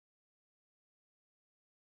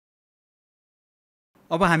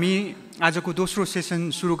अब हामी आजको दोस्रो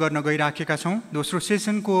सेसन सुरु गर्न गइराखेका छौं। दोस्रो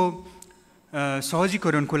सेसनको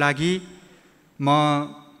सहजीकरणको लागि म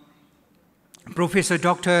प्रोफेसर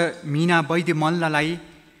डाक्टर मीना वैद्य मल्ललाई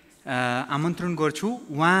आमन्त्रण गर्छु।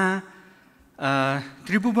 उहाँ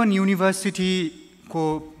त्रिभुवन युनिभर्सिटीको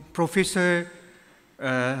प्रोफेसर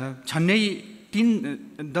छन्नै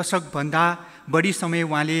 3 दशकभन्दा बढी समय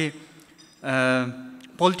उहाँले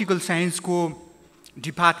पोलिटिकल साइन्सको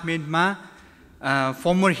डिपार्टमेन्टमा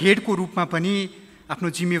फर्मर हेडको रूपमा पनि आफ्नो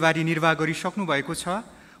जिम्मेवारी निर्वाह गरिसक्नु भएको छ।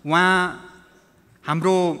 उहाँ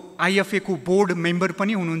हाम्रो IFA को बोर्ड मेम्बर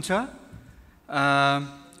पनि हुनुहुन्छ।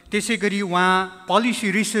 त्यसैगरी उहाँ पोलिसी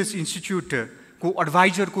रिसर्च इन्स्टिट्युटको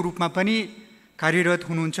एडभाइजरको रूपमा पनि कार्यरत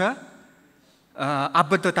हुनुहुन्छ,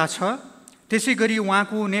 आबद्धता छ। त्यसैगरी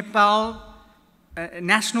उहाँको नेपाल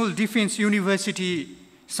नेसनल डिफेन्स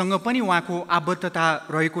युनिभर्सिटीसँग पनि उहाँको आबद्धता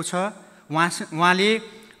रहेको छ।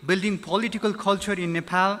 उहाँले building political culture in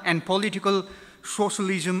Nepal and political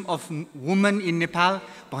socialism of women in Nepal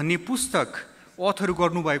भन्ने पुस्तक अथर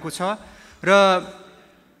गर्नुभएको छ। र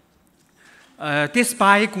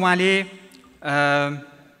त्यसबाहेक उहाँले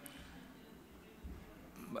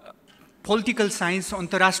पोलिटिकल साइन्स,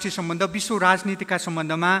 अन्तर्राष्ट्रिय सम्बन्ध, विश्व राजनीतिका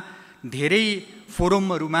सम्बन्धमा धेरै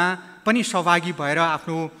फोरमहरूमा पनि सहभागी भएर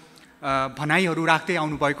आफ्नो भनाइहरू राख्दै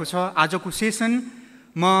आउनुभएको छ। आजको सेसन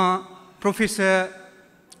म प्रोफेसर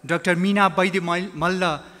डाक्टर मीना वैद्य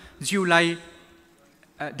मल्लज्यूलाई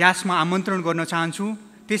ड्यासमा आमन्त्रण गर्न चाहन्छु।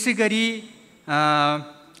 त्यसैगरी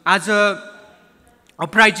आज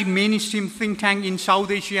अपराइजिङ main stream think tank in south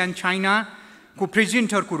Asia and चाइनाको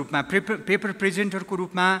प्रेजेन्टरको रूपमा, पेपर प्रेजेन्टरको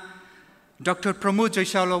रूपमा डाक्टर प्रमोद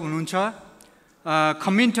जैसवाल हुनुहुन्छ।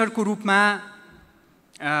 कमेन्टरको रूपमा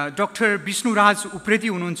डाक्टर विष्णु उप्रेती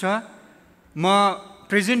हुनुहुन्छ। म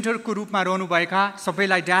प्रेजेन्टरको रूपमा रहनुभएका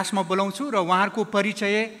सबैलाई ड्यासमा बोलाउँछु र उहाँहरूको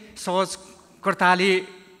परिचय सहजकर्ताले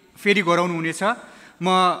फेरि गराउनुहुनेछ।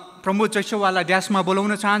 म प्रमोद जैसवाललाई ड्यासमा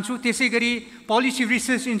बोलाउन चाहन्छु। त्यसैगरी पोलिसी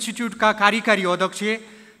रिसर्च इन्स्टिट्युटका कार्यकारी अध्यक्ष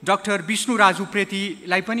डाक्टर विष्णु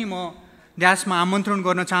उप्रेतीलाई पनि म ड्यासमा आमन्त्रण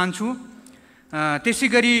गर्न चाहन्छु।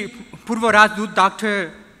 त्यसैगरी पूर्व राजदूत डाक्टर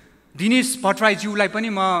दिनेश भट्टराईज्यूलाई पनि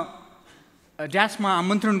म ड्यासमा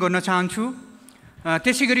आमन्त्रण गर्न चाहन्छु।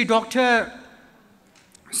 त्यसैगरी डाक्टर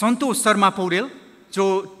सन्तोष शर्मा पौडेल जो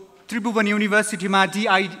त्रिभुवन युनिभर्सिटीमा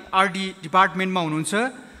DIRD डिपार्टमेन्टमा हुनुहुन्छ,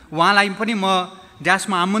 उहाँलाई पनि म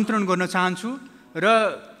ड्यासमा आमन्त्रण गर्न चाहन्छु। र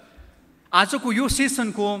आजको यो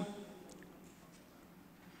सेसनको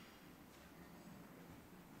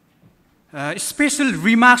स्पेशल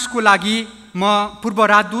रिमार्क्सको लागि म पूर्व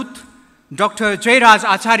राजदूत डाक्टर जयराज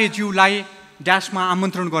आचार्यज्यूलाई ड्यासमा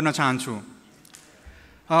आमन्त्रण गर्न चाहन्छु।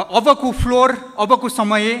 अबको फ्लोर, अबको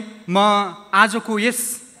समय म आजको यस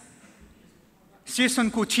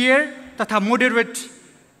सेसनको चेयर तथा मोडरेट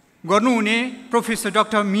गर्नुहुने प्रोफेसर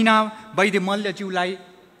डाक्टर मीना वैद्य मल्लज्यूलाई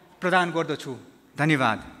प्रदान गर्दछु।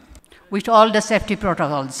 धन्यवाद। With all the safety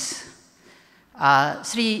protocols,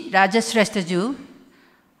 Sri Rajesh Shresthaji,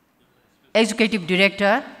 Executive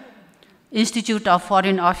Director, Institute of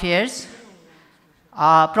Foreign Affairs,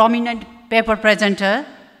 prominent paper presenter,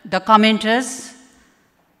 the commenters,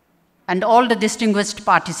 and all the distinguished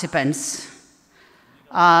participants.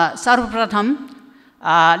 Sarvapratham,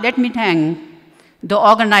 let me thank the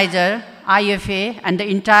organizer, IFA, and the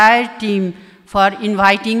entire team for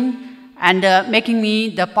inviting and making me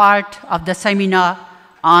the part of the seminar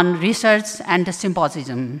on research and the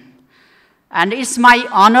symposium. And it's my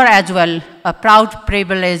honor as well, a proud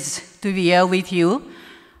privilege to be here with you,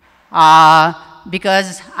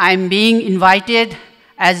 because I'm being invited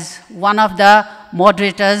as one of the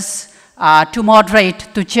moderators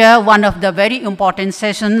to chair one of the very important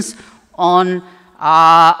sessions on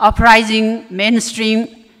uprising mainstream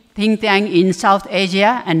think tank in South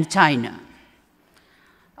Asia and China.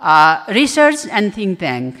 Research and think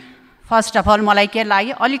tank. First of all, मलाई के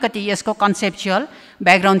लाग्यो अलिकति यसको conceptual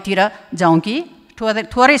ब्याकग्राउन्डतिर जाउँ कि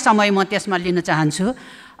थोरै समय म त्यसमा लिन चाहन्छु.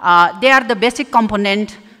 They are the basic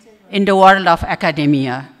component in the world of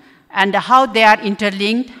academia, and how they are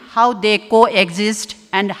interlinked, how they coexist,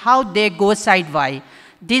 and how they go side by.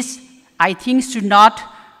 This, I think, should not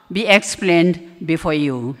be explained before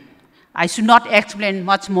you. I should not explain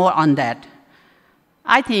much more on that.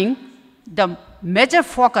 I think the major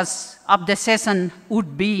focus of the session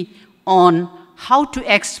would be on how to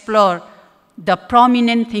explore the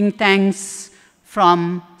prominent think tanks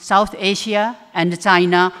from South Asia and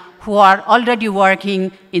China who are already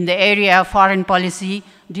working in the area of foreign policy,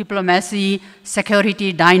 diplomacy,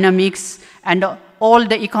 security dynamics, and all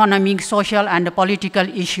the economic, social, and political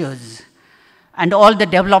issues, and all the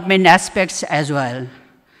development aspects as well.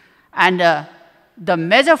 And the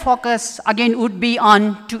major focus again would be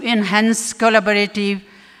on to enhance collaborative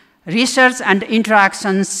research and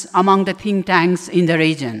interactions among the think tanks in the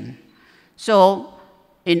region. So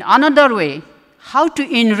in another way, how to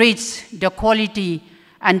enrich the quality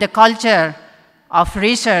and the culture of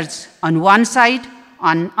research on one side,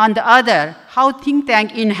 on the other, how think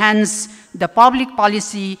tank enhance the public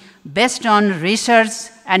policy based on research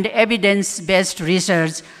and evidence-based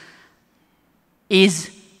research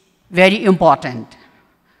is very important.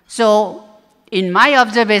 So in my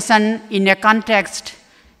observation, in a context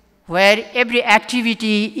where every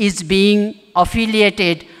activity is being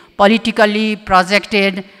affiliated, politically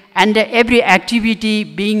projected, and every activity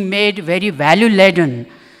being made very value-laden,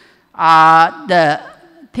 the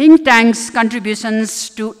think tanks' contributions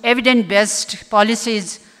to evidence-based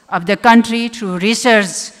policies of the country through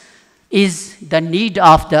research is the need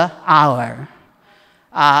of the hour.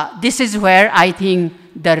 This is where I think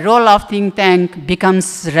the role of think tank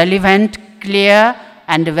becomes relevant, clear,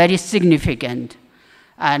 and very significant.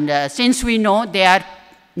 And since we know they are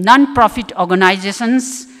non-profit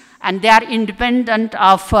organizations and they are independent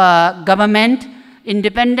of government,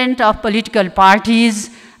 independent of political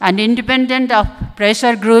parties, and independent of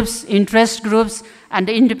pressure groups, interest groups, and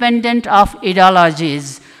independent of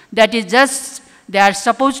ideologies. That is just, they are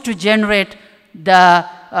supposed to generate the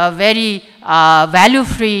very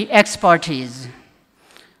value-free expertise.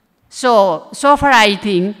 So far I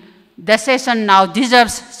think the session now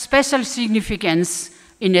deserves special significance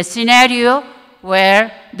in a scenario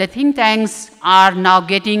where the think tanks are now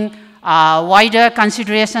getting wider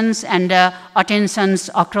considerations and attentions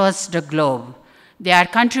across the globe. They are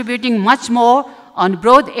contributing much more on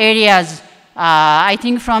broad areas, I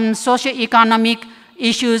think from socio-economic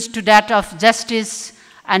issues to that of justice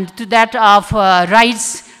and to that of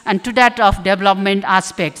rights and to that of development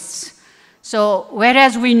aspects. So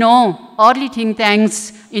whereas we know early think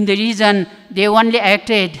tanks in the region, they only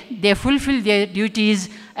acted, they fulfilled their duties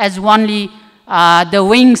as only the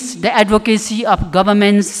wings, the advocacy of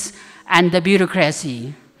governments and the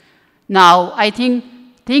bureaucracy. Now, I think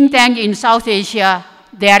think tank in South Asia,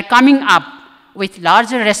 they are coming up with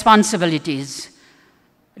larger responsibilities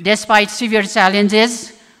despite severe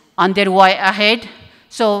challenges on their way ahead.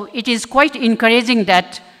 So it is quite encouraging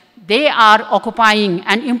that they are occupying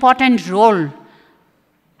an important role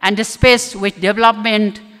and a space with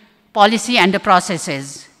development policy and the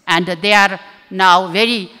processes. And they are now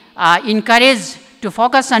very encouraged to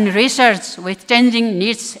focus on research with changing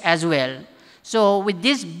needs as well. So with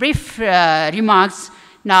these brief remarks,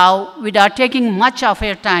 now without taking much of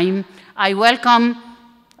your time, I welcome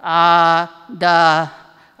the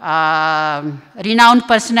renowned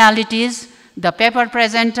personalities, the paper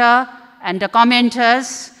presenter, and the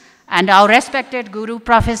commenters, and our respected guru,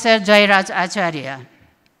 Professor Jayaraj Acharya.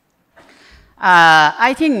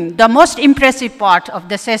 I think the most impressive part of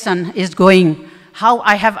the session is going how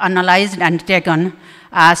I have analyzed and taken,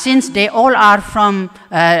 since they all are from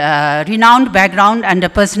renowned background and the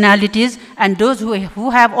personalities, and those who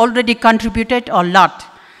have already contributed a lot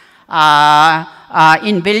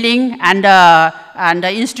in building and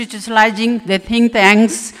institutionalizing the think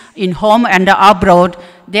tanks in home and abroad.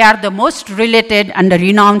 They are the most related and the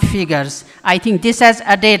renowned figures. I think this has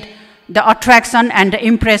added the attraction and the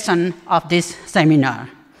impression of this seminar.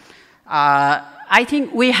 I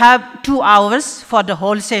think we have 2 hours for the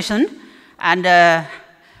whole session, and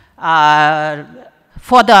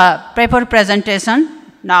for the paper presentation,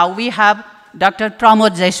 now we have Dr.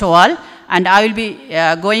 Pramod Jaiswal, and I will be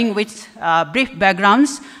going with brief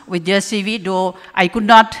backgrounds with their CV, though I could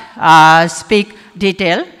not speak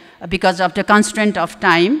detail because of the constraint of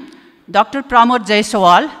time. Dr. Pramod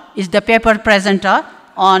Jaiswal is the paper presenter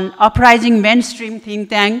on Appraising mainstream think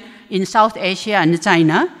tank in South Asia and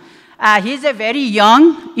China. He is a very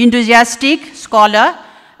young, enthusiastic scholar,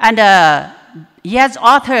 and he has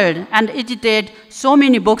authored and edited so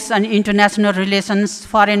many books on international relations,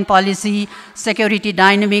 foreign policy, security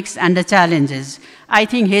dynamics, and the challenges. I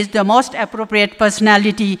think he is the most appropriate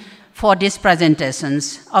personality for these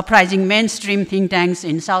presentations, Appraising mainstream think tanks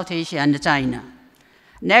in South Asia and China.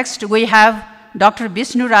 Next, we have Dr.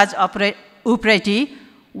 Bishnu Upreti,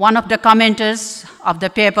 one of the commenters of the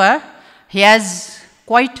paper. He is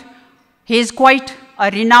quite a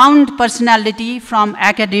renowned personality from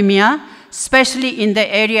academia, especially in the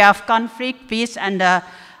area of conflict, peace, and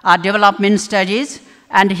development studies.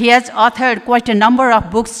 And he has authored quite a number of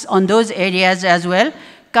books on those areas as well.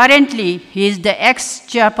 Currently, he is the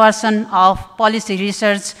ex-chairperson of Policy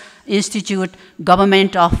Research Institute,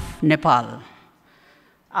 Government of Nepal.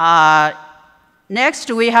 Next,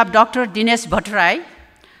 we have Dr. Dinesh Bhattarai.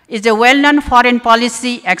 He is a well-known foreign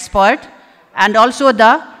policy expert and also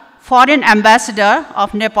the foreign ambassador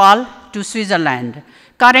of Nepal to Switzerland.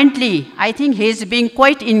 Currently, I think he is being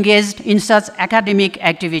quite engaged in such academic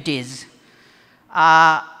activities.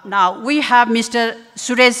 Now, we have Mr.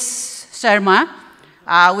 Suresh Sharma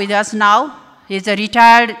with us now. He is a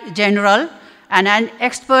retired general and an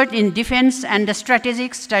expert in defense and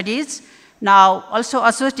strategic studies, now also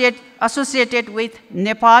associated with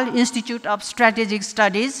Nepal Institute of Strategic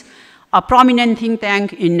Studies, a prominent think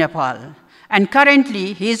tank in Nepal. And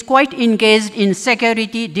currently, he is quite engaged in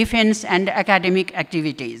security, defense, and academic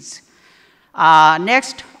activities.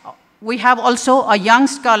 Next, we have also a young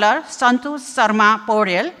scholar, Santosh Sharma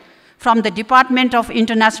Poudel, from the Department of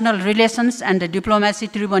International Relations and Diplomacy,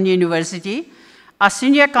 Tribhuvan University, a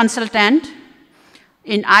senior consultant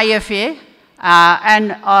in IFA,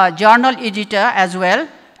 and a journal editor as well,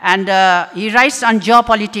 and he writes on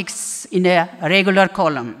geopolitics in a regular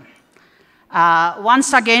column.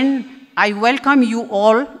 Once again, I welcome you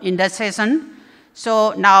all in the session.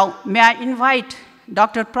 So now, may I invite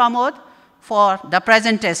Dr. Pramod for the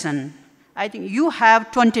presentation. I think you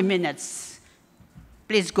have 20 minutes.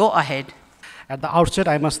 Please go ahead. At the outset,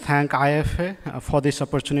 I must thank IFA for this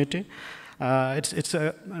opportunity. It's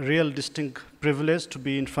a real distinct privilege to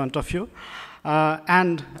be in front of you.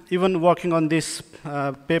 And even working on this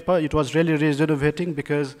paper, it was really rejuvenating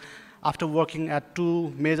because after working at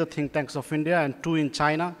 2 major think tanks of India and 2 in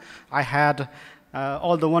China, I had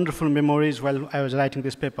all the wonderful memories while I was writing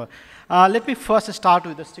this paper. Let me first start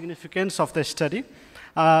with the significance of the study.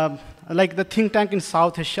 Like the think tank in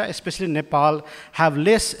South Asia, especially Nepal, have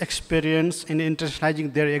less experience in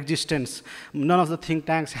internationalizing their existence. None of the think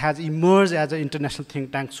tanks has emerged as an international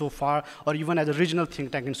think tank so far, or even as a regional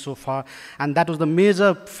think tank in so far, and that was the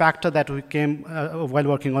major factor that we came while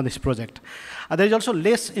working on this project. There is also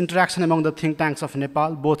less interaction among the think tanks of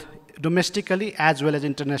Nepal, both domestically as well as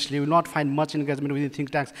internationally. You will not find much engagement within think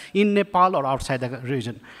tanks in Nepal or outside the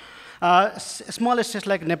region. Small states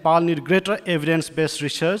like Nepal need greater evidence-based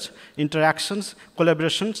research, interactions,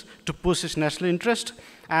 collaborations to push its national interest,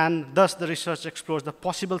 and thus the research explores the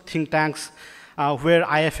possible think tanks where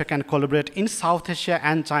IFA can collaborate in South Asia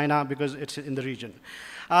and China because it's in the region.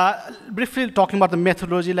 Briefly talking about the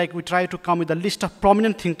methodology, like we try to come with a list of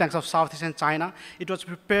prominent think tanks of South Asia and China. It was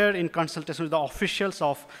prepared in consultation with the officials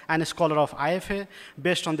of and a scholar of IFA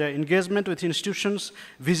based on their engagement with institutions,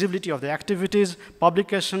 visibility of their activities,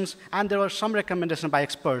 publications, and there were some recommendations by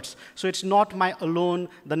experts. So it's not my alone,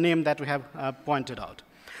 the name that we have pointed out.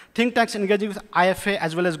 Think tanks engaging with IFA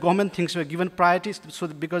as well as government thinks were given priorities so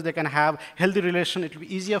that because they can have healthy relation, it will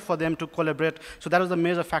be easier for them to collaborate. So that was the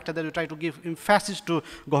major factor that we try to give emphasis to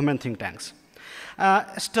government think tanks.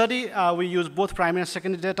 Study, we use both primary and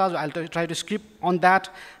secondary data. So I'll try to skip on that.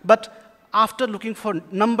 But after looking for a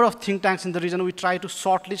number of think tanks in the region, we tried to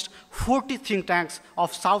shortlist 40 think tanks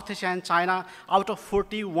of South Asia and China. Out of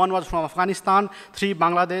 40, 1 was from Afghanistan, 3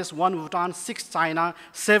 Bangladesh, 1 Bhutan, 6 China,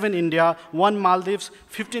 7 India, 1 Maldives,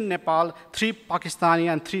 15 Nepal, 3 Pakistani,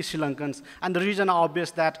 and 3 Sri Lankans. And the reason are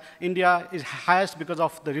obvious that India is highest because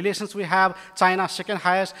of the relations we have, China second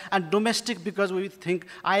highest, and domestic because we think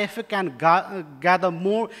IFA can gather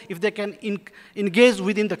more if they can engage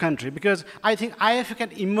within the country. Because I think IFA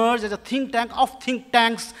can emerge as a think tank of think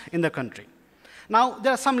tanks in the country. Now,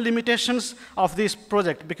 there are some limitations of this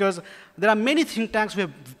project because there are many think tanks we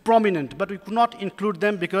have prominent, but we could not include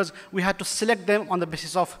them because we had to select them on the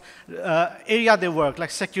basis of area they work,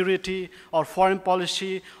 like security or foreign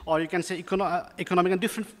policy, or you can say economic and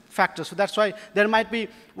different factors. So that's why there might be,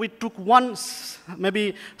 we took one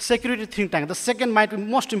maybe security think tank. The second might be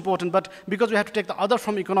most important, but because we have to take the other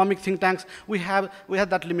from economic think tanks, we had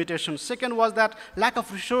that limitation. Second was that lack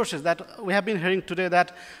of resources that we have been hearing today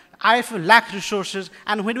that IFA lack resources,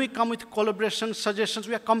 and when we come with collaboration suggestions,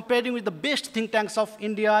 we are comparing with the best think tanks of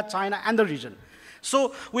India, China, and the region.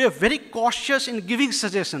 So we are very cautious in giving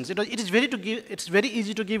suggestions. It's very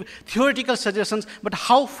easy to give theoretical suggestions, but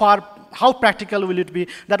how practical will it be?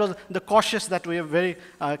 That was the cautious that we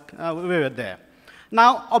were there.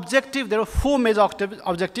 Now, objective, there are 4 major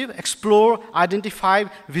objectives: explore, identify,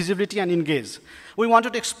 visibility, and engage. We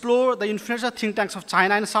wanted to explore the influential think tanks of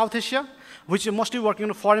China and South Asia, which are mostly working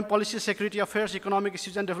on foreign policy, security affairs, economic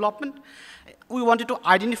issues, and development. We wanted to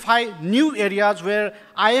identify new areas where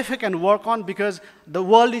IFA can work on because the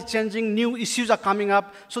world is changing, new issues are coming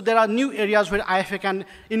up, so there are new areas where IFA can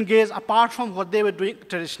engage apart from what they were doing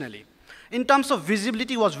traditionally. In terms of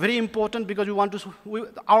visibility was very important because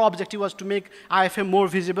our objective was to make IFA more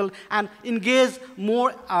visible and engage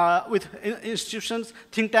more with institutions,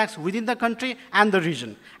 think tanks within the country and the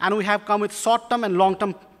region. And we have come with short-term and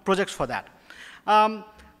long-term projects for that.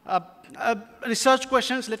 research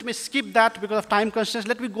questions. Let me skip that because of time constraints.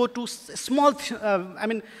 Let me go to small,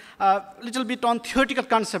 little bit on theoretical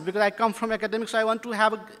concept, because I come from academics, so I want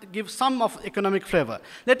to give some of economic flavor.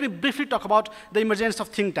 Let me briefly talk about the emergence of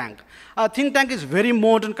think tank. Think tank is very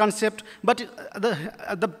modern concept, but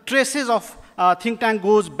the traces of think tank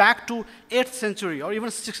goes back to 8th century or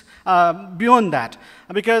even beyond that,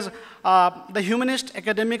 because the humanist,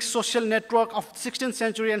 academic, social network of 16th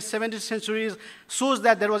century and 17th centuries shows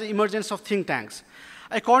that there was emergence of think tanks.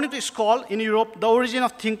 According to Skoll, in Europe, the origin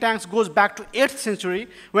of think tanks goes back to 8th century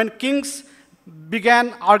when kings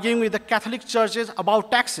began arguing with the Catholic churches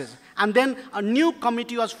about taxes. And then a new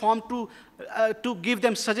committee was formed to give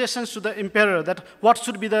them suggestions to the emperor that what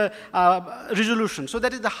should be the resolution. So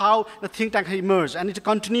that is how the think tank emerged. And it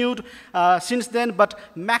continued since then, but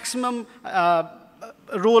maximum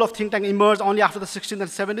role of think tank emerged only after the 16th and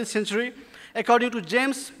 17th century. According to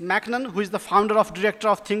James Mackinnon, who is the founder of director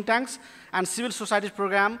of think tanks and civil society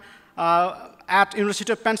program at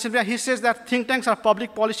University of Pennsylvania, he says that think tanks are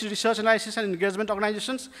public policy research analysis and engagement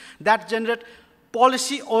organizations that generate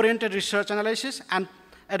policy-oriented research analysis and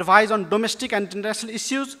advise on domestic and international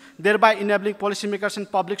issues, thereby enabling policymakers and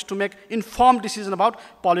publics to make informed decisions about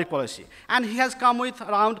public policy. And he has come with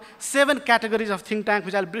around 7 categories of think tank,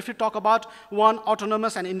 which I'll briefly talk about. 1,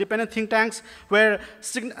 autonomous and independent think tanks, where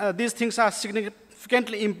these things are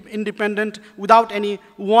significantly independent without any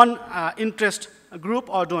one interest group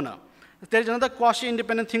or donor. There is another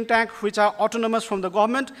quasi-independent think tank, which are autonomous from the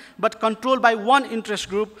government, but controlled by one interest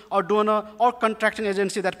group or donor or contracting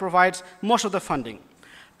agency that provides most of the funding.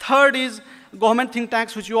 Third is government think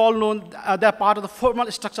tanks, which you all know, they're part of the formal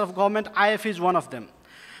structure of government. IFA is one of them.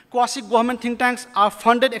 Quasi-government think tanks are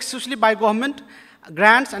funded exclusively by government,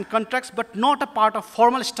 grants and contracts, but not a part of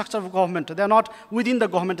formal structure of government. They're not within the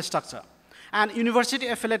government structure. And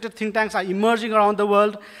university-affiliated think tanks are emerging around the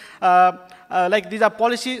world. Like these are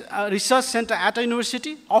policy research center at a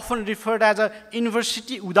university, often referred as a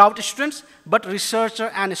university without students, but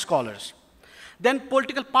researcher and scholars. Then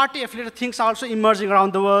political party affiliated things are also emerging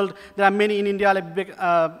around the world. There are many in India, like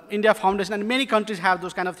India Foundation, and many countries have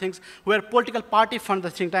those kind of things where political party fund the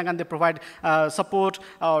think tank and they provide support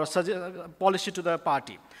or policy to the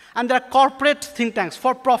party. And there are corporate think tanks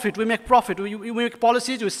for profit. We make profit. We make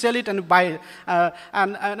policies, we sell it and buy it,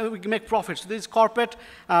 and we make profits. So this is corporate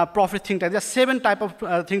profit think tank. There are 7 types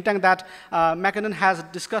of think tank that Mackinnon has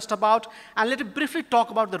discussed about. And let me briefly talk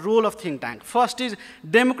about the role of think tank. First is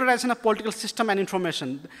democratization of political system and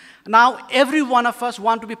information. Now, every one of us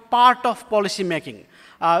want to be part of policy making.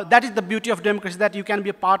 That is the beauty of democracy, that you can be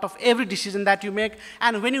a part of every decision that you make.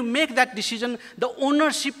 And when you make that decision, the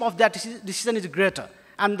ownership of that decision is greater,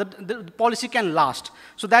 and the policy can last.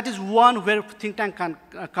 So that is one where think tank can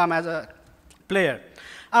come as a player.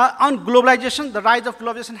 On globalization, the rise of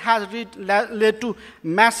globalization has led to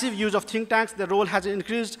massive use of think tanks. The role has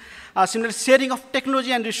increased. Similarly, sharing of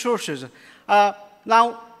technology and resources.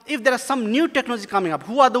 Now, if there are some new technology coming up,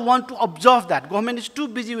 who are the ones to observe that? Government is too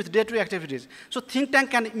busy with day-to-day activities. So think tank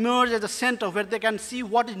can emerge as a center where they can see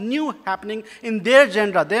what is new happening in their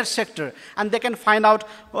genre, their sector, and they can find out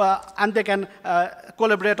and they can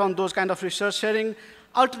collaborate on those kind of research sharing.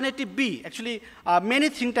 Alternative B, actually, many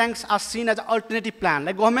think tanks are seen as an alternative plan.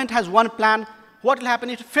 Like government has one plan. What will happen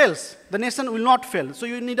if it fails? The nation will not fail. So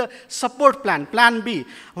you need a support plan, plan B,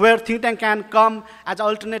 where think tank can come as an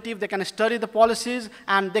alternative. They can study the policies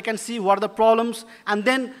and they can see what are the problems, and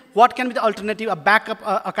then what can be the alternative, a backup,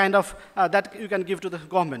 a kind of that you can give to the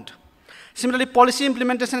government. Similarly, policy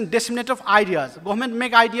implementation and dissemination of ideas. Government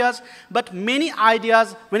make ideas, but many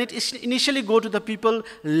ideas, when it initially go to the people,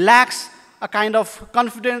 lacks a kind of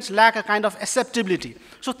confidence, lack a kind of acceptability.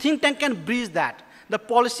 So think tank can bridge that. The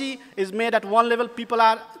policy is made at one level, people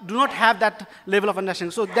do not have that level of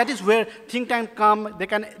understanding. So that is where think tank come, they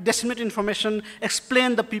can disseminate information,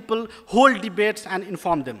 explain the people, hold debates, and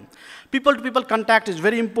inform them. People-to-people contact is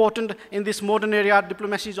very important in this modern area.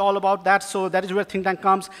 Diplomacy is all about that, so that is where think tank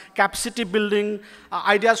comes. Capacity building,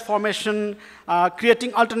 ideas formation,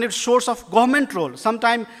 creating alternative source of government role.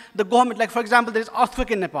 Sometimes the government, like for example, there is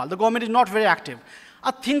earthquake in Nepal. The government is not very active.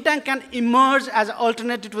 A think tank can emerge as an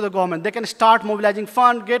alternative to the government. They can start mobilizing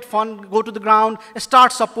fund, get fund, go to the ground,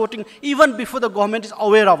 start supporting even before the government is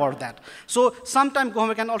aware about that. So sometimes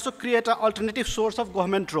government can also create an alternative source of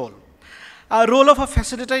government role. Role of a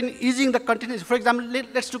facilitator in easing the continuity. For example,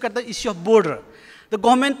 let's look at the issue of border. The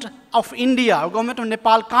government of India or government of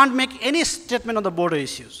Nepal can't make any statement on the border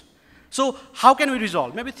issues. So how can we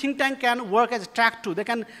resolve? Maybe think tank can work as a track two. They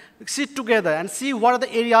can sit together and see what are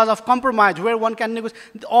the areas of compromise where one can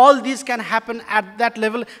negotiate. All these can happen at that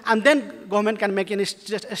level, and then government can make any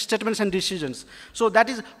statements and decisions. So that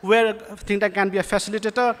is where think tank can be a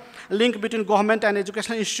facilitator, link between government and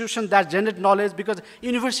educational institutions that generate knowledge, because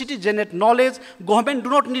universities generate knowledge, government do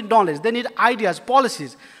not need knowledge, they need ideas,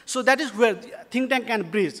 policies. So that is where think tank can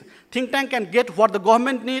bridge. Think tank can get what the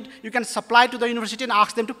government need, you can supply to the university and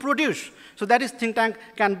ask them to produce. So that is think tank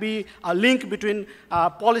can be a link between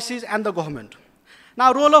policies and the government.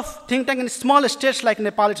 Now, role of think tank in small states like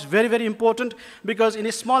Nepal is very, very important, because in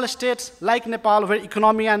small states like Nepal, where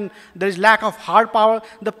economy and there is lack of hard power,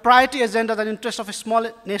 the priority agendas and interests of small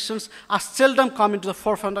nations are seldom come into the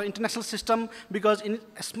forefront of international system, because in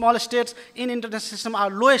small states in international system are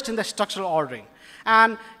lowest in the structural ordering.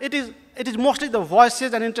 And it is mostly the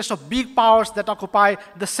voices and interests of big powers that occupy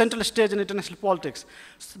the central stage in international politics.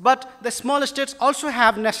 But the small states also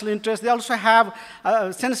have national interests, they also have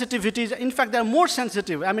sensitivities. In fact, they are more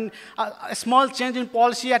sensitive. I mean, a small change in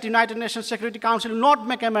policy at United Nations Security Council will not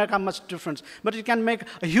make America much difference, but it can make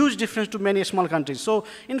a huge difference to many small countries. So,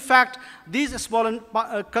 in fact, these small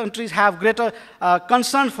countries have greater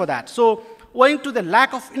concern for that. So, owing to the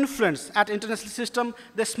lack of influence at international system,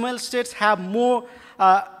 the small states have more,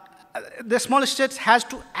 the small states has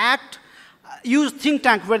to act, use think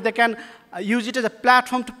tank where they can use it as a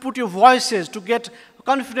platform to put your voices, to get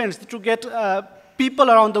confidence, to get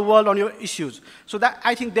people around the world on your issues. So that,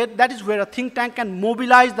 I think that is where a think tank can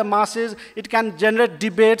mobilize the masses, it can generate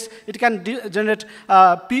debates, it can generate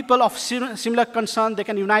people of similar concern, they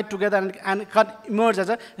can unite together and can emerge as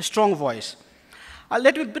a strong voice.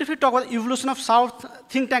 Let me briefly talk about the evolution of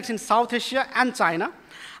think tanks in South Asia and China.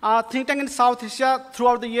 Think tank in South Asia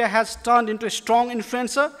throughout the year has turned into a strong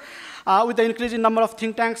influencer. With the increasing number of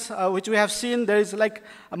think tanks, which we have seen, there is like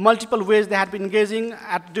multiple ways they have been engaging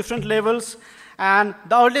at different levels. And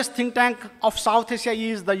the earliest think tank of South Asia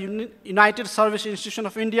is the United Service Institution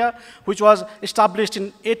of India, which was established in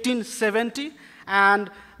 1870. And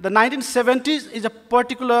the 1970s is a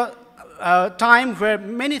particular time where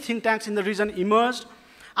many think tanks in the region emerged.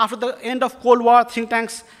 After the end of Cold War, think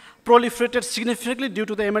tanks proliferated significantly due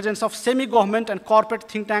to the emergence of semi-government and corporate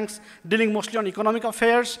think tanks dealing mostly on economic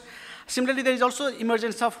affairs. Similarly, there is also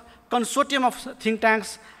emergence of consortium of think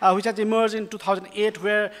tanks, which has emerged in 2008,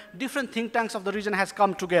 where different think tanks of the region has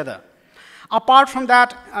come together. Apart from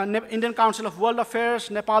that, Indian Council of World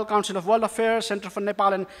Affairs, Nepal Council of World Affairs, Center for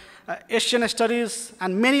Nepal and Asian Studies,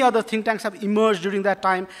 and many other think tanks have emerged during that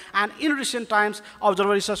time. And in recent times, Observer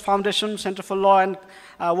Research Foundation, Center for Law and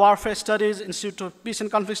Warfare Studies, Institute of Peace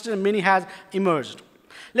and Conflict Studies, and many has emerged.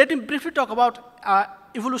 Let me briefly talk about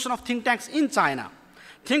evolution of think tanks in China.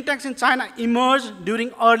 Think tanks in China emerged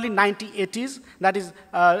during early 1980s, that is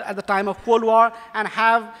at the time of Cold War, and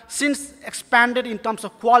have since expanded in terms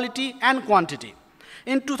of quality and quantity.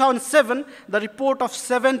 In 2007, the report of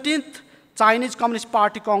 17th Chinese Communist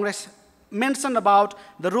Party Congress mentioned about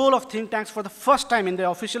the role of think tanks for the first time in the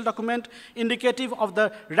official document, indicative of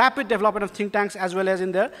the rapid development of think tanks as well as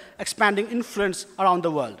in their expanding influence around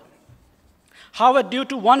the world. However, due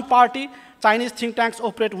to one party, Chinese think tanks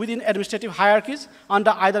operate within administrative hierarchies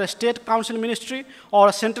under either a state council ministry or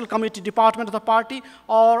a central committee department of the party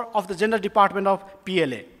or of the general department of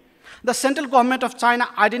PLA. The central government of China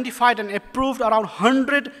identified and approved around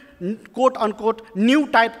 100 quote-unquote new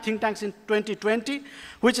type think tanks in 2020,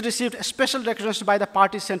 which received special recognition by the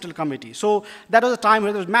party's central committee. So that was a time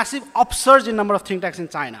where there was massive upsurge in number of think tanks in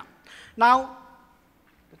China. Now,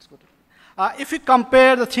 let's go to if we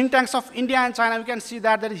compare the think tanks of India and China, we can see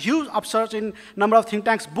that there is huge upsurge in number of think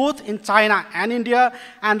tanks both in China and India,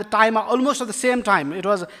 and the time are almost at the same time. It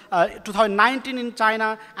was 2019 in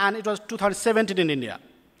China, and it was 2017 in India.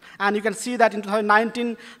 And you can see that in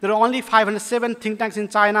 2019, there were only 507 think tanks in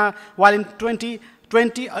China, while in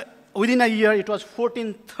 2020, within a year, it was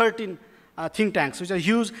 13 think tanks, which are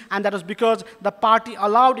huge, and that was because the party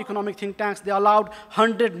allowed economic think tanks. They allowed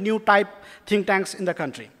 100 new type think tanks in the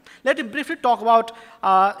country. Let me briefly talk about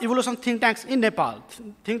evolution of think tanks in Nepal.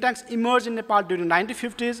 Think tanks emerged in Nepal during the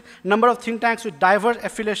 1950s. Number of think tanks with diverse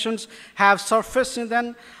affiliations have surfaced since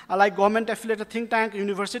then, like government-affiliated think tank,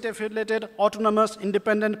 university-affiliated, autonomous,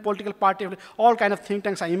 independent, political party, all kinds of think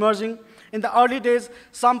tanks are emerging. In the early days,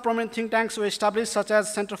 some prominent think tanks were established, such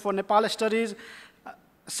as Center for Nepal Studies,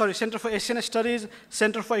 Center for Asian Studies,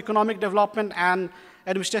 Center for Economic Development and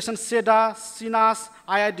Administration, SEDA, SINAS,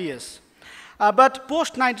 IIDS. But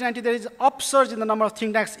post-1990, there is an upsurge in the number of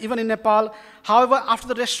think tanks, even in Nepal. However, after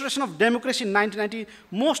the restoration of democracy in 1990,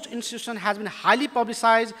 most institutions has been highly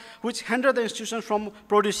publicized, which hindered the institutions from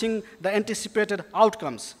producing the anticipated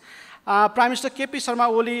outcomes. Prime Minister KP Sharma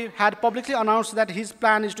Oli had publicly announced that his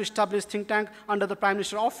plan is to establish think tank under the Prime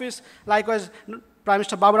Minister's office. Likewise, Prime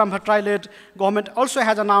Minister Baburam Bhattarai-led government also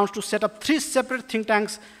has announced to set up 3 separate think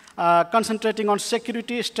tanks concentrating on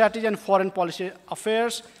security, strategy, and foreign policy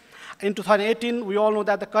affairs. In 2018, we all know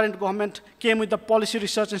that the current government came with the Policy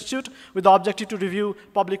Research Institute with the objective to review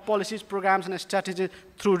public policies, programs, and strategies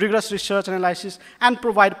through rigorous research analysis and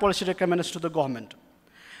provide policy recommendations to the government.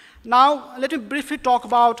 Now, let me briefly talk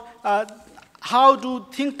about how do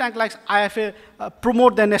think tanks like IFA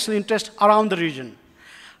promote their national interest around the region.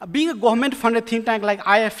 Being a government-funded think tank like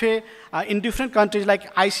IFA in different countries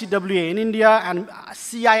like ICWA in India and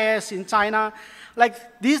CIS in China, like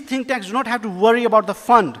these think tanks do not have to worry about the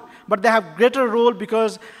fund, but they have greater role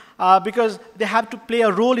because they have to play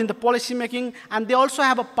a role in the policy making, and they also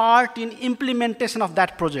have a part in implementation of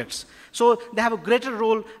that projects. So they have a greater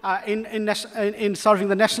role in serving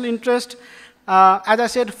the national interest. As I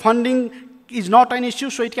said, funding is not an issue,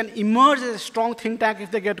 so it can emerge as a strong think tank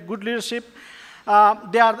if they get good leadership.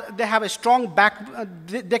 They have a strong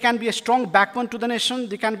they can be a strong backbone to the nation.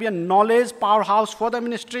 They can be a knowledge powerhouse for the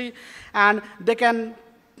ministry, and they can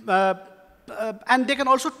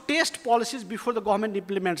also test policies before the government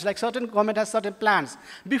implements. Like certain government has certain plans.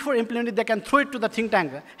 Before implementing, they can throw it to the think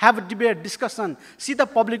tank, have a debate, discussion, see the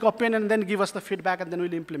public opinion, and then give us the feedback, and then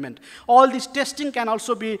we'll implement. All this testing can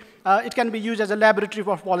also be, it can be used as a laboratory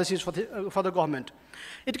for policies for the government.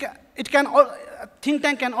 Think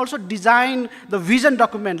tank can also design the vision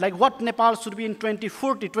document, like what Nepal should be in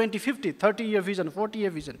 2040, 2050, 30-year vision, 40-year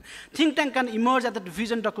vision. Think tank can emerge as the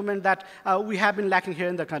vision document that we have been lacking here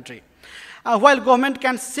in the country. While government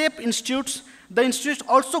can shape institutes, the institutes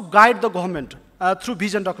also guide the government through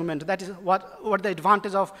vision document. That is what the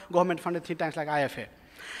advantage of government-funded think tanks like IFA.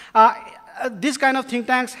 This kind of think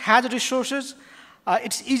tanks has resources.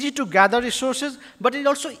 It's easy to gather resources, but it's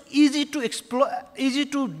also easy to explore, easy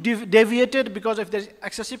to deviate it, because if there's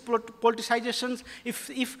excessive politicizations,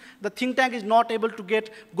 if the think tank is not able to get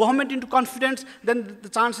government into confidence, then the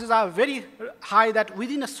chances are very high that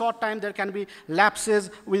within a short time there can be lapses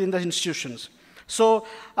within the institutions. So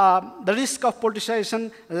the risk of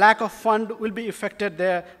politicization, lack of fund will be affected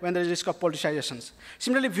there when there is risk of politicizations.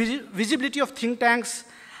 Similarly, visibility of think tanks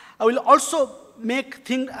will also make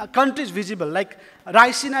countries visible. Like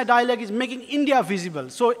Raisina dialogue is making India visible.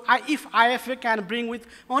 So if IFA can bring with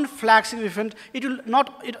one flagship event,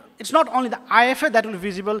 it's not only the IFA that will be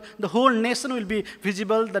visible, the whole nation will be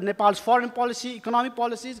visible, the Nepal's foreign policy, economic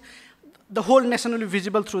policies, the whole nation will be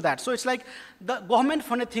visible through that. So it's like the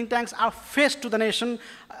government-funded think tanks are face to the nation,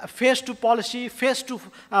 face to policy, face to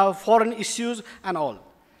foreign issues and all.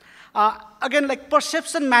 Again, like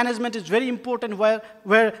perception management is very important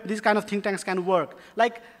where these kind of think tanks can work.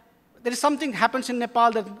 Like there is something happens in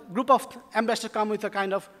Nepal that a group of ambassadors come with a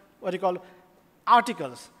kind of what you call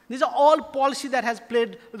articles. These are all policy that has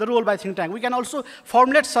played the role by think tank. We can also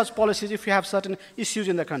formulate such policies if we have certain issues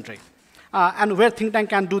in the country. And where think tank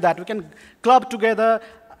can do that. We can club together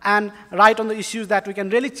and write on the issues that we can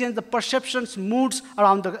really change the perceptions, moods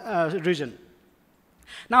around the region.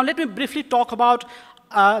 Now let me briefly talk about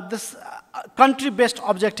this country-based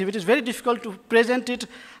objective. It is very difficult to present it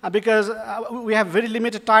because we have very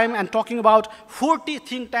limited time, and talking about 40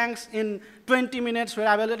 think tanks in 20 minutes, where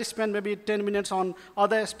I've already spent maybe 10 minutes on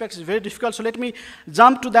other aspects, is very difficult. So let me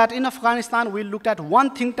jump to that. In Afghanistan, we looked at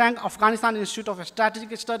one think tank, Afghanistan Institute of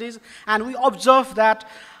Strategic Studies, and we observed that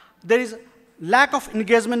there is lack of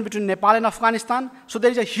engagement between Nepal and Afghanistan. So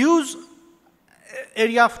there is a huge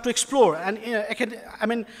area to explore, and I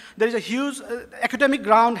mean there is a huge academic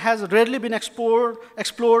ground has rarely been explored,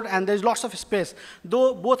 and there is lots of space.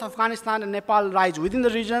 Though both Afghanistan and Nepal rise within the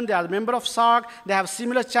region, they are a member of SAARC, they have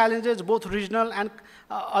similar challenges, both regional and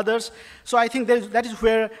others. So I think that is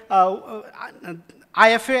where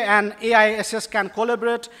IFA and AISS can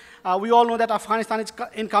collaborate. We all know that Afghanistan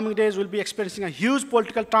in coming days will be experiencing a huge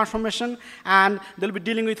political transformation, and they'll be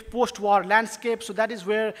dealing with post-war landscape. So that is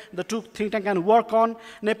where the two think tanks can work on.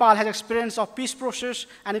 Nepal has experience of peace process,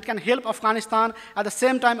 and it can help Afghanistan. At the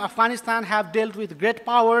same time, Afghanistan have dealt with great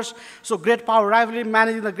powers. So great power rivalry,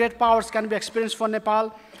 managing the great powers can be experienced for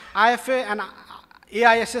Nepal. IFA and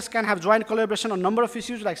AISS can have joint collaboration on a number of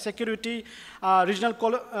issues like security, regional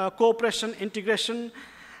cooperation, integration.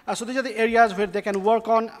 So these are the areas where they can work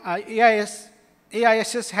on.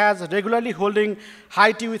 AISS has regularly holding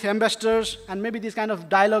high tea with ambassadors, and maybe this kind of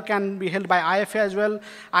dialogue can be held by IFA as well.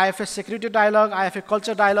 IFA security dialogue, IFA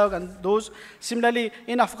culture dialogue, and those. Similarly,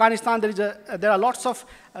 in Afghanistan, there are lots of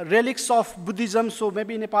relics of Buddhism, so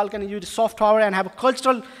maybe Nepal can use soft power and have a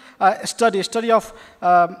cultural study of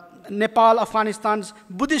Nepal, Afghanistan's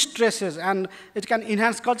Buddhist traces, and it can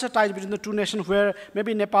enhance culture ties between the two nations where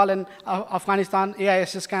maybe Nepal and Afghanistan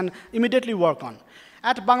AISS can immediately work on.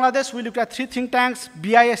 At Bangladesh, we looked at 3 think tanks,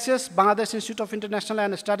 BISS, Bangladesh Institute of International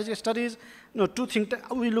and Strategic Studies. No, 2 think tanks.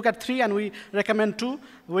 We look at 3 and we recommend 2,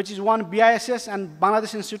 which is one BISS and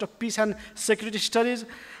Bangladesh Institute of Peace and Security Studies,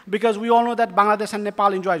 because we all know that Bangladesh and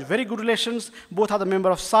Nepal enjoy very good relations. Both are the member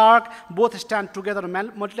of SAARC. Both stand together in a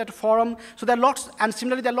multilateral forum. So there are lots, and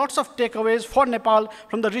similarly, there are lots of takeaways for Nepal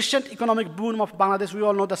from the recent economic boom of Bangladesh. We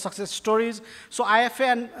all know the success stories. So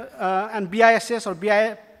IFA and BISS or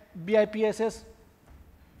BIPSS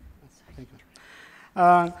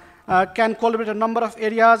can collaborate a number of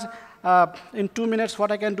areas. In 2 minutes, what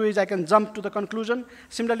I can do is I can jump to the conclusion.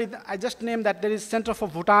 Similarly, I just named that there is Center for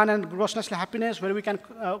Bhutan and Gross National Happiness, where we can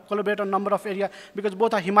collaborate on a number of areas, because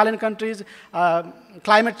both are Himalayan countries.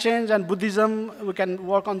 Climate change and Buddhism, we can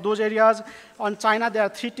work on those areas. On China, there are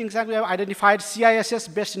 3 think tanks we have identified: CISS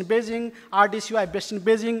based in Beijing, RDCI based in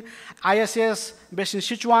Beijing, ISS based in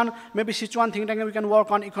Sichuan. Maybe Sichuan think tank we can work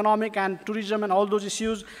on economic and tourism and all those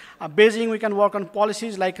issues. Beijing, we can work on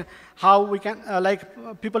policies like how we can,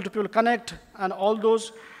 like people-to-people connect and all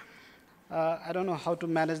those. I don't know how to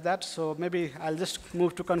manage that, so maybe I'll just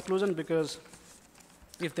move to conclusion, because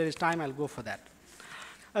if there is time, I'll go for that.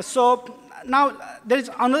 So now there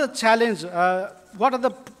is another challenge. What are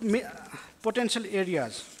the potential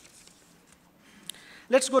areas?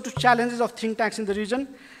 Let's go to challenges of think tanks in the region.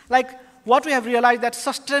 Like, what we have realized that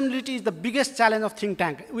sustainability is the biggest challenge of think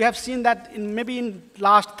tank. We have seen that maybe in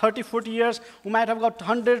last 30, 40 years, we might have got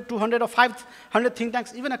 100, 200, or 500 think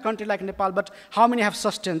tanks, even a country like Nepal, but how many have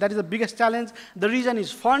sustained? That is the biggest challenge. The reason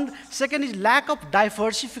is fund. Second is lack of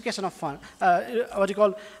diversification of fund,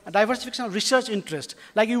 diversification of research interest.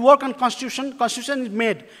 Like, you work on constitution is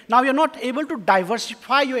made. Now you're not able to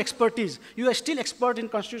diversify your expertise. You are still expert in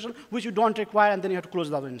constitution, which you don't require, and then you have to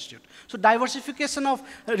close the other institute. So diversification of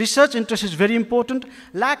research interest is very important.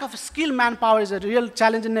 Lack of skilled manpower is a real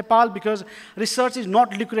challenge in Nepal, because research is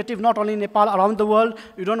not lucrative, not only in Nepal, around the world.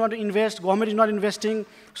 You don't want to invest, government is not investing.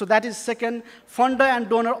 So that is second. Funder and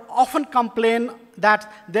donor often complain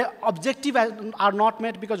that their objectives are not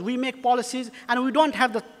met, because we make policies and we don't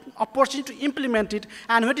have the opportunity to implement it,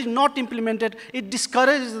 and when it is not implemented, it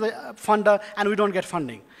discourages the funder and we don't get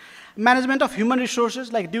funding. Management of human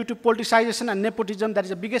resources, like due to politicization and nepotism, that is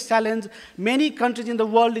the biggest challenge. Many countries in the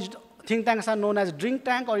world, think tanks are known as drink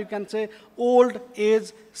tank, or you can say old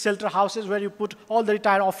age shelter houses, where you put all the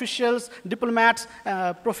retired officials, diplomats,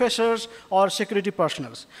 professors, or security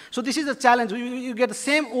personnel. So this is a challenge. You get the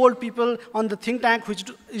same old people on the think tank, which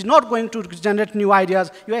is not going to generate new ideas.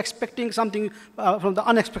 You're expecting something from the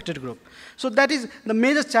unexpected group. So that is the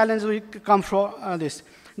major challenge we come from this.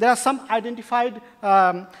 There are some identified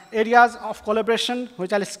areas of collaboration,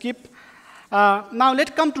 which I'll skip. Now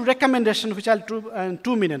let's come to recommendation, which I'll do in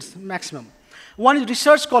 2 minutes maximum. One is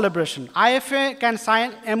research collaboration. IFA can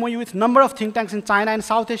sign MOU with number of think tanks in China and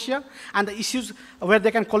South Asia, and the issues where they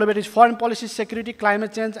can collaborate is foreign policy, security,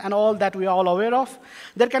 climate change, and all that we are all aware of.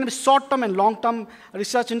 There can be short-term and long-term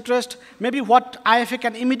research interest. Maybe what IFA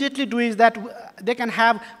can immediately do is that they can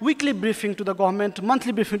have weekly briefing to the government,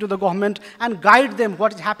 monthly briefing to the government, and guide them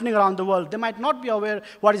what is happening around the world. They might not be aware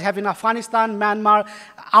what is happening in Afghanistan, Myanmar,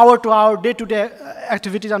 hour-to-hour, day-to-day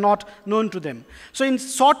activities are not known to them. So in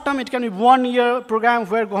short term, it can be 1 year program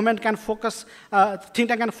where government can focus, think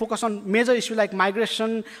tank can focus on major issues like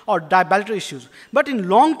migration or bilateral issues. But in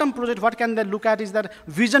long-term project, what can they look at is that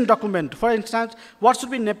vision document. For instance, what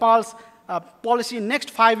should be Nepal's policy in next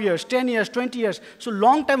 5 years, 10 years, 20 years. So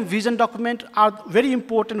long-term vision document are very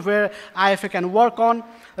important, where IFA can work on.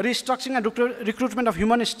 Restructuring and recruitment of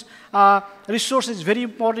human resources is very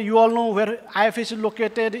important. You all know where IFA is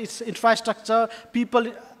located, its infrastructure, people,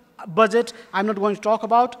 budget, I'm not going to talk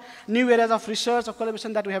about. New areas of research, of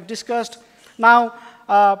collaboration that we have discussed. Now,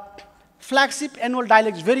 flagship annual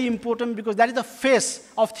dialogue is very important, because that is the face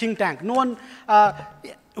of think tank. No one,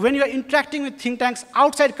 when you are interacting with think tanks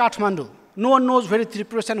outside Kathmandu, no one knows where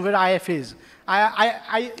Tripura is and where IFA is.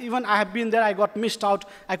 Even I have been there, I got missed out.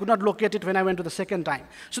 I could not locate it when I went to the second time.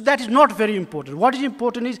 So that is not very important. What is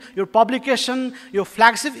important is your publication, your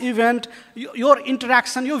flagship event, your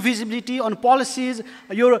interaction, your visibility on policies,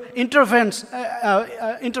 your interventions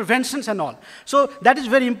and all. So that is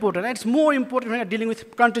very important. And it's more important when you're dealing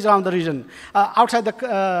with countries around the region, outside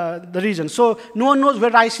the region. So no one knows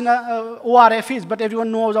where Raisina ORF is, but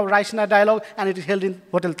everyone knows our Raisina dialogue, and it is held in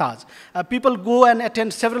Hotel Taj. People go and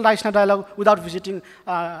attend several Raisina dialogue without without visiting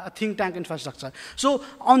a think tank infrastructure. So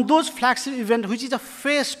on those flagship events, which is a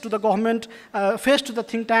face to the government, face to the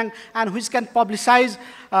think tank, and which can publicize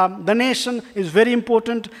the nation, is very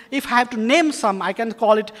important. If I have to name some, I can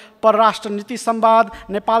call it Parashtra Niti Sambad,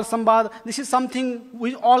 Nepal Sambad. This is something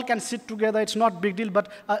we all can sit together. It's not a big deal, but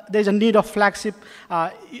there's a need of flagship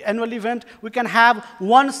annual event. We can have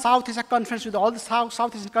one South Asia conference with all the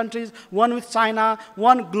South Asian countries, one with China,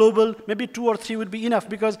 one global, maybe 2 or 3 would be enough,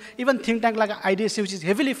 because even think tank like IDC, which is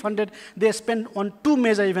heavily funded, they spend on 2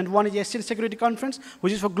 major events. One is Asian Security Conference,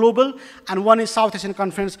 which is for global, and one is South Asian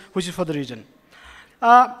Conference, which is for the region.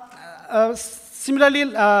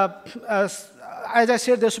 Similarly, as I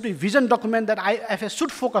said, there should be vision document that IFA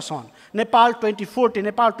should focus on. Nepal 2040,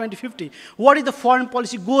 Nepal 2050. What is the foreign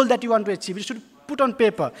policy goal that you want to achieve? You should put on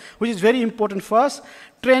paper, which is very important for us.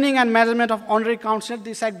 Training and management of honorary consulate.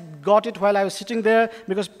 This I got it while I was sitting there,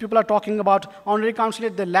 because people are talking about honorary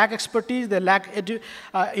consulate. They lack expertise, they lack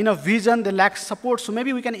vision, they lack support. So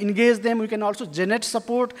maybe we can engage them. We can also generate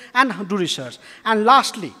support and do research. And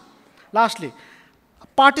lastly,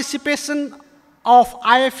 participation of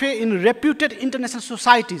IFA in reputed international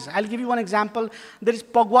societies. I'll give you one example. There is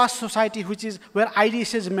Pagwas Society, which is where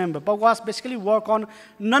IDC is a member. Pagwas basically work on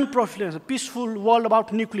non-proliferation, peaceful world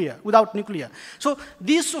without nuclear. So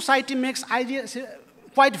this society makes IDC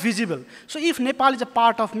quite visible. So if Nepal is a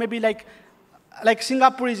part of, maybe like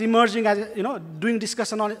Singapore is emerging as, doing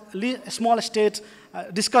discussion on small states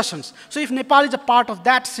discussions. So if Nepal is a part of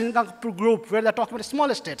that Singapore group where they're talking about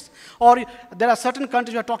small states, or there are certain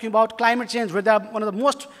countries who are talking about climate change, where they are one of the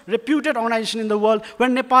most reputed organizations in the world, where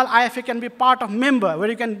Nepal IFA can be part of member, where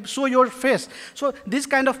you can show your face. So this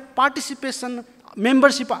kind of participation,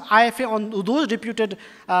 membership of IFA on those reputed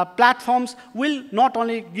platforms will not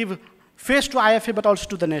only give face to IFA, but also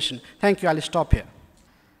to the nation. Thank you. I'll stop here.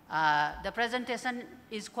 The presentation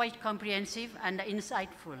is quite comprehensive and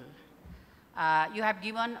insightful. You have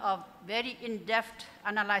given a very in-depth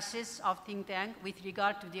analysis of think tank with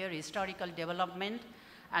regard to their historical development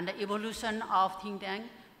and the evolution of think tank,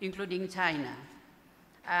 including China.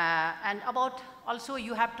 And also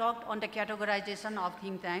you have talked on the categorization of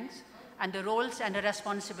think tanks and the roles and the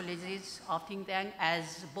responsibilities of think tank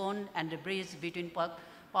as bond and the bridge between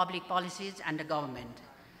public policies and the government.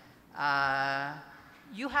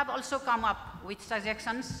 You have also come up with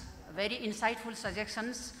suggestions, very insightful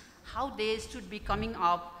suggestions, how they should be coming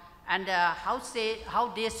up and how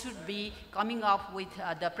they should be coming up with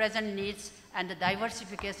the present needs and the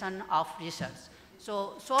diversification of research.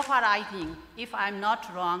 So far I think, if I'm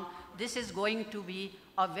not wrong, this is going to be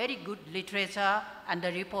a very good literature and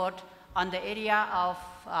the report on the area of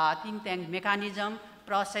think tank mechanism,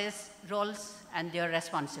 process, roles, and their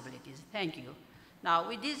responsibilities. Thank you. Now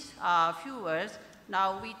with these few words,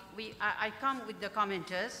 now I come with the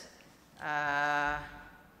commenters.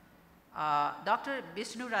 Dr.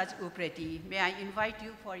 Bishnu Upreti, may I invite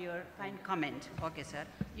you for your kind comment? Okay, sir.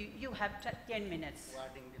 You have 10 minutes.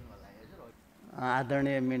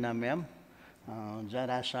 आदरणीय Meena ma'am,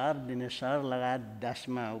 Jayaraj sir, Dinesh sir लगायत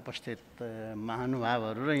देशमा उपस्थित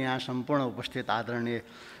महानुभावहरू र यहाँ सम्पूर्ण उपस्थित आदरणीय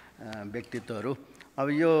व्यक्तित्वहरू, अब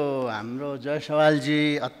यो हाम्रो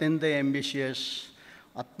जयसवालजी अत्यन्तै एम्बिसियस,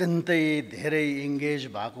 अत्यन्तै धेरै इङ्गेज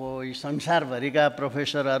भएको, यी संसारभरिका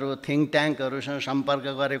प्रोफेसरहरू, थिङ्क ट्याङ्कहरूसँग सम्पर्क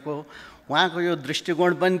गरेको, उहाँको यो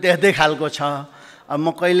दृष्टिकोण पनि त्यस्तै खालको छ। अब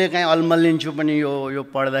म कहिलेकाहीँ अल्मलिन्छु पनि यो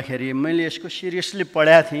पढ्दाखेरि। मैले यसको सिरियसली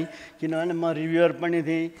पढाएको थिएँ, किनभने म रिभ्युअर पनि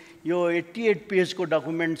थिएँ। यो 88 पेजको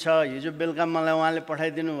डकुमेन्ट छ। हिजो बेलुका मलाई उहाँले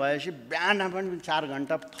पठाइदिनु भएपछि बिहान पनि 4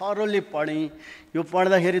 घन्टा थरोली पढेँ। यो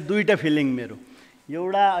पढ्दाखेरि दुईवटा फिलिङ मेरो,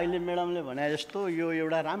 एउटा अहिले म्याडमले भने जस्तो यो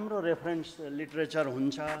एउटा राम्रो रेफरेन्स लिटरेचर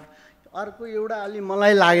हुन्छ, अर्को एउटा अलि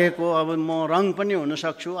मलाई लागेको, अब म रङ पनि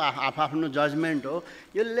हुनसक्छु, आफ्नो जजमेन्ट हो,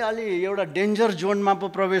 यसले अलि एउटा डेन्जर जोनमा पो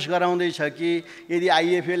प्रवेश गराउँदैछ कि यदि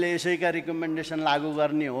आइएफएले यसैका रिकमेन्डेसन लागू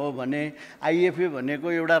गर्ने हो भने, आइएफए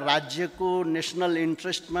भनेको एउटा राज्यको नेसनल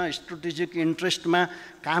इन्ट्रेस्टमा, स्ट्रेटेजिक इन्ट्रेस्टमा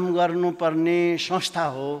काम गर्नुपर्ने संस्था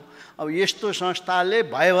हो। अब यस्तो संस्थाले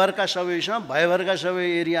भयभरका सबैसँग, भयभरका सबै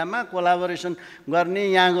एरियामा कोलाबोरेसन गर्ने,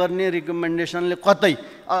 यहाँ गर्ने रिकमेन्डेसनले कतै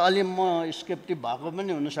अलि म स्केप्टिक भएको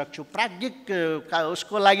पनि हुनसक्छु। प्राज्ञिक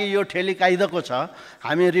उसको लागि यो ठेली कायदाको छ।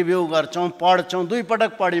 हामी रिभ्यू गर्छौँ, पढ्छौँ, 2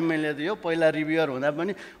 पटक पढेँ मैले यो पहिला रिभ्युअर हुँदा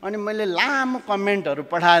पनि। अनि मैले लामो कमेन्टहरू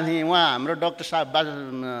पठाएको थिएँ। उहाँ हाम्रो डाक्टर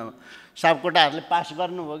सापकोटाहरूले पास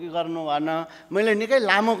गर्नुभयो कि गर्नु भएन, मैले निकै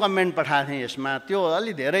लामो कमेन्ट पठाएको थिएँ यसमा। त्यो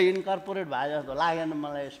अलि धेरै इन्कर्पोरेट भए जस्तो लागेन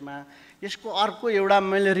मलाई यसमा। यसको अर्को एउटा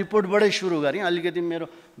मैले रिपोर्टबाटै सुरु गरेँ, अलिकति मेरो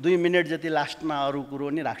 2 मिनट जति लास्टमा अरू कुरो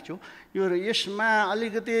नि राख्छु। यो यसमा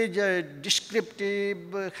अलिकति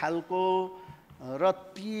डिस्क्रिप्टिभ खालको र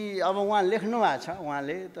ती अब उहाँ लेख्नु भएको छ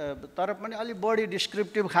उहाँले तर पनि अलि बढी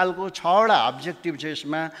डिस्क्रिप्टिभ खालको 6वटा अब्जेक्टिभ छ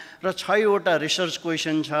यसमा र 6वटा रिसर्च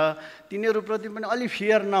क्वेसन छ। तिनीहरूप्रति पनि अलि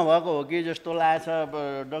फियर नभएको हो कि जस्तो लागेछ।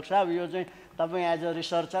 डाक्टर साहब यो चाहिँ तपाईँ एज अ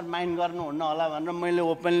रिसर्चर माइन्ड गर्नुहुन्न होला भनेर मैले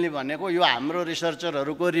ओपनली भनेको। यो हाम्रो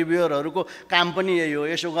रिसर्चरहरूको रिभ्युअरहरूको काम पनि यही हो।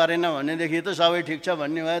 यसो गरेन भनेदेखि त सबै ठिक छ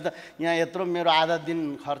भन्ने भयो त यहाँ यत्रो मेरो आधा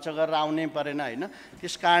दिन खर्च गरेर आउनै परेन होइन।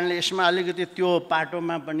 त्यस कारणले यसमा अलिकति त्यो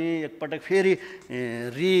पाटोमा पनि एकपटक फेरि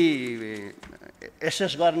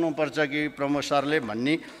एसेस गर्नुपर्छ कि प्रमोद सरले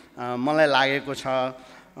भन्ने मलाई लागेको छ।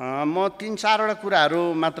 म 3-4वटा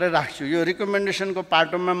कुराहरू मात्रै राख्छु। यो रिकमेन्डेसनको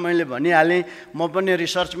पाटोमा मैले भनिहालेँ। म पनि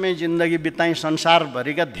रिसर्चमै जिन्दगी बिताएँ।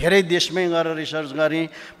 संसारभरिका धेरै देशमै गएर रिसर्च गरेँ।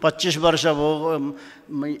 25 वर्ष भयो।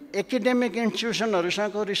 एकाडेमिक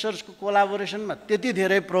इन्स्टिट्युसनहरूसँगको रिसर्चको कोलाबोरेसनमा त्यति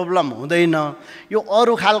धेरै प्रब्लम हुँदैन। यो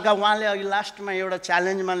अरू खालका उहाँले अघि लास्टमा एउटा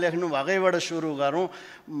च्यालेन्जमा लेख्नु भएकैबाट सुरु गरौँ।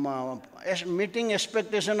 Meeting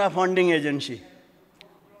expectation of funding agency.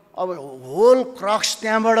 अब होल क्रक्स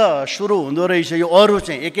त्यहाँबाट सुरु हुँदो रहेछ। यो अरू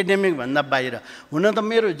चाहिँ एकाडेमिक भन्दा बाहिर। हुन त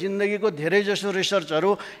मेरो जिन्दगीको धेरै जसो रिसर्चहरू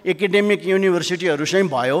एकाडेमिक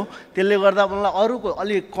युनिभर्सिटीहरूसँगै भयो। त्यसले गर्दा मलाई अरूको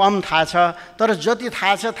अलिक कम थाहा छ। तर जति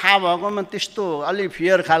थाहा छ थाहा भएकोमा त्यस्तो अलि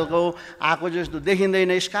फियर खालको आएको जस्तो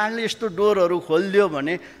देखिँदैन। यस कारणले यस्तो डोरहरू खोलिदियो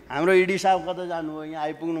भने हाम्रो इडी साहब कता जानुभयो? यहाँ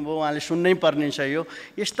आइपुग्नु भयो। उहाँले सुन्नै पर्ने छ यो।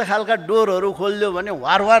 यस्ता खालका डोरहरू खोलिदियो भने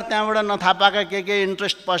वारवार त्यहाँबाट नथाहा पाएका के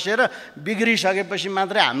इन्ट्रेस्ट पसेर बिग्रिसकेपछि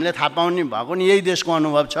मात्रै हामीले थाहा पाउने भएको नि यही देशको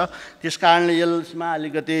अनुभव छ। त्यस कारणले यसमा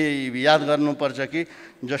अलिकति याद गर्नुपर्छ कि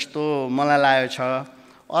जस्तो मलाई लागेको छ।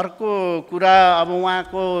 अर्को कुरा अब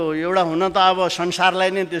उहाँको एउटा हुन त अब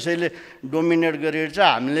संसारलाई नै त्यसैले डोमिनेट गरिरहेछ।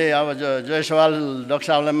 हामीले अब जयसवाल डाक्टर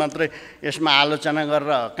साहबलाई मात्रै यसमा आलोचना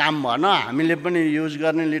गरेर काम भएन। हामीले पनि युज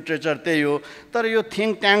गर्ने लिट्रेचर त्यही हो। तर यो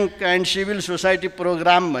think tank and civil society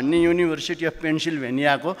programme भन्ने युनिभर्सिटी अफ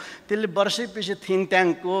पेन्सिल्भेनियाको त्यसले वर्षैपछि थिङ्क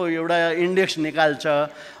ट्याङ्कको एउटा इन्डेक्स निकाल्छ।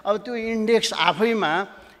 अब त्यो इन्डेक्स आफैमा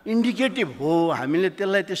इन्डिकेटिभ हो। हामीले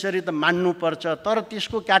त्यसलाई त्यसरी त मान्नुपर्छ। तर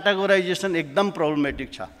त्यसको क्याटेगोराइजेसन एकदम प्रब्लमेटिक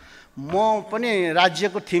छ। म पनि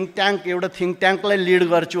राज्यको थिङ्क ट्याङ्क एउटा थिङ्क ट्याङ्कलाई लिड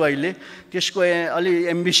गर्छु अहिले। त्यसको अलि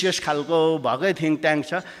एम्बिसियस खालको भएकै थिङ्क ट्याङ्क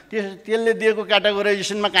छ। त्यसले दिएको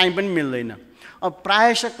क्याटेगोराइजेसनमा काहीँ पनि मिल्दैन। अब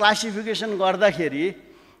प्रायः क्लासिफिकेसन गर्दाखेरि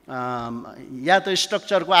या त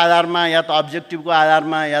स्ट्रक्चरको आधारमा या त अब्जेक्टिभको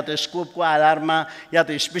आधारमा या त स्कोपको आधारमा या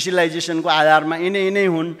त स्पेसलाइजेसनको आधारमा यिनै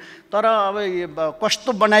हुन्। तर अब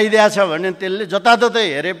कस्तो बनाइदिएको छ भने त्यसले जताततै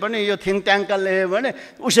हेरे पनि यो थिङ्क ट्याङ्कले लेख्यो भने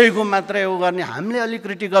उसैको मात्रै हो गर्ने। हामीले अलिक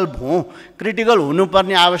क्रिटिकल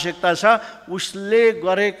हुनुपर्ने आवश्यकता छ। उसले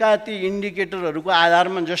गरेका ती इन्डिकेटरहरूको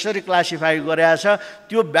आधारमा जसरी क्लासिफाई गरेका छ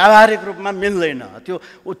त्यो व्यावहारिक रूपमा मिल्दैन। त्यो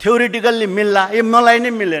थ्योरिटिकल्ली मिल्ला, मलाई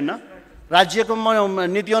नै मिलेन। राज्यको म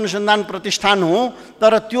नीति अनुसन्धान प्रतिष्ठान हुँ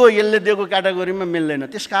तर त्यो यसले दिएको क्याटेगोरीमा मिल्दैन।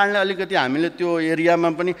 त्यस कारणले अलिकति हामीले त्यो एरियामा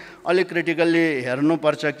पनि अलिक क्रिटिकल्ली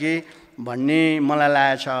हेर्नुपर्छ कि भन्ने मलाई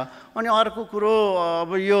लागेको छ। अनि अर्को कुरो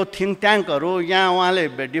अब यो थिङ्क ट्याङ्कहरू यहाँ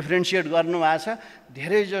उहाँले डिफ्रेन्सिएट गर्नुभएको छ।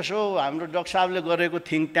 धेरै जसो हाम्रो डाक्टर साहबले गरेको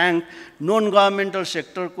थिङ्क ट्याङ्क नन गभर्मेन्टल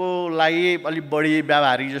सेक्टरको लागि अलिक बढी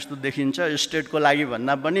व्यावहारिक जस्तो देखिन्छ। स्टेटको लागि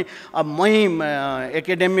भन्दा पनि अब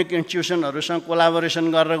एकाडेमिक इन्स्टिट्युसनहरूसँग कोलाबोरेसन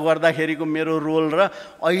गरेर गर्दाखेरिको मेरो रोल र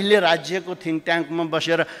अहिले राज्यको थिङ्क ट्याङ्कमा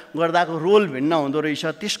बसेर गर्दाको रोल भिन्न हुँदो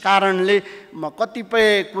रहेछ। त्यस कारणले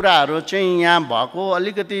कतिपय कुराहरू चाहिँ यहाँ भएको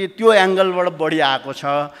अलिकति त्यो एङ्गलबाट बढी आएको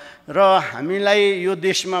छ। र हामीलाई यो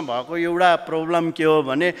देशमा भएको एउटा प्रब्लम के हो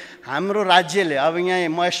भने हाम्रो राज्यले अब यहाँ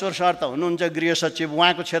महेश्वर सर त हुनुहुन्छ गृह सचिव,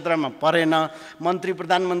 उहाँको क्षेत्रमा परेन। मन्त्री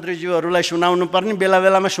प्रधानमन्त्रीज्यूहरूलाई सुनाउनु पर्ने बेला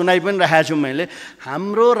बेलामा सुनाइ पनि राखेको छु मैले।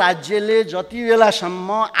 हाम्रो राज्यले जति बेलासम्म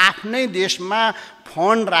आफ्नै देशमा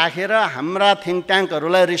फन्ड राखेर हाम्रा थिङ्क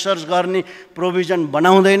ट्याङ्कहरूलाई रिसर्च गर्ने प्रोभिजन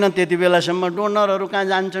बनाउँदैन त्यति बेलासम्म डोनरहरू कहाँ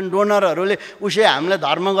जान्छन्? डोनरहरूले उसै हामीलाई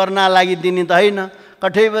धर्म गर्न लागि दिने त होइन।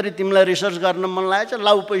 कठैभरि तिमीलाई रिसर्च गर्न मन लागेको छ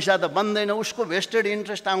लाउ पैसा त बन्दैन। उसको भेस्टेड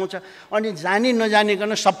इन्ट्रेस्ट आउँछ अनि जानी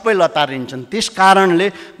नजानिकन सबै लतारिन्छन्। त्यस कारणले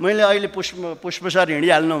मैले अहिले पुष्प सर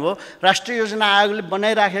हिँडिहाल्नु भयो। राष्ट्रिय योजना आयोगले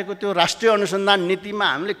बनाइराखेको त्यो राष्ट्रिय अनुसन्धान नीतिमा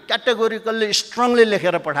हामीले क्याटेगोरिकल्ली स्ट्रङली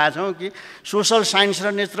लेखेर पठाएछौँ कि सोसल साइन्स र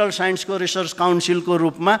नेचुरल साइन्सको रिसर्च काउन्सिलको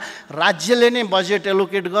रूपमा राज्यले नै बजेट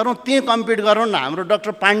एलोकेट गरौँ, त्यहीँ कम्पिट गरौँ न। हाम्रो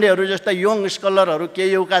डाक्टर पाण्डेहरू जस्ता यङ स्कलरहरू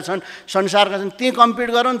केयुका छन्, संसारका छन्, त्यहीँ कम्पिट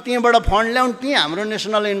गरौँ, त्यहीँबाट फन्ड ल्याउँ, त्यहीँ हाम्रो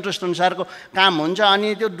नेसनल इन्ट्रेस्ट अनुसारको काम हुन्छ।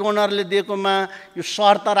 अनि त्यो डोनरले दिएकोमा यो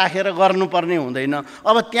शर्त राखेर गर्नुपर्ने हुँदैन।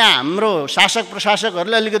 अब त्यहाँ हाम्रो शासक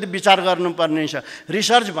प्रशासकहरूले अलिकति विचार गर्नुपर्ने छ।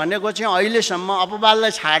 रिसर्च भनेको चाहिँ अहिलेसम्म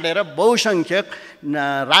अपवादलाई छाडेर बहुसङ्ख्यक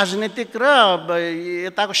राजनीतिक र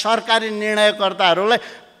यताको सरकारी निर्णयकर्ताहरूलाई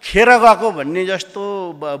खेर गएको भन्ने जस्तो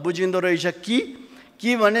बुझिँदो रहेछ कि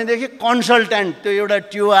कि भनेदेखि कन्सल्ट्यान्ट त्यो एउटा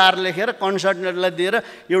TOR लेखेर कन्सल्ट्यान्टलाई दिएर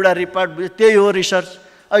एउटा रिपोर्ट त्यही हो रिसर्च।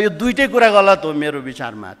 यो दुईटै कुरा गलत हो मेरो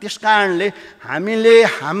विचारमा। त्यस कारणले हामीले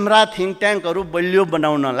हाम्रा थिङ्क ट्याङ्कहरू बलियो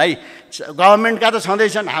बनाउनलाई गभर्मेन्टका त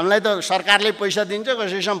छँदैछन्, हामीलाई त सरकारले पैसा दिन्छ,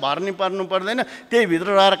 कसैसँग भर्नी पर्नु पर्दैन, त्यही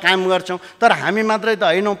भित्र रहेर काम गर्छौँ। तर हामी मात्रै त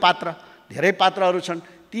होइनौँ पात्र, धेरै पात्रहरू छन्।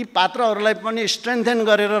 ती पात्रहरूलाई पनि स्ट्रेन्थेन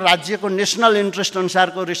गरेर राज्यको नेसनल इन्ट्रेस्ट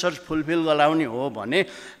अनुसारको रिसर्च फुलफिल गराउने हो भने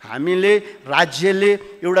हामीले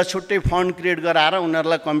राज्यले एउटा छुट्टै फन्ड क्रिएट गराएर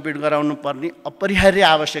उनीहरूलाई कम्पिट गराउनु पर्ने अपरिहार्य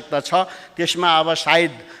आवश्यकता छ। त्यसमा अब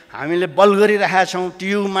सायद हामीले बल गरिरहेका छौँ।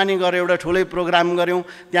 TUमा नि गएर एउटा ठुलै प्रोग्राम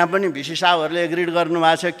गऱ्यौँ, त्यहाँ पनि VC साहबहरूले एग्रिड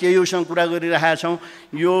गर्नुभएको छ। KUसँग कुरा गरिरहेका छौँ,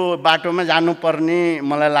 यो बाटोमा जानुपर्ने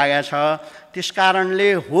मलाई लागेको छ। त्यस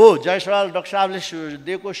कारणले हो जयसवाल डाक्टर साहबले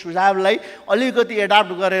दिएको सुझावलाई अलिकति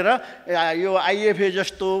एडाप्ट गरेर यो IFA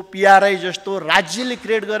जस्तो PRI जस्तो राज्यले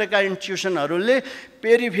क्रिएट गरेका इन्स्टिट्युसनहरूले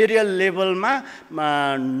पेरिफेरियल लेभलमा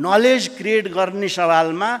नलेज क्रिएट गर्ने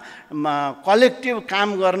सवालमा कलेक्टिभ काम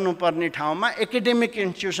गर्नुपर्ने ठाउँमा एकाडेमिक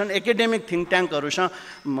इन्स्टिट्युसन एकाडेमिक थिङ्क ट्याङ्कहरूसँग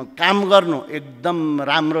काम गर्नु एकदम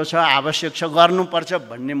राम्रो छ, आवश्यक छ, गर्नुपर्छ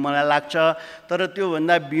भन्ने मलाई लाग्छ। तर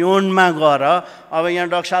त्योभन्दा बियोन्डमा गएर अब यहाँ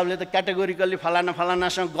डाक्टर साहबले त क्याटेगोरिकल्ली फलाना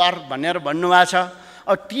फलानासँग गर भनेर भन्नुभएको छ।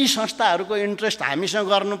 अब ती संस्थाहरूको इन्ट्रेस्ट हामीसँग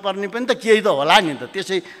गर्नुपर्ने पनि त केही त होला नि त,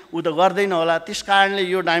 त्यसै ऊ त गर्दैन होला। त्यस कारणले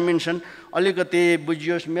यो डाइमेन्सन अलिकति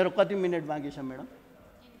बुझियोस्। मेरो कति मिनट बाँकी छ म्याडम?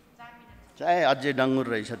 चाहे अझै डङ्गुर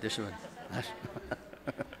रहेछ त्यसो भने।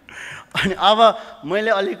 अनि अब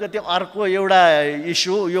मैले अलिकति अर्को एउटा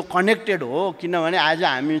इस्यु यो कनेक्टेड हो, किनभने आज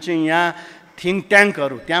हामी चाहिँ यहाँ थिङ्क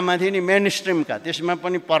ट्याङ्कहरू त्यहाँमाथि नि मेन स्ट्रिमका, त्यसमा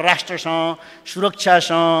पनि परराष्ट्रसँग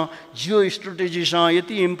सुरक्षासँग जियो स्ट्रेटेजीसँग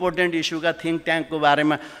यति इम्पोर्टेन्ट इस्युका थिङ्क ट्याङ्कको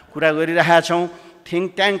बारेमा कुरा गरिरहेका छौँ।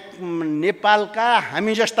 थिङ्क ट्याङ्क नेपालका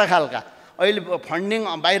हामी जस्ता खालका अहिले फन्डिङ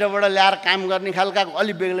बाहिरबाट ल्याएर काम गर्ने खालका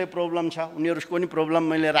अलि बेग्लै प्रब्लम छ। उनीहरूको नि प्रब्लम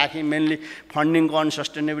मैले राखेँ, मेनली फन्डिङको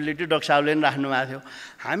अनसस्टेनेबिलिटी डाक्टर साहबले पनि राख्नुभएको थियो।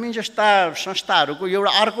 हामी जस्ता संस्थाहरूको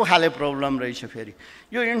एउटा अर्को खाले प्रब्लम रहेछ। फेरि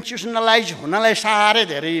यो इन्स्टिट्युसनलाइज हुनलाई साह्रै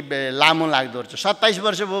धेरै लामो लाग्दो रहेछ। 27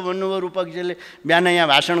 वर्ष भयो भन्नुभयो रूपकजीले बिहान यहाँ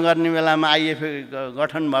भाषण गर्ने बेलामा IFA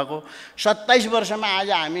गठन भएको। 27 वर्षमा आज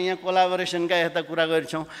हामी यहाँ कोलाबोरेसनका यता कुरा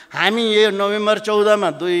गर्छौँ। हामी यो नोभेम्बर 14मा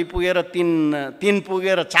 2 पुगेर 3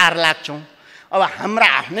 पुगेर 4 लाख छौँ। अब हाम्रा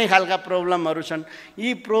आफ्नै खालका प्रब्लमहरू छन्।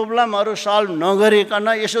 यी प्रब्लमहरू सल्भ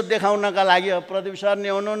नगरिकन यसो देखाउनका लागि प्रदीप सर नि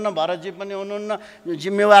हुनुहुन्न, भरतजी पनि हुनुहुन्न,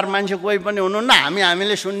 जिम्मेवार मान्छे कोही पनि हुनुहुन्न,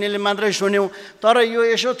 हामीले सुन्नेले मात्रै सुन्यौँ। तर यो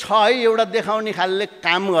यसो छ है एउटा देखाउने खालले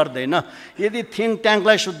काम गर्दैन। यदि थिङ्क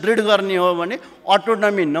ट्याङ्कलाई सुदृढ गर्ने हो भने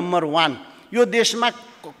अटोनोमी नम्बर 1, यो देशमा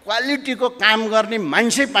क्वालिटीको काम गर्ने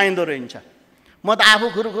मान्छे पाइँदो रहेछ। म त आफू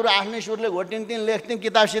खुरुखुरु आफ्नै सुरले घोटिन्थेँ, लेख्थेँ,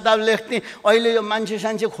 किताब लेख्थेँ। अहिले यो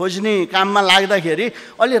मान्छे खोज्ने काममा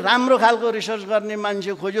लाग्दाखेरि अलि राम्रो खालको रिसर्च गर्ने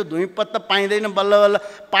मान्छे खोज्यो, धुइँपत्ता पाइँदैन, बल्ल बल्ल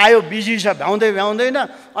पायो, बिजी छ, भ्याउँदैन।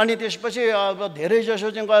 अनि त्यसपछि अब धेरै जसो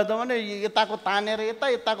चाहिँ गयो त भने यताको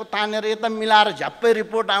तानेर यता मिलाएर झ्याप्पै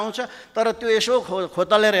रिपोर्ट आउँछ। तर त्यो यसो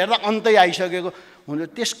खोतलेर हेर्दा अन्तै आइसकेको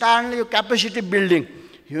हुन्छ। त्यस कारणले यो capacity building,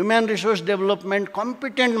 human resource development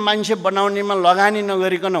competent मान्छे बनाउनेमा लगानी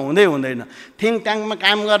नगरिकन हुँदैन। थिङ्क ट्याङ्कमा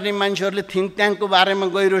काम गर्ने मान्छेहरूले थिङ्क ट्याङ्कको बारेमा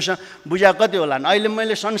गहिरोसँग बुझा कति होला। अहिले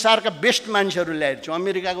मैले संसारका बेस्ट मान्छेहरू ल्याएको छु।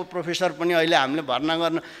 अमेरिकाको प्रोफेसर पनि अहिले हामीले भर्ना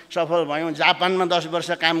गर्न सफल भयौँ, जापानमा 10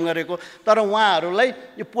 वर्ष काम गरेको। तर उहाँहरूलाई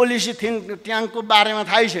यो पोलिसी थिङ्क ट्याङ्कको बारेमा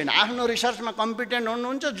थाहै छैन। आफ्नो रिसर्चमा कम्पिटेन्ट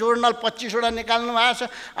हुनुहुन्छ, जोर्नल 25वटा निकाल्नु भएको छ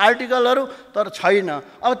आर्टिकलहरू, तर छैन।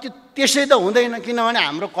 अब त्यसै त हुँदैन, किनभने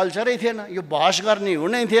हाम्रो कल्चरै थिएन, यो बहस गर्ने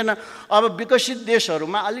हुनै थिएन। अब विकसित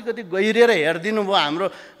देशहरूमा अलिकति गहिरेर हेरिदिनु भयो हाम्रो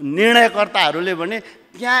निर्णयकर्ताहरूले भने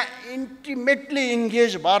त्यहाँ इन्टिमेटली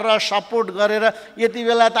इन्गेज भएर सपोर्ट गरेर यति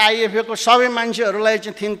बेला त IFA को सबै मान्छेहरूलाई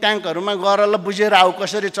चाहिँ थिङ्क ट्याङ्कहरूमा गएर ल बुझेर आऊ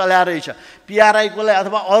कसरी चल्या रहेछ, PRI कोलाई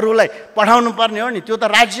अथवा अरूलाई पठाउनु पर्ने हो नि। त्यो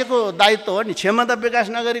त राज्यको दायित्व हो नि। क्षमता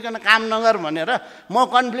विकास नगरिकन काम नगर भनेर म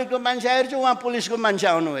कन्फ्लिक्टको मान्छे हेर्छु, उहाँ पुलिसको मान्छे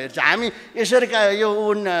आउनु हेर्छ। हामी यसरी यो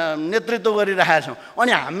नेतृत्व गरिरहेका छौँ।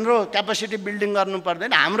 अनि हाम्रो क्यापेसिटी बिल्डिङ गर्नु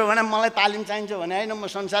पर्दैन। हाम्रो भने मलाई तालिम चाहिन्छ भने होइन, म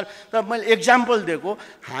संसार। तर मैले एक्जाम्पल दिएको,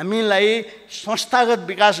 हामीलाई संस्थागत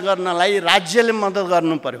विकास गर्नलाई राज्यले मद्दत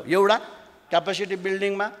गर्नु पर्यो। एउटा क्यापेसिटी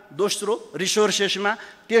बिल्डिङमा, दोस्रो रिसोर्सेसमा,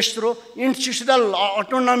 तेस्रो इन्स्टिट्युसनल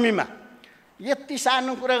अटोनोमीमा। यति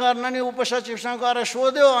सानो कुरा गर्न नि उपसचिवसँग गएर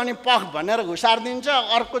सोध्यो अनि पख भनेर घुसारिदिन्छ,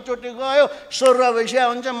 अर्कोचोटि गयो सरुवा भइसक्यो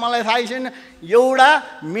हुन्छ, मलाई थाहै छैन। एउटा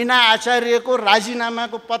मीना आचार्यको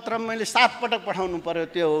राजीनामाको पत्र मैले 7 पटक पठाउनु पर्यो।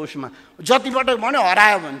 त्यो उसमा जति पटक भन्यो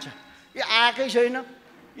हरायो भन्छ, यो आएकै छैन।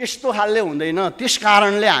 यस्तो खालले हुँदैन। त्यस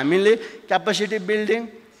कारणले हामीले क्यापेसिटी बिल्डिङ,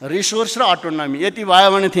 रिसोर्स र अटोनोमी यति भयो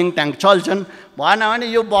भने थिङ्क ट्याङ्क चल्छन्, भएन भने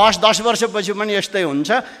यो बहस 10 वर्षपछि पनि यस्तै हुन्छ।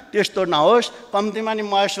 त्यस्तो नहोस्। कम्तीमा नि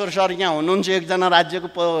महेश्वर सर यहाँ हुनुहुन्छ, एकजना राज्यको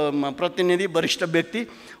प्रतिनिधि वरिष्ठ व्यक्ति,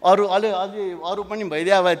 अरू पनि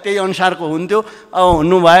भइदिया भए त्यही अनुसारको हुन्थ्यो, अब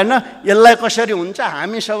हुनु भएन। यसलाई कसरी हुन्छ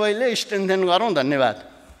हामी सबैले स्ट्रेन्थेन गरौँ। धन्यवाद।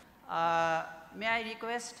 May I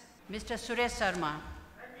request Mr. Suresh Sharma?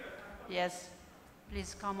 Yes,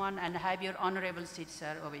 please come on and have your honorable seat,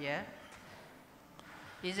 sir, over here.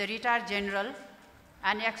 He is a retired general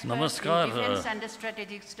and expert Namaskar. in defense and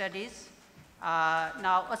strategic studies,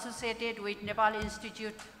 now associated with Nepal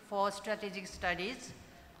Institute for Strategic Studies,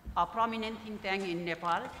 a prominent think tank in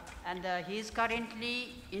Nepal, and he is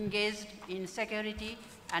currently engaged in security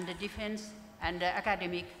and defense and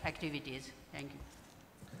academic activities. Thank you.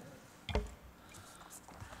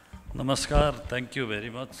 Namaskar. Thank you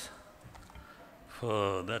very much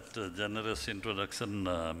for that generous introduction,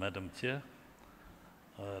 Madam Chair.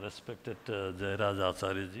 Respected Jayaraj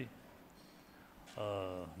Acharya ji,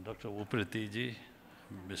 Dr. Upreti ji,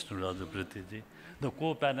 Bishnu Upreti ji, the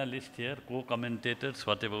co-panelists here, co-commentators,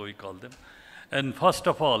 whatever we call them. And first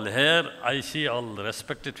of all, here I see all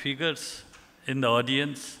respected figures in the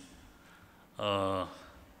audience.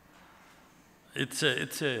 It's a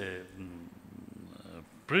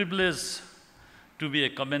privilege to be a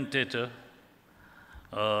commentator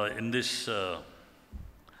in this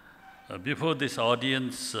before this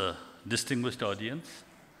audience, distinguished audience.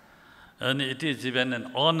 And it is even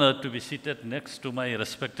an honor to be seated next to my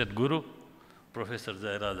respected guru, Professor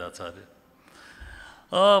Jayaraj Acharya.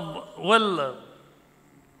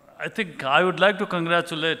 I think I would like to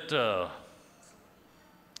congratulate Dr.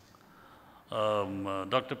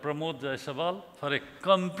 Pramod Jaiswal for a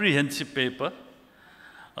comprehensive paper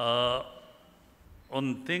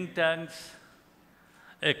on think tanks,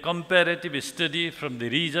 a comparative study from the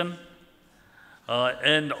region,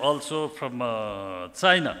 and also from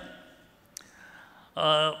China.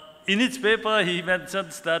 In his paper, he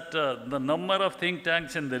mentions that the number of think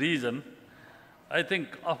tanks in the region, I think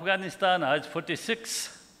Afghanistan has 46.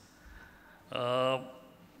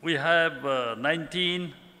 We have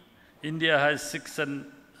 19. India has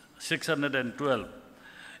 612.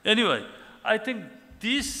 Anyway, I think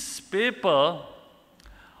this paper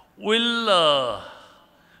will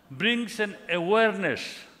brings an awareness,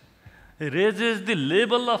 raises the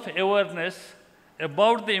level of awareness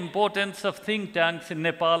about the importance of think tanks in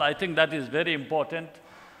Nepal. I think that is very important.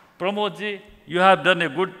 Pramod ji, you have done a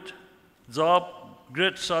good job,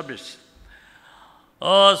 great service.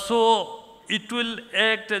 So it will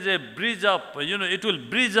act as a bridge up, it will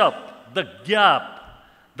bridge up the gap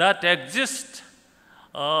that exists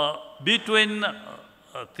between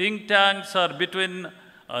think tanks or between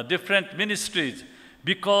different ministries.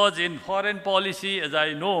 Because in foreign policy, as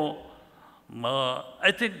I know,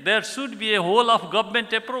 I think there should be a whole of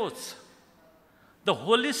government approach, the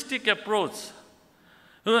holistic approach.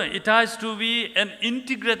 It has to be an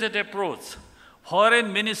integrated approach.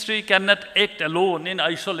 Foreign ministry cannot act alone in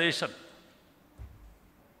isolation.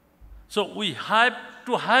 So we have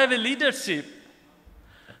to have a leadership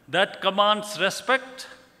that commands respect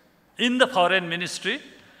in the foreign ministry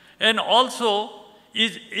and also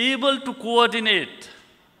is able to coordinate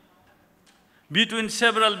between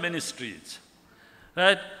several ministries,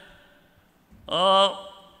 right?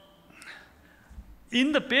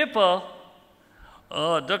 In the paper,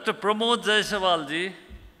 Dr. Pramod Jaiswal ji,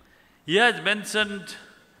 he has mentioned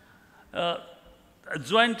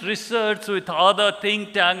joint research with other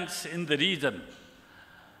think tanks in the region.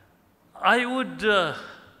 I would,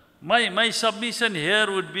 my submission here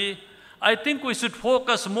would be, I think we should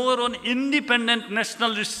focus more on independent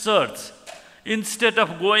national research instead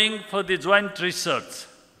of going for the joint research.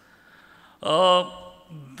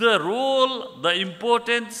 The role, the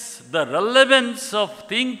importance, the relevance of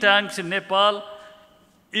think tanks in Nepal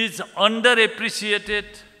is underappreciated,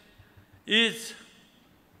 is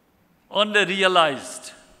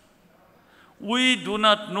underrealized. We do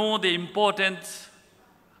not know the importance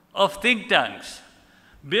of think tanks.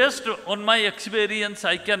 Based on my experience,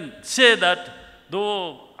 I can say that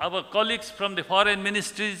though our colleagues from the foreign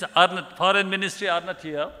ministry are not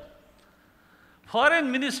here,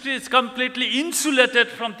 foreign ministry is completely insulated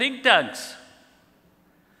from think tanks.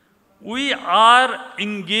 We are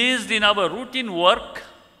engaged in our routine work,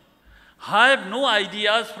 have no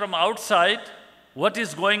ideas from outside what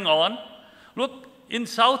is going on. Look, in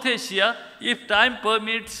South Asia, if time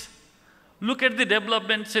permits, look at the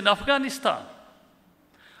developments in Afghanistan.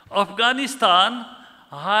 Afghanistan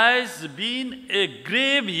has been a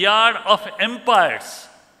graveyard of empires,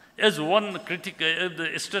 as one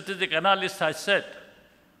strategic analyst has said.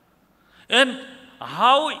 And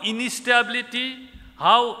how instability,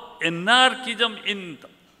 how anarchism in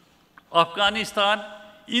Afghanistan,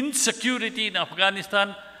 insecurity in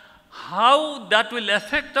Afghanistan, how that will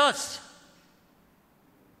affect us.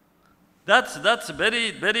 That's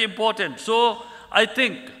very, very important. So I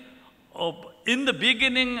think in the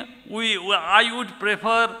beginning, I would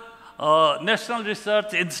prefer national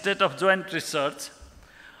research instead of joint research.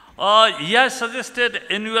 He has suggested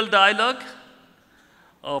annual dialogue,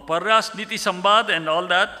 Parras Niti Sambad and all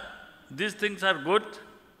that. These things are good.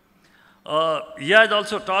 He has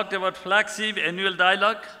also talked about flagship annual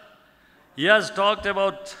dialogue. He has talked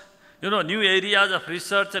about new areas of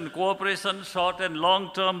research and cooperation, short and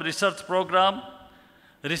long-term research program,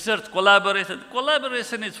 research collaboration.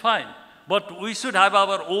 Collaboration is fine, but we should have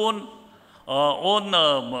our own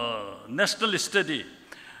national study.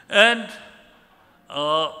 And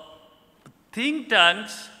think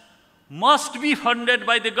tanks must be funded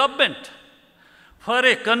by the government. For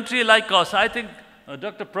a country like us, I think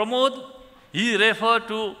Dr. Pramod, he referred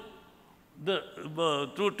to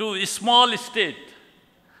a small state.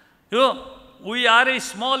 We are a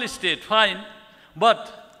small state, fine,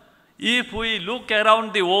 but if we look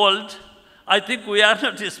around the world, I think we are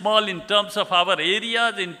not small in terms of our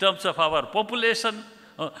areas, in terms of our population,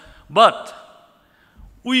 but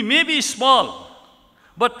we may be small,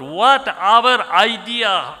 but what our idea,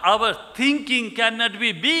 our thinking cannot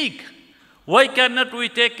be big. Why cannot we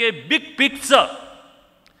take a big picture?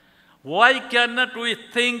 Why cannot we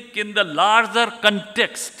think in the larger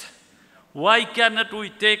context? Why cannot we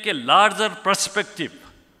take a larger perspective?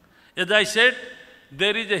 As I said,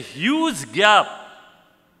 there is a huge gap.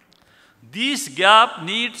 This gap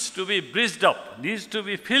needs to be bridged up, needs to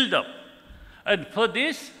be filled up. And for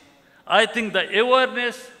this, I think the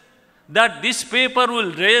awareness that this paper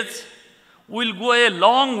will raise will go a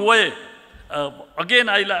long way. Again,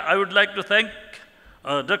 I would like to thank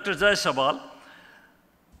Dr. Jaiswal.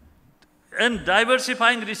 And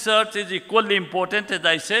diversifying research is equally important. As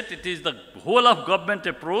I said, it is the whole of government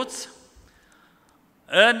approach.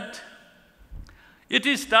 And it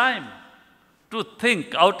is time to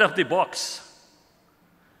think out of the box.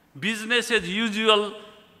 Business as usual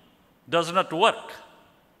does not work.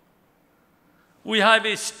 We have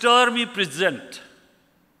a stormy present.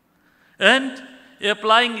 And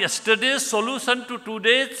applying yesterday's solution to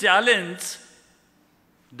today's challenge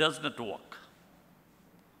does not work.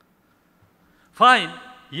 Fine,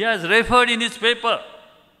 he has referred in his paper.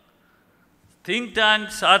 Think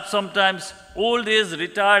tanks are sometimes old age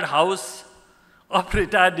retired house of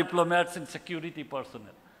retired diplomats and security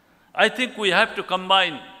personnel. I think we have to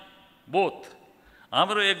combine both.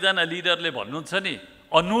 हाम्रो एकजना लिडरले भन्नुहुन्छ नि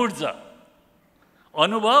अनुर्जा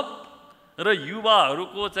अनुभव र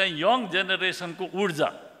युवाहरूको चाहिँ young generationको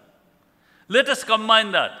ऊर्जा. Let us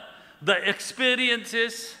combine that. The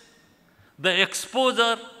experiences, the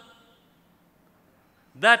exposure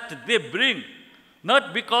that they bring.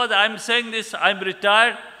 Not because I'm saying this, I'm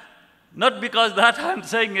retired. Not because that I'm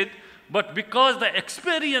saying it, but because the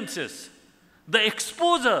experiences, the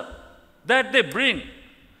exposure that they bring,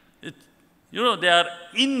 they are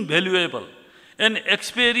invaluable. And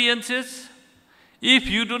experiences, if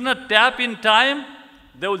you do not tap in time,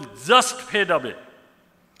 they will just fade away.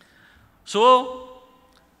 So,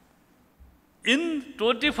 in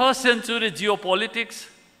 21st century geopolitics,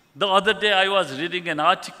 the other day I was reading an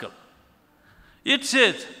article. It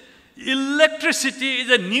says, electricity is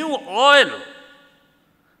a new oil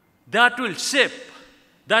that will shape,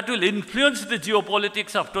 that will influence the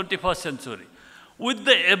geopolitics of 21st century. With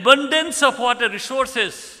the abundance of water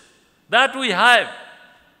resources that we have,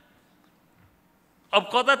 अब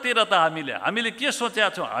कतातिर त हामीले के सोचेका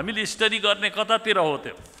छौँ हामीले study गर्ने कतातिर हो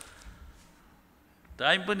त्यो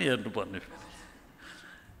टाइम पनि हेर्नुपर्ने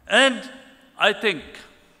and I think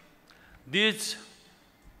these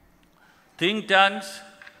think tanks,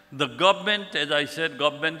 the government, as I said,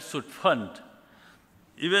 government should fund.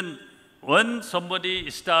 Even when somebody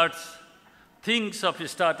thinks of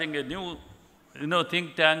starting a new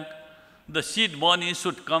think tank, the seed money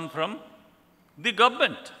should come from the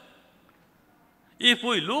government. If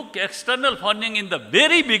we look external funding in the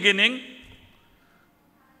very beginning,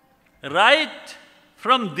 right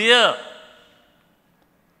from there,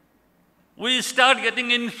 we start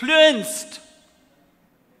getting influenced.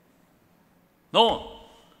 No,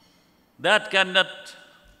 that cannot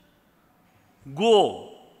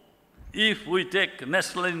go if we take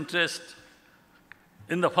national interest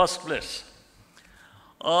in the first place.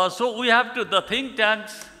 So we have to, the think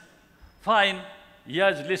tanks, fine, he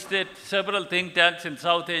has listed several think tanks in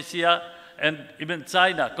South Asia and even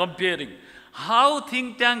China, comparing how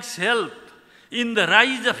think tanks help in the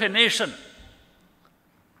rise of a nation.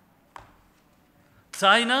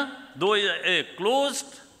 China, though a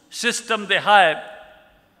closed system they have,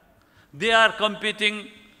 they are competing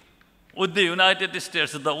with the United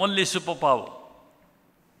States, the only superpower.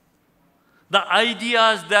 The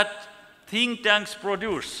ideas that think tanks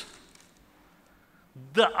produce,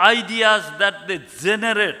 the ideas that they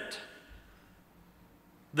generate,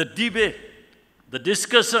 the debate, the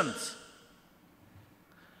discussions,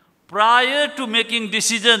 prior to making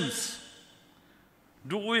decisions,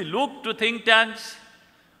 do we look to think tanks?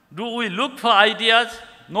 Do we look for ideas?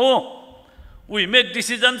 No. We make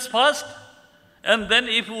decisions first, and then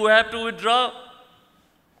if we have to withdraw,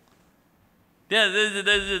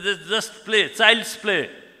 there's just play, child's play.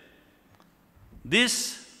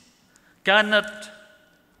 This cannot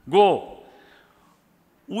go.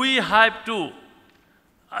 We have to,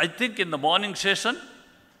 I think in the morning session,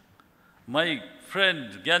 my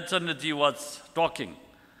friend Gyanchandji was talking.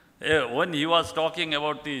 When he was talking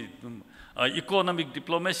about the economic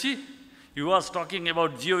diplomacy, he was talking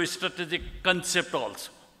about geostrategic concept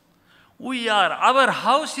also. Our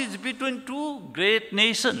house is between two great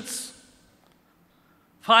nations.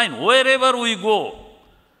 Fine, wherever we go,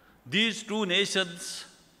 these two nations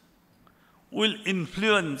will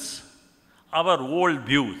influence our world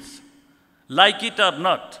views. Like it or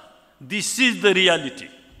not, this is the reality.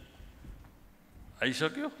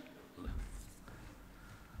 आइसक्यो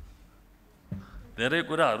धेरै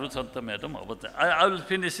कुराहरू छन् त madam अब I will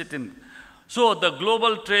finish it in. So the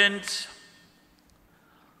global trends,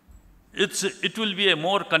 it will be a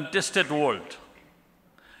more contested world.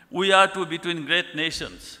 We are two between great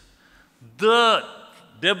nations. The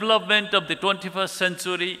development of the 21st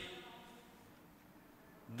century,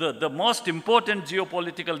 the most important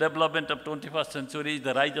geopolitical development of 21st century is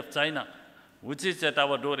the rise of China, which is at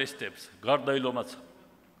our doorsteps.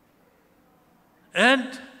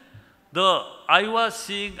 And I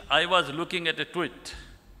was looking at a tweet.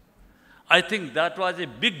 I think that was a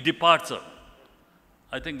big departure.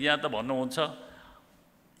 I think यहाँ त भन्नुहुन्छ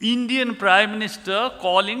Indian Prime Minister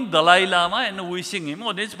calling Dalai Lama and wishing him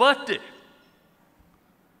on his birthday.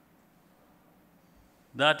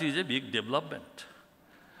 That is a big development.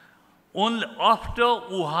 Only after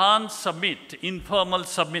Wuhan summit, informal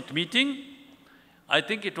summit meeting, I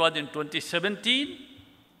think it was in 2017,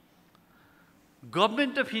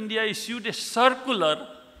 Government of India issued a circular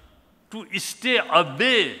to stay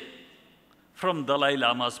away from Dalai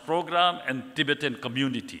Lama's program and Tibetan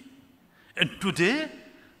community. And today,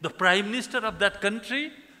 the Prime Minister of that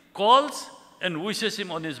country calls and wishes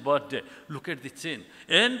him on his birthday. Look at the change.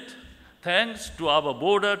 And thanks to our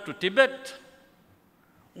border to Tibet,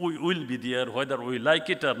 we will be there whether we like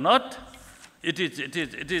it or not. It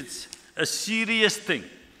is a serious thing.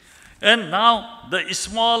 And now the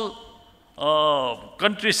small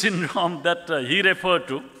country syndrome that he referred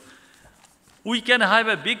to, we can have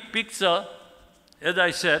a big picture, as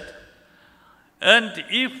I said. And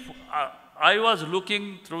if I was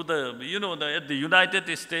looking through at the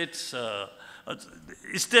United States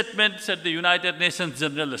statements at the United Nations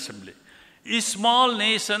General Assembly, small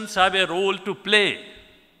nations have a role to play.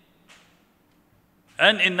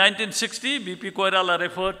 And in 1960, B.P. Koirala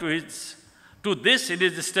referred to this in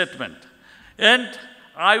his statement. And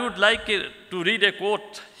I would like to read a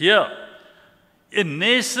quote here. A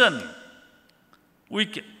nation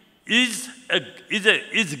is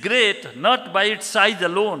great not by its size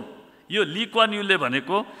alone. Lee Kuan Yewle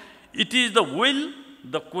bhaneko, it is the will,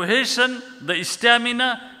 the cohesion, the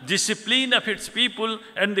stamina, discipline of its people,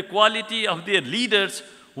 and the quality of their leaders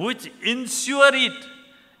which ensure it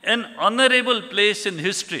an honorable place in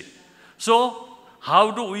history. So,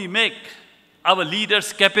 how do we make our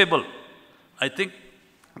leaders capable? I think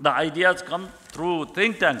the ideas come through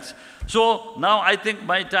think tanks. So, now I think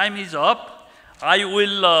my time is up. I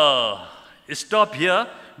will stop here.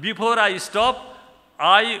 Before I stop,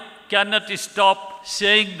 I cannot stop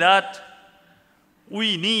saying that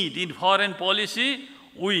we need, in foreign policy,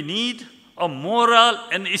 we need a moral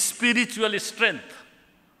and spiritual strength.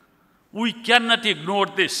 We cannot ignore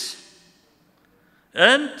this.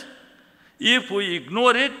 And if we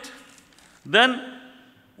ignore it, then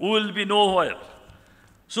we will be nowhere.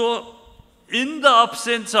 So, in the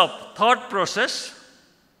absence of thought process,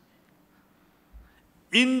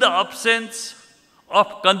 in the absence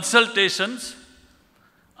of consultations,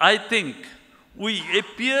 I think we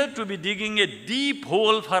appear to be digging a deep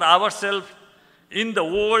hole for ourselves in the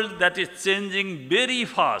world that is changing very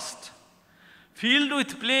fast, filled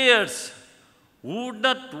with players who would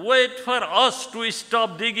not wait for us to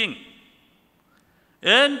stop digging.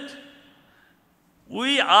 And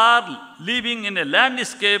we are living in a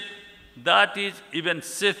landscape that is even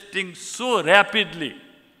shifting so rapidly.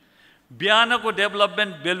 बिहानको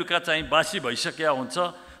development बेलुका चाहिँ बासी भइसकेको हुन्छ।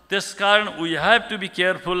 त्यसकारण we have to be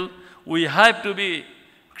careful, we have to be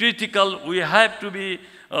critical, we have to be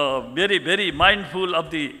very, very mindful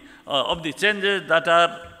of the changes that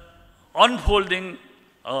are unfolding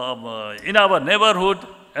in our neighborhood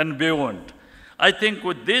and beyond. I think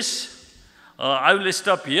with this, I will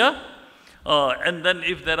stop here. And then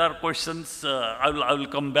if there are questions, I will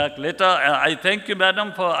come back later. I thank you,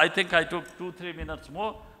 madam, for, I think I took 2-3 minutes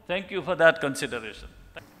more. Thank you for that consideration.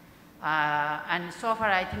 And so far,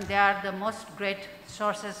 I think they are the most great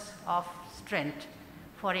sources of strength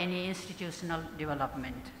for any institutional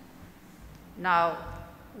development. Now,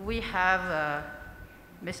 we have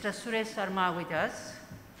Mr. Suresh Sharma with us.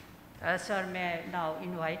 Sir, may I now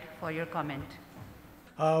invite for your comment.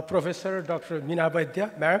 Professor Dr. Meena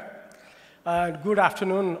Vaidya, ma'am. Good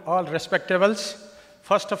afternoon, all respectables.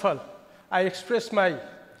 First of all, I express my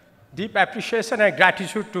deep appreciation and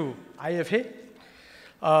gratitude to IFA,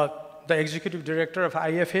 the Executive Director of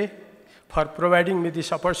IFA, for providing me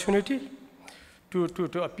this opportunity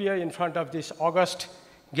to appear in front of this august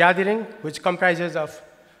gathering, which comprises of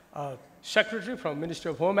Secretary from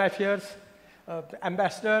Ministry of Home Affairs,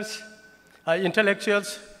 ambassadors,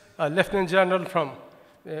 intellectuals, Lieutenant General from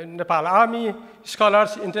Nepal Army,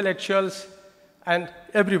 scholars, intellectuals, and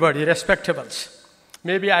everybody, respectables.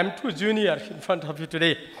 Maybe I'm too junior in front of you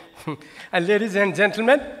today. And ladies and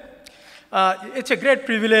gentlemen, it's a great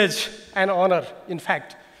privilege and honor, in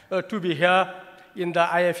fact, to be here in the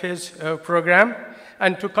IFA's program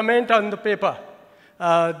and to comment on the paper,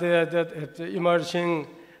 the emerging,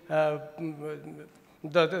 the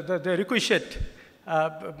requisite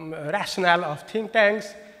rationale of think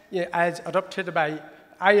tanks as adopted by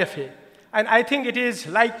IFA. And I think it is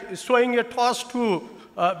like showing a toss to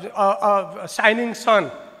a shining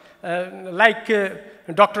sun. Like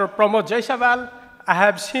Dr. Pramod Jaiswal, I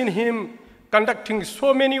have seen him conducting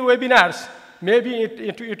so many webinars. Maybe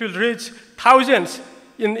it will reach thousands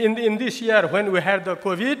in this year when we had the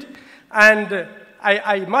COVID. And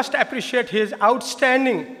I must appreciate his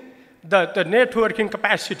outstanding the networking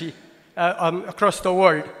capacity across the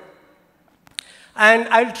world. And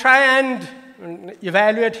I'll try and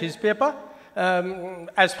evaluate his paper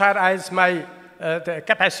as far as my the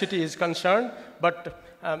capacity is concerned, but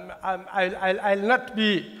I'll not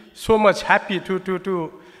be so much happy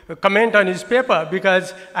to comment on his paper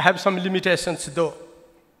because I have some limitations though.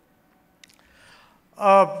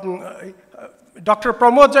 Dr.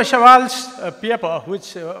 Pramod Jaiswal's paper,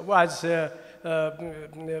 which was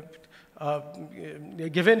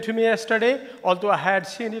given to me yesterday, although I had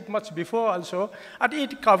seen it much before also, and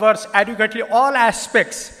it covers adequately all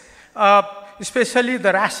aspects, especially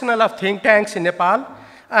the rationale of think tanks in Nepal,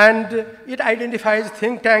 and it identifies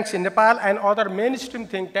think tanks in Nepal and other mainstream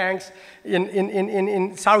think tanks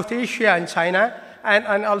in South Asia and China,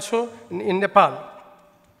 and also in Nepal.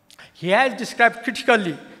 He has described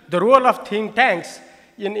critically the role of think tanks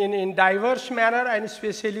in diverse manner, and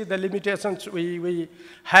especially the limitations we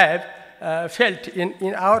have felt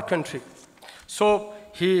in our country. So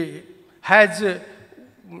he has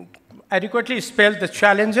adequately spelled the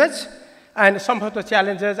challenges, and some of the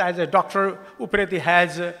challenges, as Dr. Upreti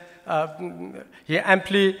has he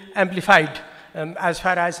amply amplified as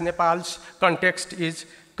far as Nepal's context is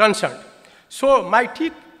concerned. So my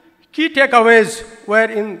key takeaways were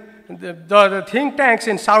in the think tanks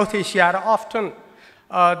in South Asia are often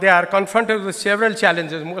they are confronted with several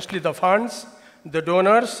challenges, mostly the funds, the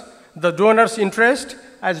donors' interest,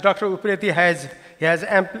 as Dr. Upreti has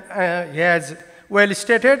well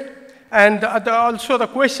stated, and also the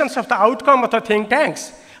questions of the outcome of the think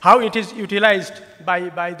tanks, how it is utilized by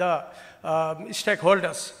the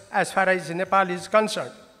stakeholders as far as Nepal is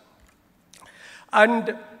concerned.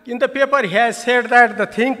 And in the paper, he has said that the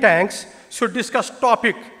think tanks should discuss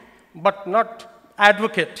topic, but not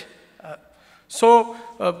advocate. So,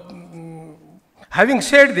 having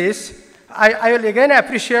said this, I will again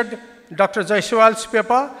appreciate Dr. Jaiswal's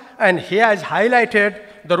paper, and he has highlighted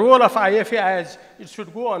the role of IFA as it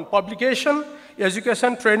should go on publication,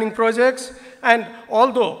 education, training projects, and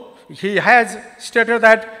although he has stated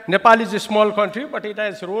that Nepal is a small country, but it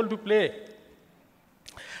has a role to play.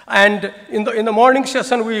 And in the morning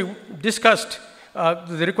session, we discussed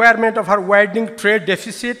the requirement of our widening trade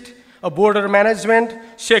deficit, border management,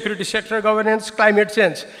 security sector governance, climate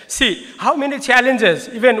change. See how many challenges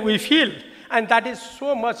even we feel, and that is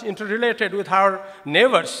so much interrelated with our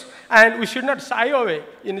neighbors. And we should not shy away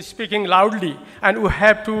in speaking loudly, and we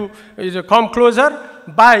have to come closer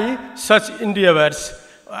by such endeavors.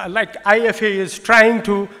 Like IFA is trying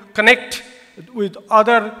to connect with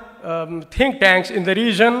other think tanks in the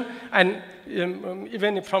region, and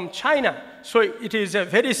even from China. So it is a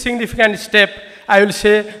very significant step, I will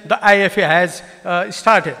say, the IFA has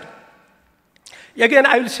started. Again,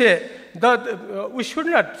 I will say that we should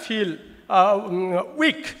not feel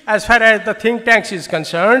weak as far as the think tanks is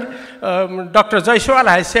concerned. Dr. Jaiswal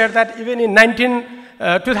has said that even in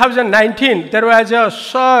 2019, there was a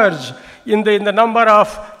surge in the number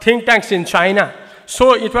of think tanks in China.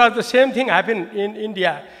 So it was the same thing happened in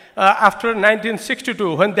India. After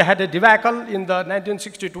 1962, when they had a debacle in the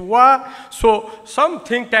 1962 war, so some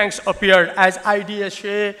think tanks appeared as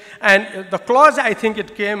IDSA, and the clause, I think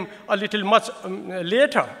it came a little much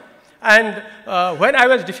later. And when I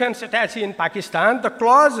was defense attaché in Pakistan, the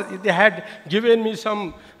clause, they had given me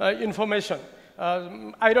some information.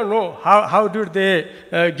 I don't know how did they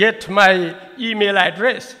get my email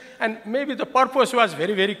address. And maybe the purpose was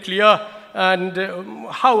very, very clear, and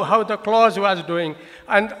how the clause was doing.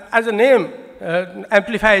 And as the name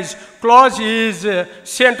amplifies, clause is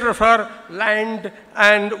Center for Land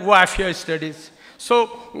and Warfare Studies.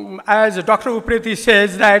 So as Dr. Upreti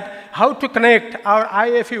says that how to connect our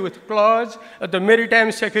IFA with clause, the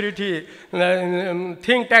maritime security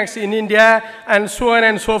think tanks in India, and so on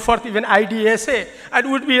and so forth, even IDSA, it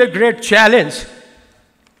would be a great challenge.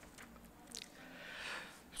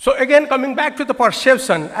 So again, coming back to the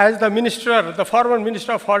perception, as the former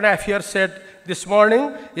Minister of Foreign Affairs said this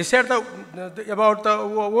morning, he said about the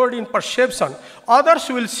word in perception. Others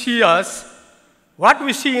will see us what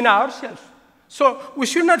we see in ourselves. So we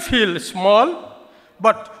should not feel small,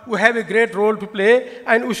 but we have a great role to play,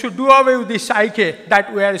 and we should do away with this psyche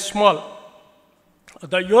that we are small.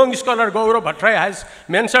 The young scholar Gaurav Bhattarai has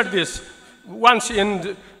mentioned this once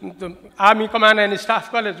in the Army Command and Staff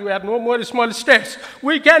College. We are no more small states.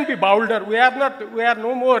 We can be boulder. We are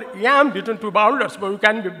no more yam between two boulders, but we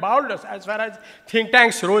can be boulders as far as think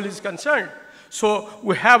tank's role is concerned. So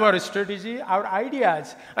we have our strategy, our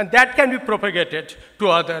ideas, and that can be propagated to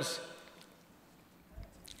others.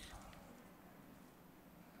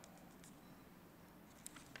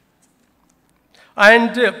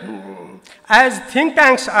 And as think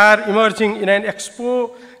tanks are emerging in an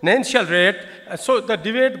exponential rate, so the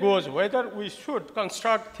debate goes whether we should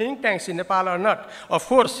construct think tanks in Nepal or not. Of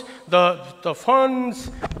course, the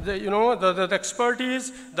funds, the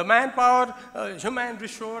expertise, the manpower, human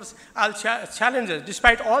resource, all challenges.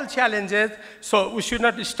 Despite all challenges, so we should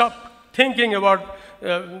not stop thinking about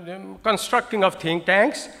constructing of think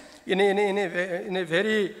tanks in a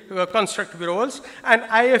very constructive roles. And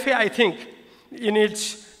IFA, I think, in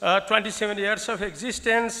its 27 years of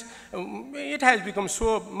existence, it has become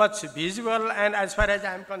so much visible, and as far as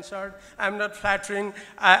I'm concerned, I'm not flattering.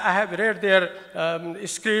 I have read their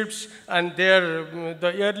scripts and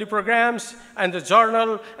the yearly programs and the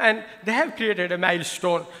journal, and they have created a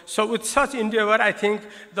milestone. So with such endeavor, I think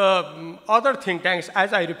the other think tanks,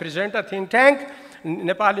 as I represent a think tank,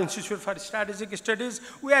 Nepal Institute for Strategic Studies,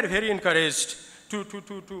 we are very encouraged to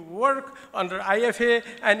work under IFA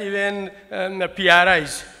and even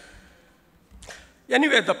PRIs.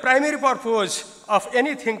 Anyway, the primary purpose of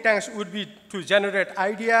any think tanks would be to generate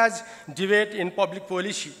ideas, debate in public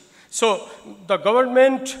policy. So the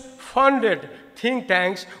government-funded think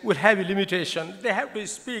tanks will have a limitation. They have to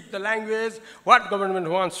speak the language what government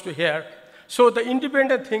wants to hear. So the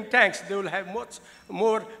independent think tanks, they will have much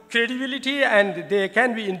more credibility, and they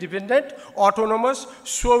can be independent, autonomous,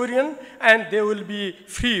 sovereign, and they will be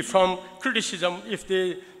free from criticism if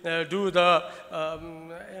they do the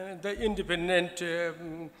independent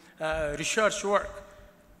research work.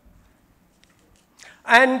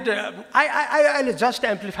 And I'll just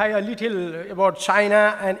amplify a little about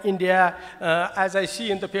China and India, as I see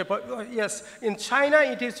in the paper. Yes, in China,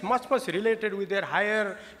 it is much related with their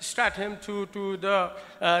higher stratum to the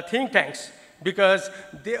think tanks, because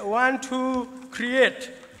they want to create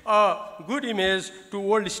a good image to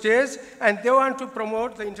world stage, and they want to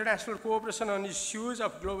promote the international cooperation on issues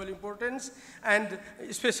of global importance, and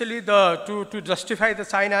especially to justify the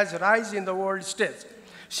China's rise in the world stage.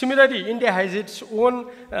 Similarly, India has its own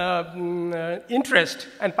interest,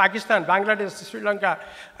 and Pakistan, Bangladesh, Sri Lanka.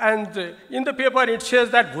 And in the paper, it says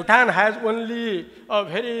that Bhutan has only a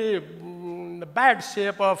very bad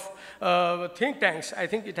shape of think tanks. I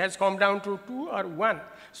think it has come down to 2 or 1.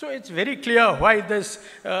 So it's very clear why this,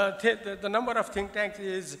 the number of think tanks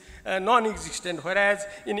is non-existent, whereas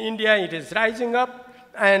in India, it is rising up,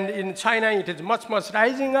 and in China, it is much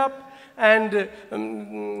rising up. And the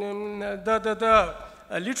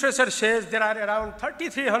literature says there are around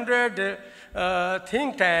 3,300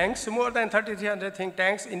 think tanks, more than 3,300 think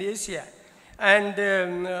tanks in Asia.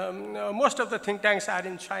 and most of the think tanks are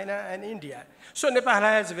in China and India. So Nepal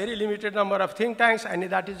has a very limited number of think tanks, and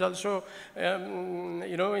that is also,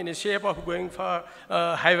 you know, in a shape of going for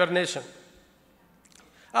hibernation.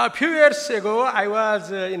 A few years ago, I was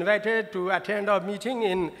invited to attend a meeting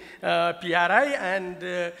in PRI, and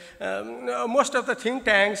most of the think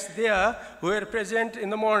tanks there who were present in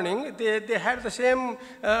the morning, they had the same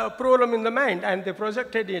problem in the mind, and they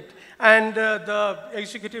projected it. And the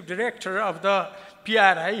executive director of the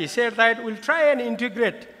PRI, he said that we'll try and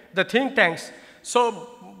integrate the think tanks. So,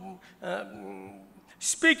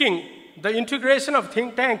 speaking, the integration of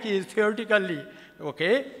think tank is theoretically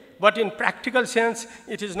okay, but in practical sense,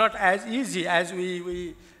 it is not as easy as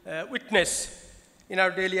we witness in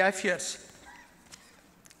our daily affairs.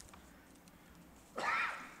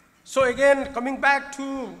 So again, coming back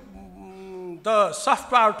to the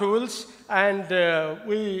soft power tools, and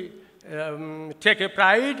we take a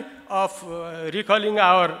pride of recalling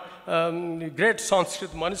our great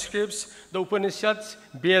Sanskrit manuscripts, the Upanishads,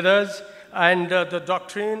 Vedas, and the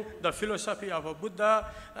doctrine, the philosophy of a Buddha,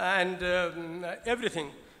 and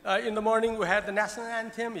everything. In the morning, we had the national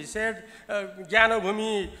anthem. He said, Jnana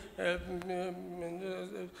Bhumi,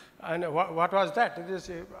 and what was that?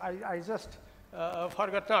 I just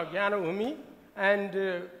forgot now. Jnana Bhumi and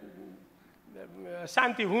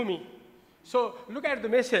Shanti Bhumi. So look at the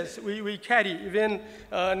message we carry. Even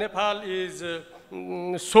Nepal is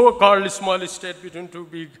so-called small state between two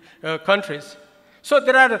big countries. So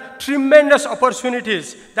there are tremendous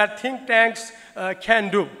opportunities that think tanks can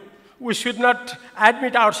do. We should not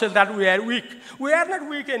admit ourselves that we are weak. We are not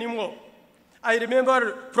weak anymore. I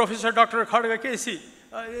remember Professor Dr. Khadga Kesi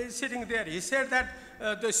sitting there. He said that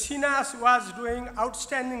the CNAS was doing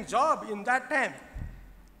outstanding job in that time.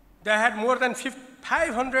 They had more than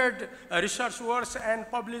 500 research works and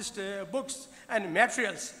published books and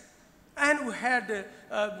materials. And we had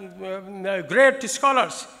great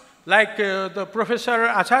scholars, like the Professor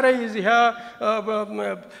Acharya is here,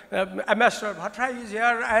 Ambassador Bhattarai is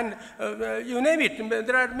here, and you name it,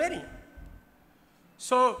 there are many.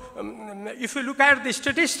 So if you look at the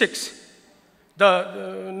statistics,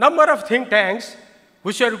 the number of think tanks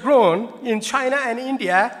which are grown in China and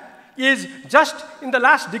India is just in the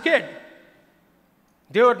last decade.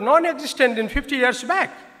 They were non-existent in 50 years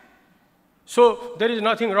back. So there is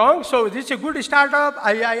nothing wrong. So this is a good startup.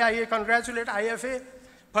 I congratulate IFA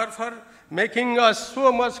for making us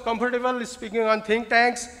so much comfortable speaking on think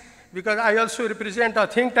tanks, because I also represent a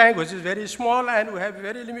think tank which is very small, and we have a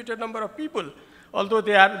very limited number of people, although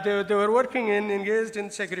they were working engaged in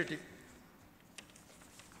security.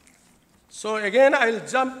 So again, I'll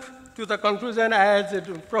jump to the conclusion as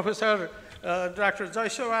Professor Dr.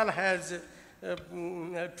 Jaiswal has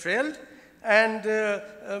trailed, and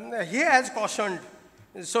he has cautioned.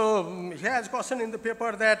 So he has cautioned in the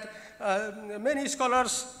paper that many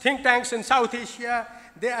scholars, think tanks in South Asia,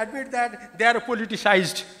 they admit that they are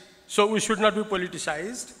politicized. So we should not be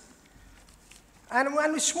politicized. And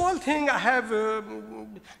one small thing I have,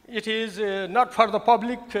 it is not for the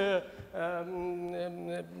public,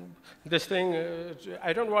 this thing,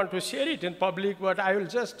 I don't want to share it in public, but I will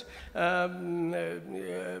just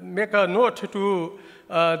make a note to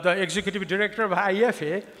the executive director of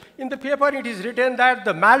IFA. In the paper, it is written that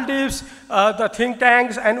the Maldives, the think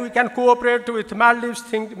tanks, and we can cooperate with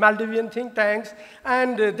Maldivian think tanks,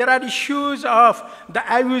 and there are issues of the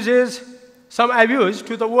abuses, some abuse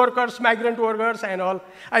to the workers, migrant workers and all.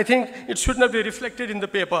 I think it should not be reflected in the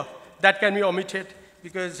paper. That can be omitted,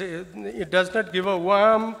 because it does not give a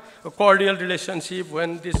warm, cordial relationship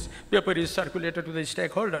when this paper is circulated to the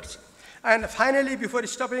stakeholders. And finally, before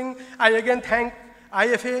stopping, I again thank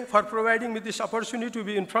IFA for providing me this opportunity to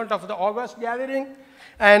be in front of the August gathering.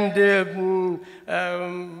 And,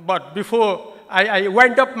 but before I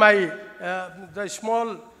wind up my the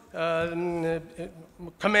small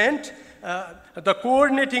comment, the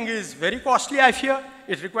coordinating is very costly, I fear.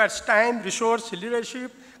 It requires time, resource,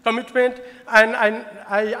 leadership, commitment, and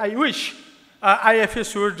I wish IFA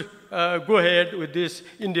should go ahead with this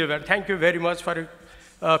endeavor. Thank you very much for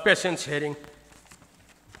your patience hearing.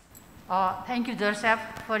 Thank you, Joseph,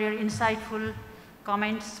 for your insightful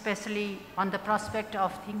comments, especially on the prospect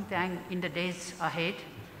of think tank in the days ahead.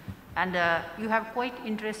 And you have quite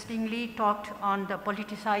interestingly talked on the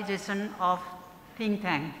politicization of think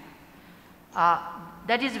tank.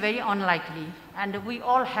 That is very unlikely, and we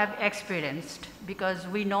all have experienced, because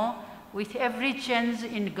we know with every change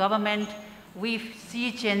in government, we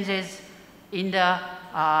see changes in the,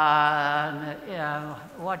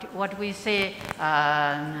 what we say,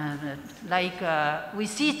 we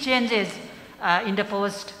see changes in the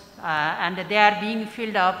post, and they are being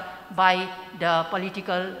filled up by the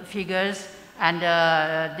political figures, and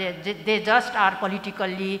they just are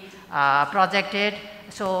politically projected,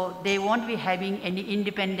 so they won't be having any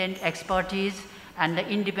independent expertise and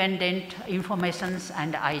independent informations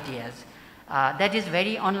and ideas. That is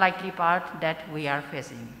very unlikely part that we are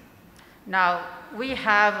facing. Now, we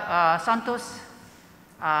have Santosh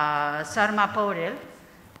Sharma Poudel,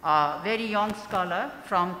 a very young scholar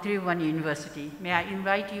from Tribhuvan University. May I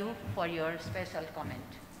invite you for your special comment?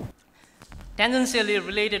 Tangentially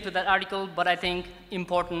related to that article, but I think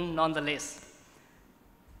important nonetheless.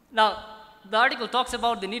 Now, the article talks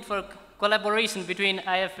about the need for collaboration between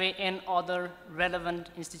IFA and other relevant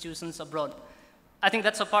institutions abroad. I think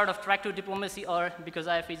that's a part of track 2 diplomacy, or because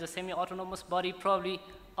IFA is a semi-autonomous body, probably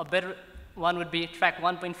a better one would be track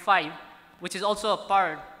 1.5, which is also a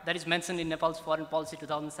part that is mentioned in Nepal's Foreign Policy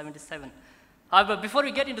 2077. However, before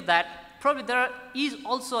we get into that, probably there is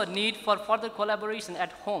also a need for further collaboration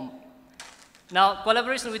at home. Now,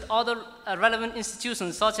 collaboration with other relevant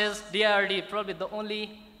institutions such as DIRD, probably the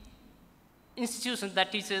only institution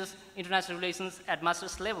that teaches international relations at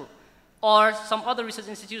master's level, or some other research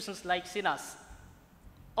institutions like SINAS,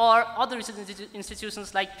 or other research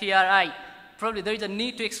institutions like PRI. Probably there is a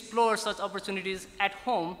need to explore such opportunities at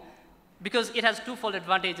home because it has twofold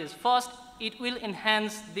advantages. First, it will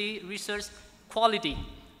enhance the research quality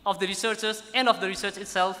of the researchers and of the research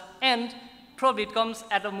itself, and probably it comes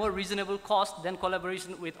at a more reasonable cost than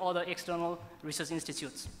collaboration with other external research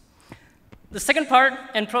institutes. The second part,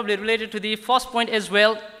 and probably related to the first point as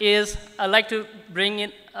well, is I'd like to bring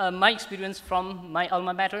in my experience from my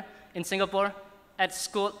alma mater in Singapore at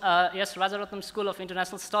school, yes, Rajaratnam School of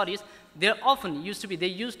International Studies. They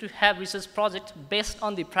used to have research projects based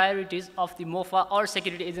on the priorities of the MOFA or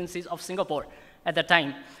security agencies of Singapore at that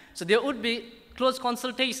time. So there would be close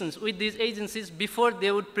consultations with these agencies before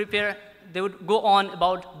they would prepare, they would go on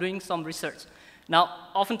about doing some research. Now,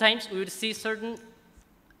 oftentimes we would see certain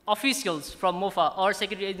officials from MOFA or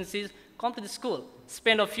security agencies come to the school,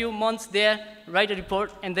 spend a few months there, write a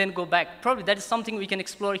report, and then go back. Probably that is something we can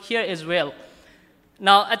explore here as well.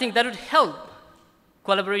 Now, I think that would help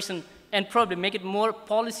collaboration and probably make it more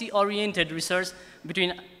policy-oriented research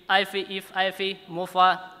between IFA,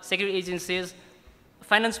 MOFA, security agencies,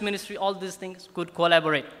 finance ministry, all these things could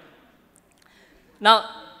collaborate. Now,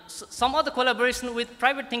 some other collaboration with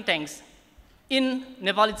private think tanks in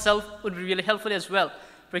Nepal itself would be really helpful as well.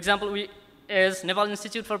 For example, we, as Nepal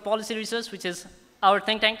Institute for Policy Research, which is our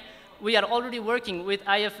think tank, we are already working with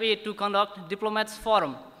IFA to conduct Diplomats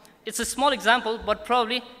Forum. It's a small example, but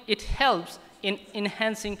probably it helps in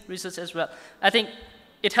enhancing research as well. I think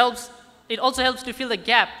it also helps to fill the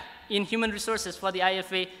gap in human resources for the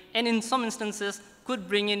IFA, and in some instances could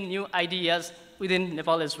bring in new ideas within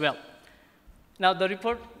Nepal as well. Now, the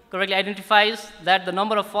report correctly identifies that the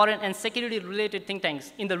number of foreign and security-related think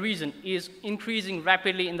tanks in the region is increasing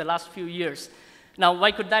rapidly in the last few years. Now,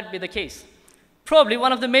 why could that be the case? Probably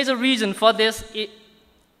one of the major reasons for this,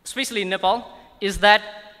 especially in Nepal, is that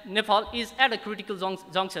Nepal is at a critical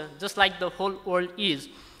juncture, just like the whole world is.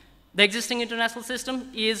 The existing international system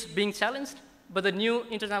is being challenged, but the new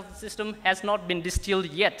international system has not been distilled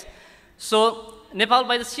yet. So Nepal,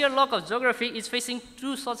 by the sheer lack of geography, is facing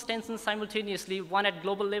two such tensions simultaneously, one at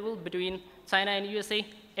global level between China and USA,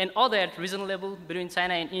 and other at regional level between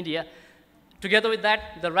China and India. Together with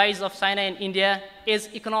that, the rise of China and India as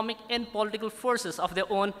economic and political forces of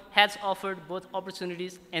their own has offered both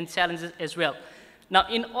opportunities and challenges as well. Now,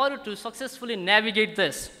 in order to successfully navigate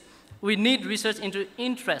this, we need research into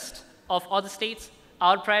interest of other states,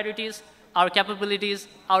 our priorities, our capabilities,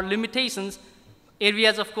 our limitations,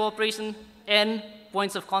 areas of cooperation, and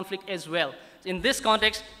points of conflict as well. In this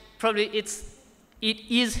context, probably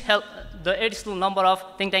the additional number of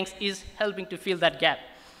think tanks is helping to fill that gap.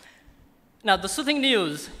 Now, the soothing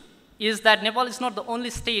news is that Nepal is not the only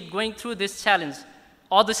state going through this challenge.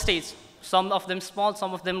 Other states, some of them small,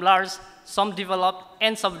 some of them large, some developed,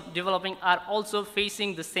 and some developing, are also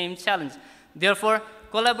facing the same challenge. Therefore,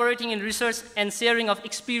 collaborating in research and sharing of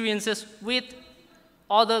experiences with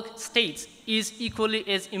other states is equally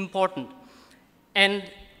as important. And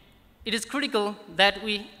it is critical that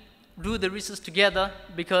we do the research together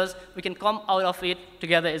because we can come out of it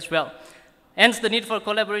together as well. Hence, the need for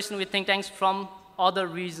collaboration with think tanks from other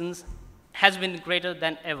regions has been greater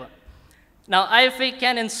than ever. Now, IFA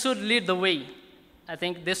can and should lead the way. I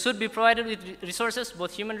think they should be provided with resources,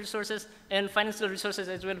 both human resources and financial resources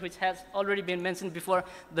as well, which has already been mentioned before,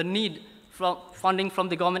 the need for funding from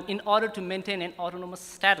the government in order to maintain an autonomous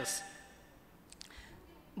status.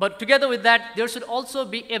 But together with that, there should also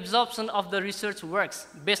be absorption of the research works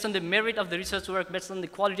based on the merit of the research work, based on the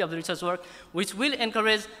quality of the research work, which will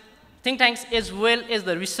encourage think tanks as well as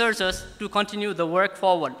the researchers to continue the work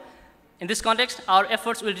forward. In this context, our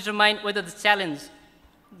efforts will determine whether the challenge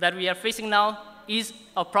that we are facing now is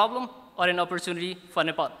a problem or an opportunity for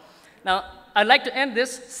Nepal. Now, I'd like to end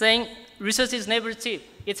this saying research is never cheap.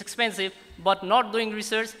 It's expensive, but not doing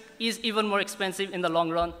research is even more expensive in the long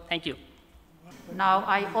run. Thank you. Now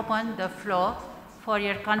I open the floor for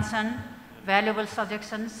your concern, valuable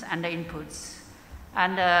suggestions and inputs.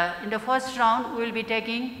 And in the first round, we will be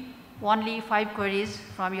taking only 5 queries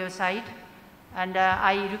from your side. And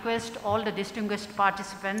I request all the distinguished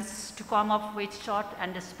participants to come up with short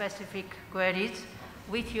and specific queries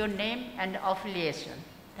with your name and affiliation.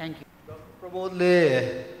 Thank you. Pramodले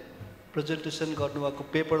presentation गर्नुभएको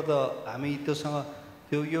paper त हामी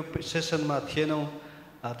त्योसँग यो सेसनमा थिएनौँ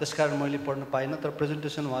त्यसकारण मैले पढ्न पाइनँ तर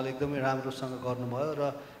प्रेजेन्टेसन उहाँले एकदमै राम्रोसँग गर्नुभयो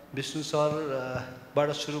र विष्णु सरबाट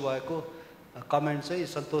सुरु भएको कमेन्ट चाहिँ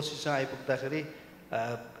सन्तोषजीसँग आइपुग्दाखेरि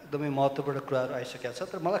एकदमै महत्त्वपूर्ण कुराहरू आइसकेको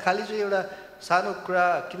छ तर मलाई खाली चाहिँ एउटा सानो कुरा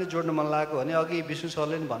किन जोड्न मन लागेको भने अघि विष्णु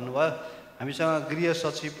सरले नि भन्नुभयो हामीसँग गृह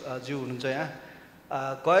सचिवज्यू हुनुहुन्छ यहाँ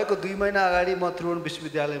गएको 2 महिना अगाडि म त्रिभुवन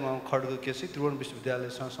विश्वविद्यालयमा खड्गो केसी त्रिभुवन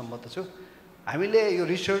विश्वविद्यालयसँग सम्बद्ध छु हामीले यो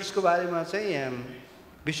रिसर्चको बारेमा चाहिँ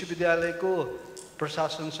विश्वविद्यालयको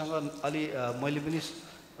प्रशासनसँग अलि मैले पनि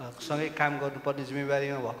सँगै काम गर्नुपर्ने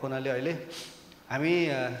जिम्मेवारीमा भएको हुनाले अहिले हामी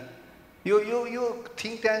यो यो यो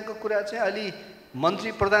थिङ्क ट्याङ्कको कुरा चाहिँ अलि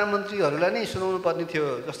मन्त्री प्रधानमन्त्रीहरूलाई नै सुनाउनु पर्ने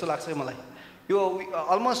थियो जस्तो लाग्छ मलाई यो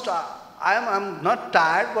almost I am not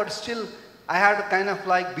tired but still I had kind of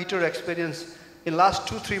like bitter experience in last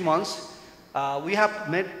 2-3 months we have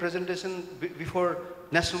made presentation before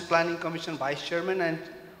National Planning Commission Vice Chairman and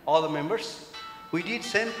all the members. We did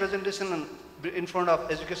same presentation in front of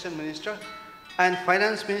Education Minister and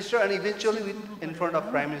Finance Minister and eventually in front of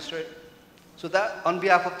Prime Minister. So that on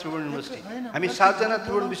behalf of Tribhuvan University. हामी 7 जना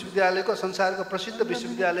त्रिभुवन विश्वविद्यालयको संसारको प्रसिद्ध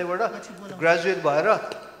विश्वविद्यालयबाट graduate भएर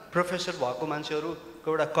professor भएको मान्छेहरुको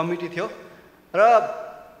एउटा committee थियो र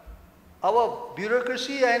अब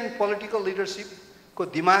ब्युरोक्रेसी एन्ड पोलिटिकल लिडरशिपको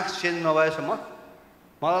दिमाग चेन्ज नभएसम्म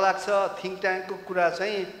मलाई लाग्छ थिङ्क ट्याङ्कको कुरा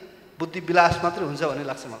चाहिँ बुद्धि विलास मात्रै हुन्छ भन्ने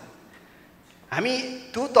लाग्छ मलाई हामी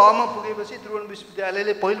त्यो तहमा पुगेपछि त्रिभुवन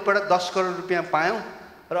विश्वविद्यालयले पहिलोपटक 10 करोड रुपैयाँ पायौं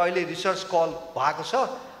र अहिले रिसर्च कल भएको छ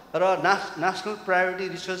र नेशनल प्रायोरिटी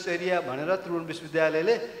रिसर्च एरिया भनेर त्रिभुवन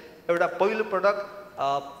विश्वविद्यालयले एउटा पहिलोपटक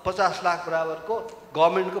 50 लाख बराबरको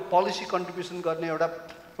गभर्नमेन्टको पोलिसी कन्ट्रिब्युसन गर्ने एउटा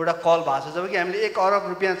कल भएको छ जबकि हामीले 1 अरब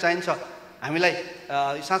रुपैयाँ चाहिन्छ हामीलाई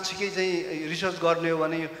साँच्चै चाहिँ रिसर्च गर्ने हो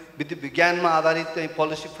भने विज्ञानमा आधारित चाहिँ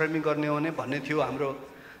पोलिसी फ्रेमिङ गर्ने हो भने भन्ने थियो हाम्रो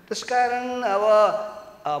त्यसकारण अब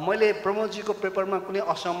मैले प्रमोदजीको पेपरमा कुनै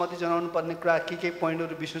असहमति जनाउनु पर्ने कुरा के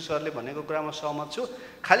पोइन्टहरु विष्णु सरले भनेको कुरामा सहमत छु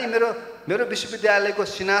खाली मेरो विश्वविद्यालयको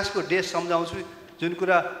सिनासको डेट सम्झाउँछु जुन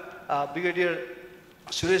कुरा ब्रिगेडियर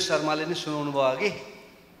सुरेश शर्माले नै सुनाउनु भयो अघि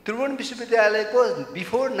त्रिभुवन विश्वविद्यालयको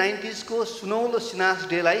बिफोर 90s को सुनौलो सिनास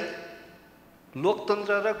डेलाई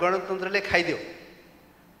लोकतन्त्र र गणतन्त्रले खाइदियो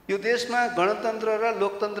यो देशमा गणतन्त्र र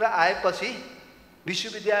लोकतन्त्र आएपछि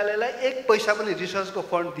विश्वविद्यालयलाई 1 पैसा पनि रिसर्चको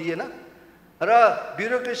फन्ड दिएन र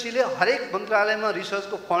ब्युरोक्रेसीले हरेक मन्त्रालयमा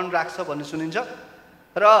रिसर्चको फन्ड राख्छ भन्ने सुनिन्छ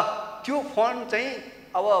र त्यो फन्ड चाहिँ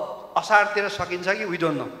अब असारतिर सकिन्छ कि वी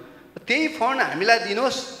डोन्ट नो त्यही फन्ड हामीलाई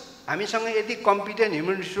दिनुहोस् हामीसँग यति कम्पिटेन्ट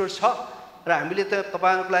ह्युमन रिसोर्स छ र हामीले त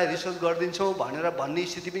तपाईहरुको लागि रिसर्च गर्दिन्छौं भनेर भन्ने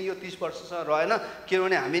स्थिति पनि यो 30 वर्षसम्म रहेन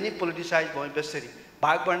किनभने हामी नै पोलिटिसाइज भयौं बेसरी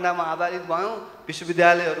भागभण्डामा आधारित भयौं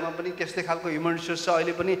विश्वविद्यालयहरुमा पनि त्यस्तै खालको ह्युमन रिसोर्स छ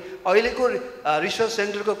अहिले पनि अहिलेको रिसर्च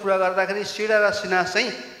सेन्टरको कुरा गर्दाखेरि सिडा र सिनास चाहिँ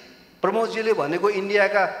प्रमोदजीले भनेको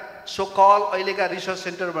इन्डियाका सो कल अहिलेका रिसर्च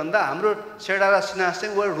सेन्टर भन्दा हाम्रो सिडा र सिनास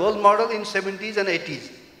चाहिँ वर role model in 70s and 80s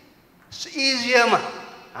एसियामा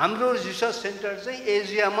हाम्रो रिसर्च सेन्टर चाहिँ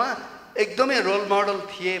एसियामा एकदमै रोल मोडल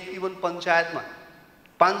थिए इभन पञ्चायतमा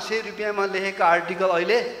 500 रुपैयाँमा लेखेको आर्टिकल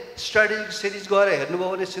अहिले स्ट्र्याटेजिक सिरिज गएर हेर्नुभयो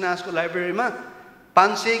भने सिनासको लाइब्रेरीमा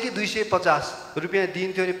 500 कि 250 रुपैयाँ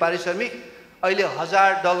दिन्थ्यो नि पारिश्रमिक अहिले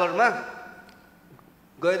 $1000 मा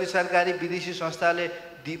गैर सरकारी विदेशी संस्थाले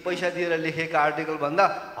पैसा दिएर लेखेको आर्टिकल भन्दा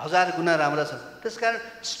 1000 गुणा राम्रो छ त्यसकारण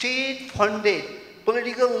स्टेट फन्डेड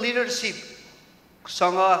पोलिटिकल लिडरशिप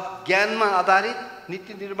सँग ज्ञानमा आधारित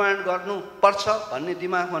नीति निर्माण गर्नु पर्छ भन्ने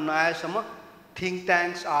दिमागमा नआएसम्म think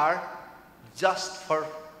tanks are just for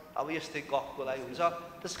अब यस्तै गफको लागि हुन्छ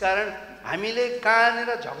त्यसकारण हामीले कहाँनिर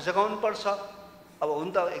झकझकाउनु पर्छ अब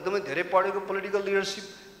हुन त एकदमै धेरै पढेको पोलिटिकल लिडरशिप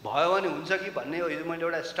भयो भने हुन्छ कि भन्ने हो हिजो मैले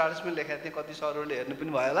एउटा स्टार्समा लेखेको थिएँ कति सरहरूले हेर्नु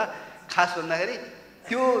पनि भयो होला खास भन्दाखेरि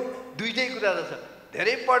त्यो दुईटै कुरा रहेछ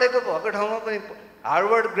धेरै पढेको भएको ठाउँमा पनि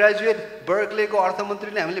हार्वर्ड ग्रेजुएट बर्कलेको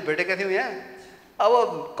अर्थमन्त्रीले हामीले भेटेका थियौँ यहाँ अब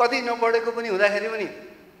कति नपढेको पनि हुँदाखेरि पनि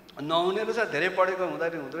नहुने रहेछ धेरै पढेको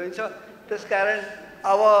हुँदाखेरि हुँदो रहेछ त्यसकारण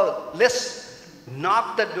अब let's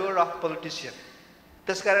knock the door of politician.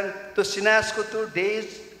 त्यसकारण त्यो सिनासको त्यो डेज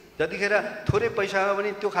जतिखेर थोरै पैसामा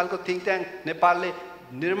पनि त्यो खालको थिङ्क ट्याङ्क नेपालले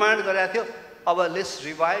निर्माण गरेको थियो. अब लेट्स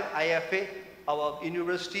रिभाइभ IFA, अब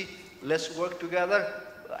university let's work together.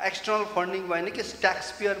 External funding भएन कि ट्याक्स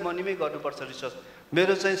पेयर मनीमै गर्नुपर्छ रिसर्च.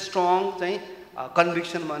 मेरो चाहिँ स्ट्रङ चाहिँ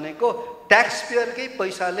कन्भिक्सन भनेको ट्याक्स पेयरकै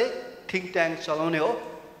पैसाले थिङ्क ट्याङ्क चलाउने हो.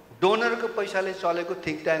 डोनरको पैसाले चलेको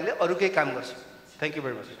थिङ्क ट्याङ्कले अरूकै काम गर्छ. Thank you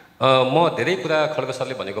very much. म धेरै कुरा खड्ग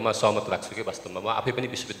सरले भनेकोमा सहमत लाग्छु कि वास्तवमा म आफै पनि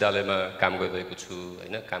विश्वविद्यालयमा काम गरिरहेको छु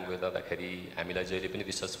होइन. काम गरिरहँदाखेरि हामीलाई जहिले पनि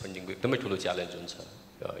रिसर्च फन्डिङको एकदमै ठुलो च्यालेन्ज हुन्छ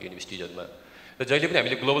युनिभर्सिटिजहरूमा. र जहिले पनि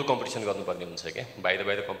हामीले ग्लोबल कम्पिटिसन गर्नुपर्ने हुन्छ क्या.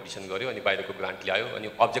 बाहिर कम्पिटिसन गऱ्यो अनि बाहिरको ग्रान्ट ल्यायो अनि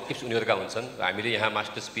अब्जेक्टिभ्स उनीहरूका हुन्छन्. हामीले यहाँ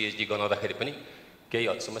मास्टर्स PhD गर्दाखेरि पनि केही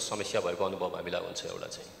हदसम्म समस्या भएको अनुभव हामीलाई हुन्छ. एउटा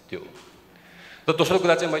चाहिँ त्यो. र दोस्रो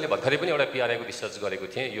कुरा चाहिँ मैले भर्खरै पनि एउटा PRIको रिसर्च गरेको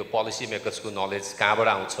थिएँ. यो पोलिसी मेकर्सको नलेज कहाँबाट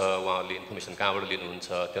आउँछ, उहाँहरूले इन्फर्मेसन कहाँबाट लिनुहुन्छ,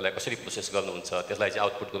 त्यसलाई कसरी प्रोसेस गर्नुहुन्छ, त्यसलाई चाहिँ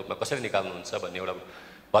आउटपुटको रूपमा कसरी निकाल्नुहुन्छ भन्ने एउटा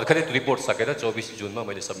भर्खरै रिपोर्ट सकेर 24 जुनमा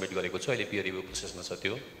मैले सब्मिट गरेको छु. अहिले पियर रिभ्यू प्रोसेसमा छ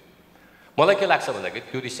त्यो. मलाई के लाग्छ भन्दाखेरि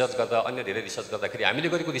त्यो रिसर्च गर्दा अन्य धेरै रिसर्च गर्दाखेरि हामीले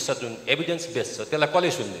गरेको रिसर्च जुन एभिडेन्स बेस छ त्यसलाई कसले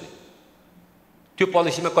सुन्दैन, त्यो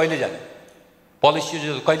पोलिसीमा कहिले जाने,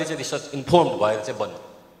 पोलिसी कहिले चाहिँ रिसर्च इन्फर्म्ड भएर चाहिँ बन्ने.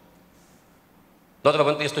 नत्र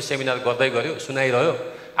भने त यस्तो सेमिनार गर्दै गऱ्यो सुनाइरह्यो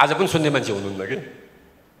आज पनि सुन्ने मान्छे हुनुहुन्न कि.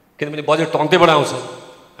 किनभने बजेट त अन्त्यबाट आउँछ.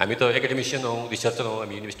 हामी त एकाडेमिसियन हौँ, रिसर्चर हौँ,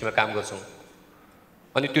 हामी युनिभर्सिटीमा काम गर्छौँ.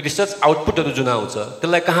 अनि त्यो रिसर्च आउटपुटहरू जुन आउँछ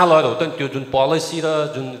त्यसलाई कहाँ लगेर हो त नि त्यो जुन पोलिसी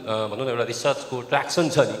र जुन भनौँ न एउटा रिसर्चको ट्र्याक्सन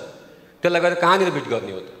छ नि त्यसलाई गएर कहाँनिर बिट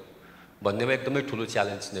गर्ने हो त भन्नेमा एकदमै ठुलो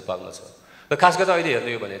च्यालेन्ज नेपालमा छ. र खास गरेर अहिले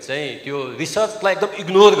हेर्ने हो भने चाहिँ त्यो रिसर्चलाई एकदम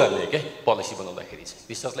इग्नोर गर्ने क्या. पोलिसी बनाउँदाखेरि चाहिँ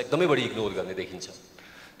रिसर्चलाई एकदमै बढी इग्नोर गर्ने देखिन्छ.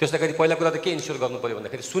 त्यसलाई गरी पहिला कुरा त के इन्स्योर गर्नु पऱ्यो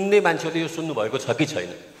भन्दाखेरि सुन्ने मान्छेहरूले यो सुन्नुभएको छ कि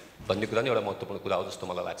छैन भन्ने कुरा नि एउटा महत्त्वपूर्ण कुरा हो जस्तो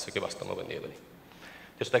मलाई लाग्छ कि वास्तवमा भन्ने हो भने.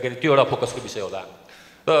 त्यसलाई त्यो एउटा फोकसको विषय होला.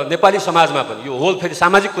 र नेपाली समाजमा पनि यो होल फेरि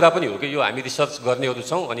सामाजिक कुरा पनि हो कि यो हामी रिसर्च गर्नेहरू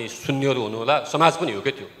छौँ अनि सुन्नेहरू हुनु होला, समाज पनि हो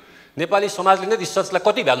कि त्यो. नेपाली समाजले नै रिसर्चलाई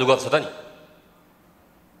कति भ्यालु गर्छ त नि.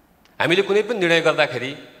 हामीले कुनै पनि निर्णय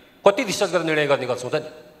गर्दाखेरि कति रिसर्च गरेर निर्णय गर्ने गर्छौँ त नि.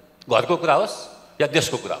 घरको कुरा होस् या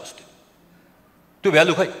देशको कुरा होस् त्यो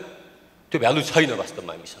भ्यालु खै, त्यो भ्यालु छैन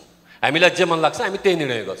वास्तवमा हामीसँग. हामीलाई जे मन लाग्छ हामी त्यही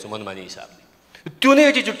निर्णय गर्छौँ मनमानी हिसाबले. त्यो नै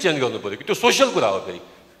एटिट्युड चेन्ज गर्नु पऱ्यो कि त्यो सोसियल कुरा हो. फेरि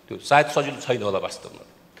त्यो सायद सजिलो छैन होला वास्तवमा.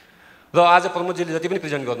 र आज प्रमोदजीले जति पनि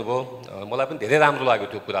प्रेजेन्ट गर्नुभयो मलाई पनि धेरै राम्रो लाग्यो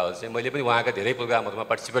त्यो कुराहरू चाहिँ. मैले पनि उहाँका धेरै प्रोग्रामहरूमा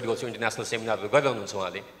पार्टिसिपेट गर्छु, इन्टरनेसनल सेमिनारहरू गरिरहनुहुन्छ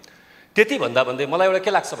उहाँले. त्यति भन्दा भन्दै मलाई एउटा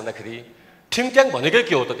के लाग्छ भन्दाखेरि थिङ्क ट्याङ्क भनेकै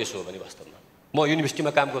के हो त त्यसो हो भने वास्तवमा. म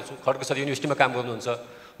युनिभर्सिटीमा काम गर्छु, खड्ग सर युनिभर्सिटीमा काम गर्नुहुन्छ,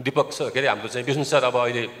 दिपक सर के अरे हाम्रो चाहिँ विष्णु सर अब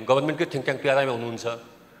अहिले गभर्मेन्टकै थिङ्क ट्याङ्क PRIमा हुनुहुन्छ.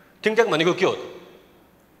 थिङ्क ट्याङ्क भनेको के हो त?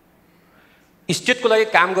 स्टेटको लागि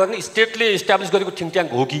काम गर्ने स्टेटले इस्टाब्लिस गरेको थिङ्क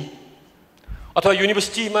ट्याङ्क हो कि अथवा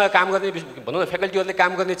युनिभर्सिटीमा काम गर्ने भनौँ न फ्याकल्टीहरूले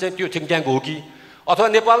काम गर्ने चाहिँ त्यो थिङ्क ट्याङ्क हो कि अथवा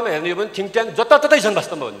नेपालमा हेर्ने हो भने थिङ्क ट्याङ्क जताततै छन्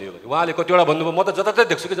वास्तवमा भन्ने हो भने. उहाँले कतिवटा भन्नुभयो म त जताततै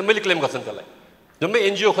देख्छु कि जम्मैले क्लेम गर्छन् त्यसलाई. जम्मै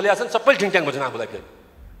NGO खोलेका छन् सबै थिङ्क ट्याङ्क भन्छन् आफूलाई. फेरि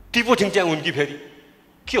टिपो थिङ्क ट्याङ्क हुन् कि फेरि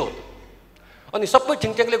के हो त? अनि सबै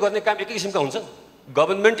थिङ्क ट्याङ्कले गर्ने काम एकै किसिमका हुन्छन्.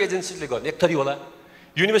 गभर्मेन्ट एजेन्सीले गर्ने एक थरी होला,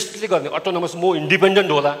 युनिभर्सिटीले गर्ने अटोनोमस म इन्डिपेन्डेन्ट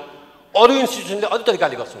होला, अरू इन्स्टिट्युसनले अरू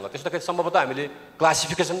तरिकाले गर्छौँ होला. त्यसदाखेरि सम्भवतः हामीले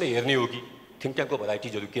क्लासिफिकेसनमै हेर्ने हो कि थिङ्क ट्याङ्कको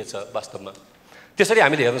भेराइटिजहरू के छ वास्तवमा. त्यसरी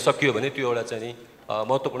हामीले हेर्न सकियो भने त्यो एउटा चाहिँ नि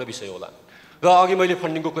महत्त्वपूर्ण विषय होला. र अघि मैले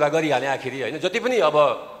फन्डिङको कुरा गरिहालेँ आखिरी होइन. जति पनि अब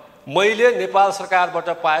मैले नेपाल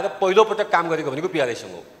सरकारबाट पाएर पहिलोपटक काम गरेको भनेको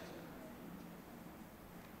PRIसँग हो.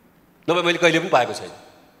 नभए मैले कहिले पनि पाएको छैन.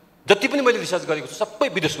 जति पनि मैले रिसर्च गरेको छु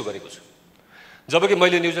सबै विदेशको गरेको छु. जबकि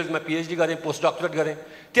मैले न्युजिल्यान्डमा PhD गरेँ, पोस्ट डक्टरेट गरेँ,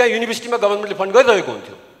 त्यहाँ युनिभर्सिटीमा गभर्मेन्टले फन्ड गरिरहेको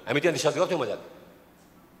हुन्थ्यो. हामी त्यहाँ रिसर्च गर्थ्यौँ मजाले.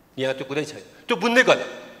 यहाँ त्यो कुरै छैन. त्यो बुझ्नै कसले,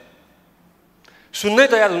 सुन्नै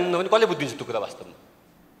तयार हुनुहुन्न भने कसले बुझिदिन्छ त्यो कुरा वास्तवमा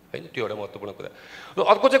होइन. त्यो एउटा महत्त्वपूर्ण कुरा. र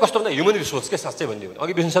अर्को चाहिँ कस्तो भन्दा ह्युमन रिसोर्स के साँच्चै भन्ने हो भने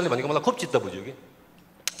अघि विष्णु सरले भनेको मलाई खुब चित्त बुझ्यो कि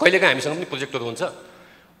कहिलेकाहीँ हामीसँग पनि प्रोजेक्टहरू हुन्छ,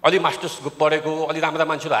 अलि मास्टर्स पढेको अलि राम्रा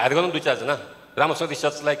मान्छेहरू हायर गरौँ 2-4 जना राम्रोसँग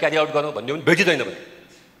रिसर्चलाई क्यारी आउट गरौँ भन्ने पनि भेटिँदैन भने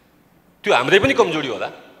त्यो हाम्रै पनि कमजोरी होला.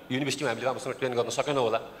 युनिभर्सिटीमा हामीले राम्रोसँग ट्रेन गर्न सकेनौँ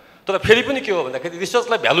होला. तर फेरि पनि के हो भन्दाखेरि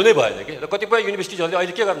रिसर्चलाई भ्यालु नै भएन कि. र कतिपय युनिभर्सिटीहरूले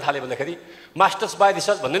अहिले के गर्न थाले भन्दाखेरि मास्टर्स बाई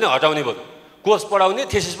रिसर्च भन्ने नै हटाउने भयो. कोर्स पढाउने,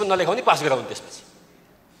 थेसिस पनि नलेखाउने, पास गराउने. त्यसपछि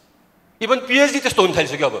इभन PhD त्यस्तो हुन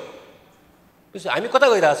थालिसक्यो. अब हामी कता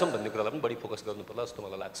गइरहेछौँ भन्ने कुरालाई पनि बढी फोकस गर्नु पर्ला जस्तो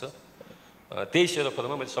मलाई लाग्छ. त्यही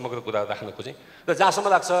सेरोफेरोमा मैले समग्र कुरा राख्न खोजेँ. र जहाँसम्म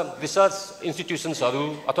लाग्छ रिसर्च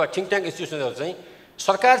इन्स्टिट्युसन्सहरू अथवा थिङ्क ट्याङ्क इन्स्टिट्युसनहरू चाहिँ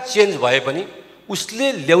सरकार चेन्ज भए पनि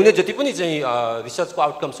उसले ल्याउने जति पनि चाहिँ रिसर्चको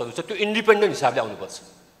आउटकम्सहरू छ त्यो इन्डिपेन्डेन्ट हिसाबले आउनुपर्छ.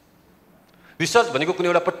 रिसर्च भनेको कुनै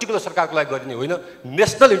एउटा पर्टिकुलर सरकारको लागि गरिने होइन,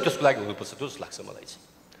 नेसनल इन्ट्रेस्टको लागि हुनुपर्छ जस्तो लाग्छ मलाई चाहिँ.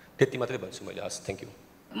 त्यति मात्रै भन्छु मैले. हस्, थ्याङ्क यू.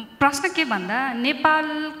 प्रश्न के भन्दा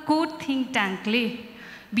नेपालको थिङ्क ट्याङ्कले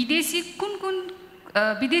विदेशी कुन कुन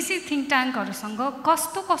विदेशी थिङ्क ट्याङ्कहरूसँग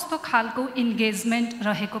कस्तो खालको इन्गेजमेन्ट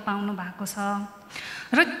रहेको पाउनु भएको छ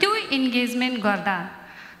र त्यो इन्गेजमेन्ट गर्दा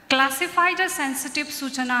क्लासिफाइड र सेन्सिटिभ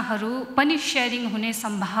सूचनाहरू पनि सेयरिङ हुने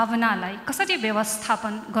सम्भावनालाई कसरी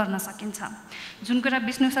व्यवस्थापन गर्न सकिन्छ जुन कुरा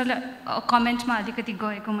विष्णु सरले कमेन्टमा अलिकति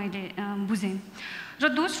गएको मैले बुझेँ र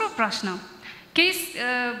दोस्रो प्रश्न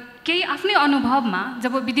केही आफ्नै अनुभवमा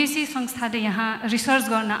जब विदेशी संस्थाले यहाँ रिसर्च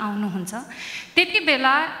गर्न आउनुहुन्छ त्यति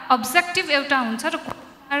बेला अब्जेक्टिभ एउटा हुन्छ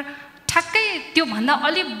र ठ्याक्कै त्योभन्दा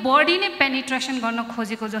अलि बढी नै पेनिट्रेसन गर्न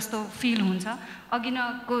खोजेको जस्तो फिल हुन्छ अघि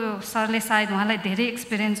नको सरले सायद उहाँलाई धेरै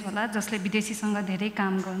एक्सपिरियन्स होला जसले विदेशीसँग धेरै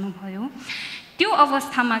काम गर्नुभयो त्यो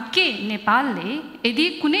अवस्थामा के नेपालले यदि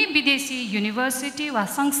कुनै विदेशी युनिभर्सिटी वा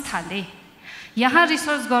संस्थाले यहाँ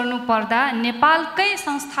रिसर्च गर्नुपर्दा नेपालकै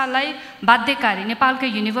संस्थालाई बाध्यकारी नेपालकै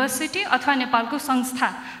युनिभर्सिटी अथवा नेपालको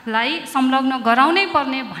संस्थालाई संलग्न गराउनै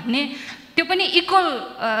पर्ने भन्ने त्यो पनि इक्वल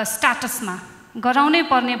स्ट्याटसमा गराउनै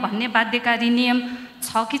पर्ने भन्ने बाध्यकारी नियम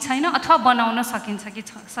छ कि छैन अथवा बनाउन सकिन्छ कि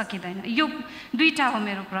सकिँदैन यो दुईटा हो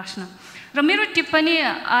मेरो प्रश्न र मेरो टिप्पणी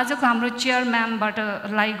आजको हाम्रो चेयरम्यानबाट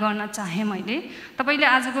लाई गर्न चाहे मैले तपाईले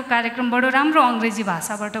आजको कार्यक्रम बडो राम्रो अङ्ग्रेजी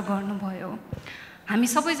भाषाबाट गर्नुभयो हामी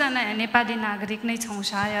सबैजना नेपाली नागरिक नै छौँ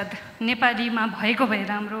सायद नेपालीमा भएको भए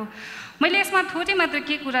राम्रो मैले यसमा थोरै मात्र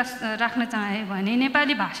के कुरा राख्न चाहे भने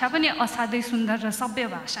नेपाली भाषा पनि असाध्यै सुन्दर र सभ्य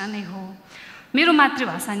भाषा नै हो मेरो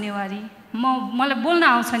मातृभाषा नेवारी मलाई बोल्न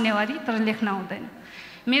आउँछ नेवारी तर लेख्न आउँदैन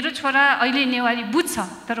मेरो छोरा अहिले नेवारी बुझ्छ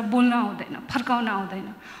तर बोल्न आउँदैन फर्काउन आउँदैन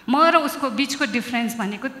म र उसको बिचको डिफरेन्स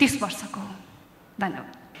भनेको 30 वर्षको हो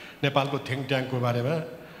धन्यवाद नेपालको थिङ्क ट्याङ्कको बारेमा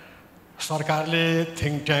सरकारले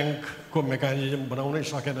थिङ्क ट्याङ्कको मेकानिजम बनाउनै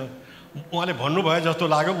सकेन उहाँले भन्नुभयो जस्तो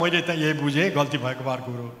लाग्यो मैले त यही बुझेँ गल्ती भएको बार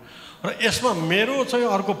कुरो र यसमा मेरो चाहिँ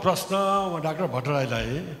अर्को प्रश्न डाक्टर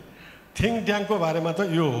भट्टराईलाई थिङ्क ट्याङ्कको बारेमा त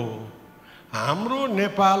यो हो हाम्रो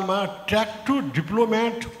नेपालमा ट्र्याक टु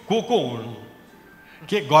डिप्लोमेट को हुन्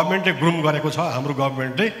के गभर्मेन्टले ग्रुम गरेको छ हाम्रो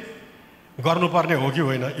गभर्मेन्टले गर्नुपर्ने हो कि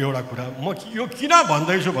होइन एउटा कुरा म यो किन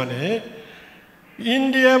भन्दैछु भने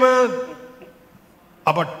इन्डियामा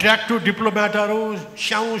अब ट्र्याक टु डिप्लोमेटहरू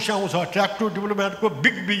स्याउ छ ट्र्याक टु डिप्लोमेटको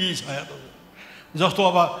बिगी छ जस्तो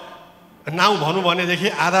अब नाउँ भनौँ भनेदेखि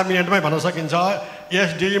आधा मिनटमै भन्न सकिन्छ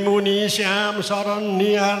एसडी मुनि श्याम शरण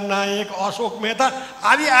निहार नायक अशोक मेहता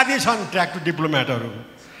आदि छन् ट्र्याक टु डिप्लोमेटहरू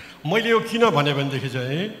मैले यो किन भने भनेदेखि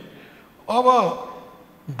चाहिँ अब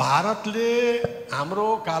भारतले हाम्रो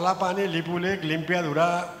कालापानी लिपुलेक लिम्पियाधुरा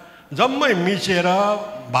जम्मै मिचेर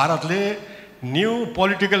भारतले new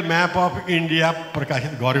political map of India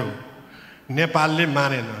प्रकाशित गर्यो नेपालले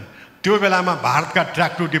मानेन त्यो बेलामा भारतका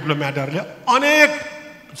ट्र्याक टु डिप्लोमेटहरूले अनेक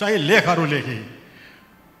चाहिँ लेखहरू लेखे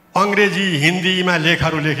अङ्ग्रेजी हिन्दीमा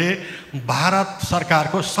लेखहरू लेखे भारत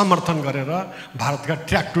सरकारको समर्थन गरेर भारतका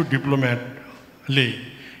ट्र्याक टु डिप्लोमेटले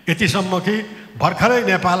यतिसम्म कि भर्खरै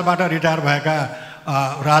नेपालबाट रिटायर भएका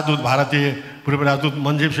राजदूत भारतीय पूर्व राजदूत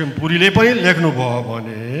मनजीव सिंह पुरीले पनि लेख्नुभयो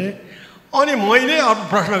भने अनि मैले अरू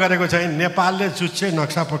प्रश्न गरेको चाहिँ नेपालले जुच्छे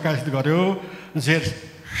नक्सा प्रकाशित गर्यो जेठ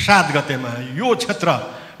 7 गतेमा यो क्षेत्र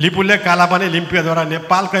लिपुलेक कालापानी लिम्पियाद्वारा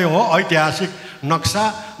नेपालकै हो ऐतिहासिक नक्सा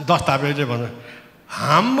दस्तावेजले भन्छ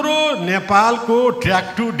हाम्रो नेपालको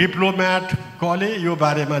ट्र्याक टु डिप्लोमेट कले यो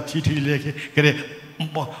बारेमा चिठी लेखे के अरे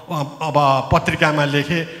अब पत्रिकामा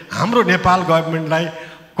लेखे हाम्रो नेपाल गभर्मेन्टलाई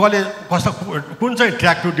कले कस्तो कुन चाहिँ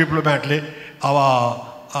ट्र्याक टु डिप्लोमेटले अब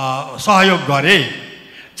सहयोग गरे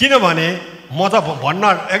किनभने म त भन्न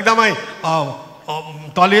एकदमै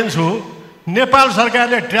तल्लीन छु नेपाल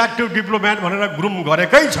सरकारले ट्र्याक टु डिप्लोमेट भनेर ग्रुम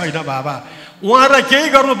गरेकै छैन बाबा उहाँलाई केही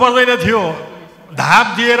गर्नु पर्दैन थियो धाप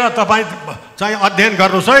दिएर तपाईँ चाहिँ अध्ययन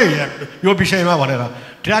गर्नुहोस् है यो विषयमा भनेर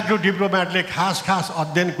ट्र्याक टु डिप्लोमेटले खास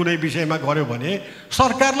अध्ययन कुनै विषयमा गर्यो भने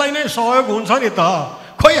सरकारलाई नै सहयोग हुन्छ नि त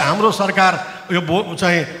खोइ हाम्रो सरकार यो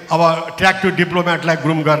चाहिँ अब ट्र्याक टु डिप्लोमेटलाई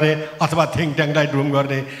ग्रुम गर्ने अथवा थिङ्क ट्याङ्कलाई ग्रुम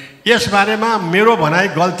गर्ने यसबारेमा मेरो भनाइ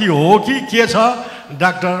गल्ती हो कि के छ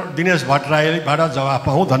डाक्टर दिनेश भट्टराईबाट जवाफ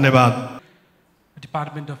पाऊँ धन्यवाद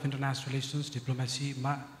department of international relations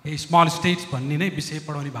डिप्लोमेसीमा small states भन्ने नै विषय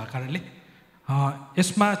पढाउने भएको कारणले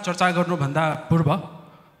यसमा चर्चा गर्नुभन्दा पूर्व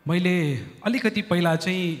मैले अलिकति पहिला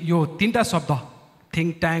चाहिँ यो 3टा शब्द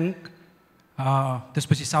थिङ्क ट्याङ्क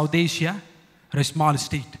त्यसपछि साउथ एसिया र small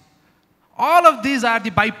state all of these are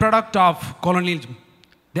the byproduct of colonialism.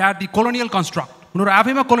 They are the colonial construct. उनीहरू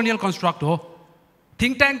आफैमा colonial construct हो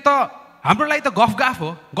थिङ्क ट्याङ्क त हाम्रो लागि त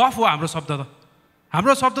गफ हो हाम्रो शब्द त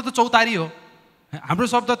हाम्रो शब्द त चौतारी हो हाम्रो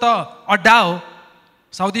शब्द त अड्डा हो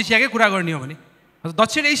साउथ एसियाकै कुरा गर्ने हो भने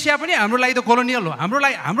दक्षिण एसिया पनि हाम्रो लागि त कोलोनियल हो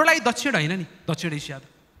हाम्रो लागि दक्षिण होइन नि दक्षिण एसिया त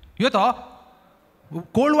यो त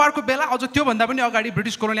कोल्ड वारको बेला अझ त्योभन्दा पनि अगाडि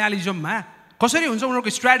ब्रिटिस कोलोनियलिजममा कसरी हुन्छ उनीहरूको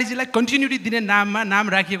स्ट्र्याटेजीलाई कन्टिन्युटी दिने नाम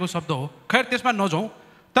राखिएको शब्द हो। खैर त्यसमा नजाउँ,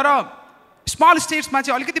 तर स्मल स्टेट्समा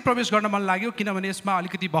चाहिँ अलिकति प्रवेश गर्न मन लाग्यो किनभने यसमा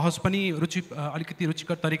अलिकति बहस पनि अलिकति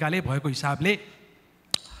रुचिकर तरिकाले भएको हिसाबले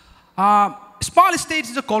small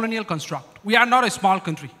states is a colonial construct. We are not a small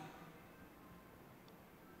country.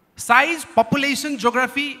 Size, population,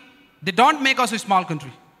 geography, they don't make us a small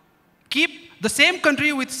country. Keep the same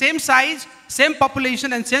country with same size, same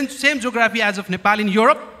population and same geography as of Nepal in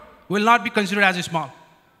Europe will not be considered as a small.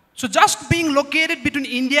 So just being located between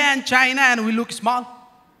India and China and we look small,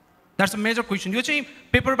 that's a major question. यो चाहिँ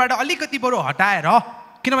पेपरबाट अलिकति बरु हटाएर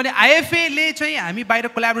किनभने IFA ले चाहिँ हामी बाहिर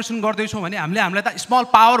कोल्याबोरेसन गर्दैछौँ भने हामीलाई त स्मल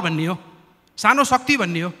पावर भन्ने हो, सानो शक्ति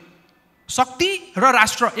भन्ने हो। शक्ति र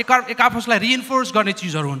राष्ट्र एक आपसलाई रिइन्फोर्स गर्ने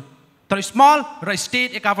चिजहरू हुन्, तर स्मल र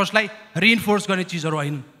स्टेट एक आपसलाई रिइन्फोर्स गर्ने चिजहरू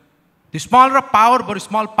हैनन्। त्यो स्मल र पावर बरु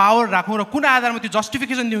स्मल पावर राखौँ र कुन आधारमा त्यो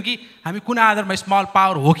जस्टिफिकेसन दिउँ कि हामी कुन आधारमा स्मल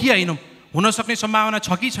पावर हो कि हैनौँ, हुन सक्ने सम्भावना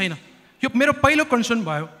छ कि छैन, यो मेरो पहिलो कन्सर्न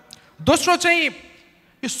भयो। दोस्रो चाहिँ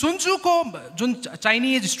यो सुन्जुको जुन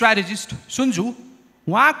चाइनिज स्ट्राटेजिस्ट सुन्जु,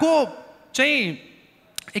 उहाँको चाहिँ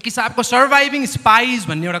एक हिसाबको सर्भाइभिङ स्पाइज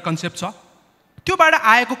भन्ने एउटा कन्सेप्ट छ, त्योबाट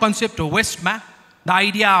आएको कन्सेप्ट हो वेस्टमा the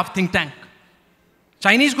idea of think tank.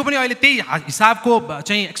 चाइनिजको पनि अहिले त्यही हिसाबको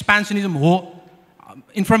चाहिँ एक्सपेन्सनिजम हो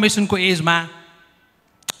इन्फर्मेसनको एजमा।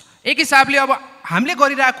 एक हिसाबले अब हामीले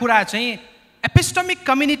गरिरहेको कुरा चाहिँ epistemic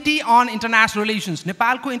community on international relations,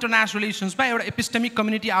 नेपालको इन्टरनेसनल रिलेसन्समा एउटा एपिस्टमिक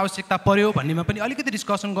कम्युनिटी आवश्यकता पर्यो भन्नेमा पनि अलिकति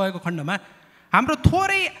डिस्कसन गएको खण्डमा हाम्रो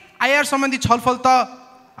थोरै आइआर सम्बन्धी छलफल त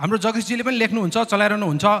हाम्रो जगदीशजीले पनि लेख्नुहुन्छ,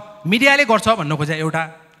 चलाइरहनुहुन्छ, मिडियाले गर्छ भन्न खोजे एउटा।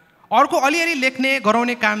 अर्को अलिअलि लेख्ने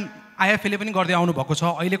गराउने काम आइएफएले पनि गर्दै आउनु भएको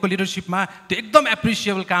छ, अहिलेको लिडरसिपमा त्यो एकदम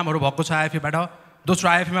एप्रिसिएबल कामहरू भएको छ आइएफएबाट, दोस्रो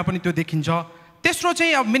आइएफएमा पनि त्यो देखिन्छ। तेस्रो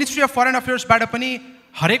चाहिँ अब मिनिस्ट्री अफ फरेन अफेयर्सबाट पनि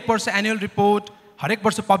हरेक वर्ष एनुअल रिपोर्ट हरेक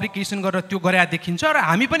वर्ष पब्लिकेसन गरेर त्यो गरे देखिन्छ र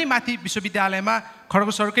हामी पनि माथि विश्वविद्यालयमा खड्ग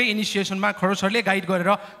सरकै इनिसिएसनमा खड्ग सरले गाइड गरेर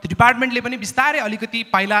त्यो डिपार्टमेन्टले पनि बिस्तारै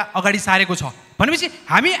अलिकति पाइला अगाडि सारेको छ भनेपछि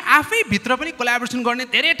हामी आफै भित्र पनि कोल्याबोरेसन गर्ने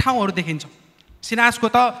धेरै ठाउँहरू देखिन्छ। सिनासको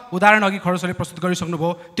त उदाहरण अघि खड्ग सरले प्रस्तुत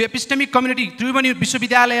गरिसक्नुभयो, त्यो एपिस्टेमिक कम्युनिटी त्रिभुवन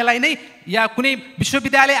विश्वविद्यालयलाई नै या कुनै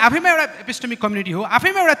विश्वविद्यालय आफैमा एउटा एपिस्टेमिक कम्युनिटी हो,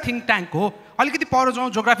 आफैमा एउटा थिङ्क ट्याङ्क हो। अलिकति पर जाउँ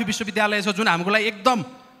जोग्राफी विश्वविद्यालय छ जुन हाम्रो लागि एकदम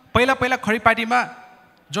पहिला खडीपाटीमा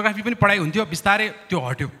जोग्राफी पनि पढाइ हुन्थ्यो, बिस्तारै त्यो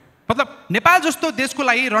हट्यो। मतलब नेपाल जस्तो देशको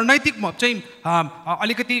लागि रणनैतिक चाहिँ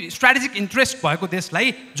अलिकति स्ट्राटेजिक इन्ट्रेस्ट भएको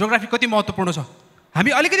देशलाई जोग्राफी कति महत्त्वपूर्ण छ।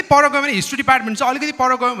 हामी अलिकति पर गयौँ भने हिस्ट्री डिपार्टमेन्ट छ, अलिकति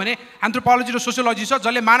पर गयौँ भने एन्थ्रोपोलोजी र सोसियोलोजी छ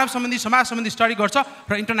जसले मानव सम्बन्धी समाज सम्बन्धी स्टडी गर्छ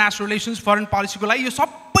र इन्टरनेसनल रिलेसन्स फरेन पोलिसीको लागि यो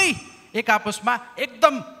सबै एक आपसमा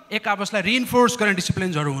एकदम एक आपसलाई रिइन्फोर्स गर्ने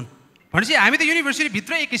डिसिप्लिन्सहरू हुन्। भनेपछि हामी त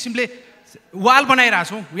युनिभर्सिटीभित्र एक किसिमले wall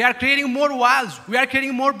बनाइरहेछौँ, we are creating more Waals, we are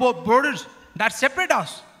creating more borders that separate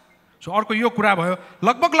us. So अर्को यो कुरा भयो।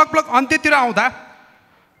 लगभग अन्त्यतिर आउँदा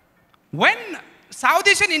when South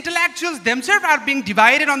Asian intellectuals themselves are being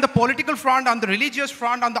divided on the political front, on the religious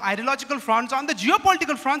front, on the ideological fronts, on the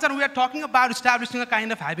geopolitical fronts, and we are talking about establishing a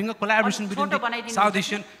kind of having a collaboration between the South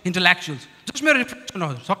Asian intellectuals. Just मेरो reflection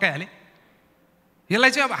हो सकिहालेँ।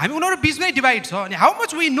 यसलाई चाहिँ अब हामी उनीहरू बिचमै divide छ अनि how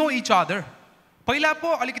much we know each other. पहिला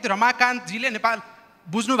पो अलिकति रमाकान्तजीले नेपाल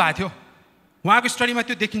बुझ्नु भएको थियो, उहाँको स्टडीमा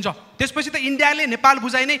त्यो देखिन्छ। त्यसपछि त इन्डियाले नेपाल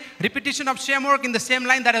बुझाइ नै repetition of same work in the same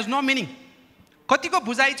line that has no meaning. कतिको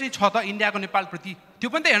बुझाइ चाहिँ छ त इन्डियाको नेपालप्रति त्यो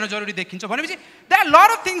पनि त हेर्न जरुरी देखिन्छ। भनेपछि there are lot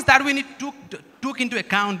of things that we need took into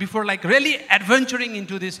account before like really एडभेन्चरिङ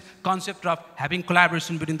into this concept of having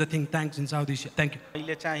collaboration between the think tanks in south Asia. Thank you.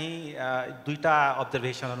 अहिले चाहिँ दुईवटा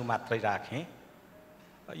अब्जर्भेसनहरू मात्रै राखेँ।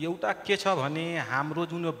 एउटा के छ भने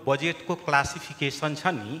हाम्रो जुन बजेटको क्लासिफिकेसन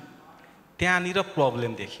छ नि त्यहाँनिर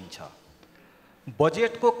प्रब्लम देखिन्छ।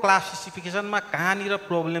 बजेटको क्लासिफिकेसनमा कहाँनिर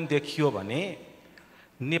प्रब्लम देखियो भने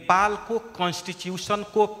नेपालको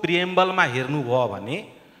कन्स्टिट्युसनको प्रिएम्बलमा हेर्नुभयो भने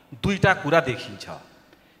दुईटा कुरा देखिन्छ।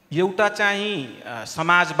 एउटा चाहिँ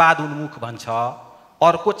समाजवाद उन्मुख भन्छ,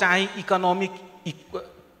 अर्को चाहिँ इकोनोमिक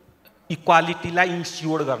इक्वालिटीलाई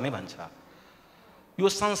इन्स्योर गर्ने भन्छ। यो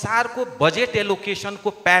संसारको बजेट एलोकेसनको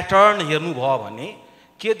प्याटर्न हेर्नुभयो भने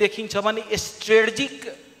के देखिन्छ भने स्ट्रेटेजिक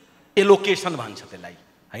एलोकेसन भन्छ त्यसलाई,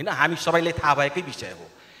 हैन? हामी सबैलाई थाहा भएकै विषय हो।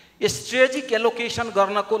 स्ट्रेटेजिक एलोकेसन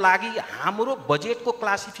गर्नको लागि हाम्रो बजेटको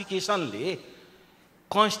क्लासिफिकेसनले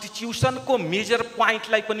कन्स्टिट्युसनको मेजर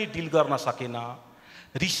पोइन्टलाई पनि डिल गर्न सकेन।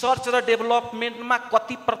 रिसर्च र डेभलपमेन्टमा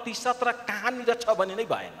कति प्रतिशत र कहाँनिर छ भने नै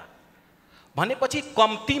भएन। भनेपछि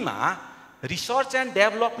कम्तीमा रिसर्च एन्ड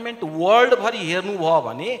डेभलपमेन्ट वर्ल्डभरि हेर्नुभयो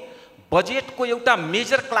भने बजेटको एउटा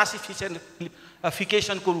मेजर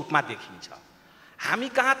क्लासिफिकेसनको रूपमा देखिन्छ। हामी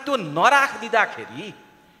कहाँ त्यो नराखिदिँदाखेरि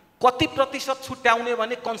कति प्रतिशत छुट्याउने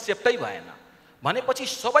भने कन्सेप्टै भएन। भनेपछि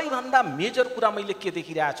सबैभन्दा मेजर कुरा मैले के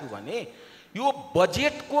देखिरहेको छु भने यो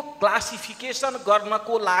बजेटको क्लासिफिकेसन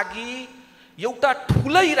गर्नको लागि एउटा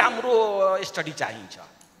ठुलै राम्रो स्टडी चाहिन्छ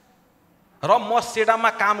र म सेडामा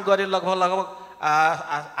काम गरेँ लगभग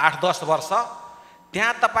 8-10 वर्ष।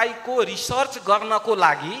 त्यहाँ तपाईको रिसर्च गर्नको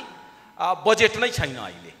लागि बजेट नै छैन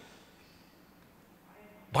अहिले।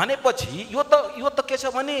 भनेपछि यो त के छ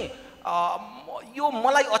भने यो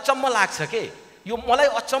मलाई अचम्म लाग्छ के, यो मलाई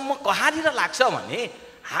अचम्म कहाँनिर लाग्छ भने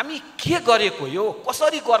हामी के गरेको यो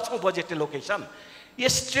कसरी गर्छौं बजेट एलोकेसन।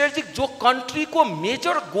 स्ट्रेटेजिक जो कन्ट्रीको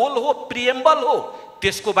मेजर गोल हो, प्रिएम्बल हो,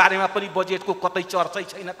 त्यसको बारेमा पनि बजेटको कतै चर्चै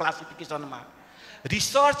छैन क्लासिफिकेसनमा।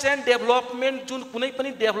 रिसर्च एन्ड डेभलपमेन्ट जुन कुनै पनि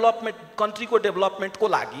डेभलपमेन्ट कन्ट्रीको डेभलपमेन्टको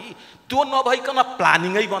लागि त्यो नभइकन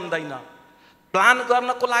प्लानिङै बन्दैन। प्लान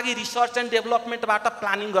गर्नको लागि रिसर्च एन्ड डेभलपमेन्टबाट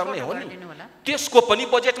प्लानिङ गर्ने हो नि, त्यसको पनि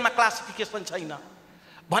बजेटमा क्लासिफिकेसन छैन।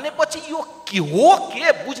 भनेपछि यो के हो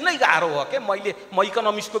के बुझ्नै गाह्रो हो के। म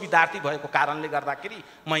इकोनोमिक्सको विद्यार्थी भएको कारणले गर्दाखेरि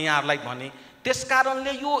म यहाँहरूलाई भने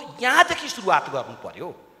त्यसकारणले यो यहाँदेखि सुरुवात गर्नु पर्यो।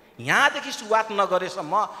 यहाँदेखि सुरुवात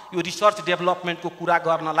नगरेसम्म यो रिसर्च डेभलपमेन्टको कुरा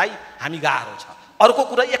गर्नलाई हामी गाह्रो छ। अर्को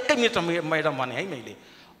कुरा एकै मिनट मैडम भने है मैले,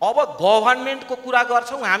 अब गभर्नमेन्टको कुरा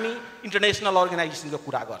गर्छौँ हामी, इन्टरनेसनल अर्गनाइजेसनको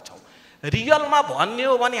कुरा गर्छौँ। रियलमा भन्ने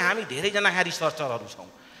हो भने हामी धेरैजना यहाँ रिसर्चरहरू छौँ।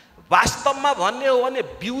 वास्तवमा भन्ने हो भने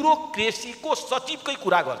ब्युरोक्रेसीको सचिवकै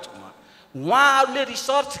कुरा गर्छौँ। उहाँहरूले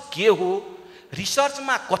रिसर्च के हो,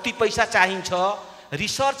 रिसर्चमा कति पैसा चाहिन्छ,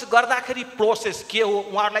 रिसर्च गर्दाखेरि प्रोसेस के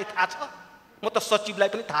हो उहाँहरूलाई थाहा छ? म त सचिवलाई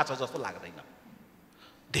पनि थाहा छ जस्तो लाग्दैन।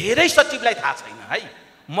 धेरै सचिवलाई थाहा छैन है।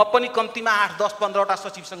 म पनि कम्तीमा 8-10-15वटा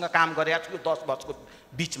सचिवसँग काम गरेको छु यो 10 वर्षको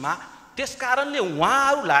बिचमा। त्यसकारणले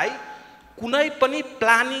उहाँहरूलाई कुनै पनि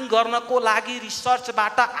प्लानिङ गर्नको लागि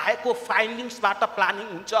रिसर्चबाट आएको फाइन्डिङ्सबाट प्लानिङ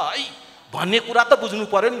हुन्छ है भन्ने कुरा त बुझ्नु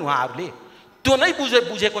पर्यो नि उहाँहरूले। त्यो नै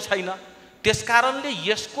बुझेको छैन। त्यसकारणले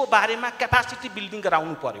यसको बारेमा क्यापासिटी बिल्डिङ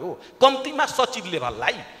गराउनु पर्यो कम्तीमा सचिव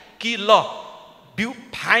लेभललाई कि ल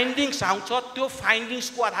फाइन्डिङ्स आउँछ, त्यो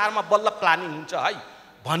फाइन्डिङ्सको आधारमा बल्ल प्लानिङ हुन्छ है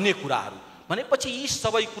भन्ने कुराहरू। भनेपछि यी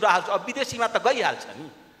सबै कुराहरू अब विदेशीमा त गइहाल्छ नि।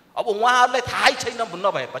 अब उहाँहरूलाई थाहै छैन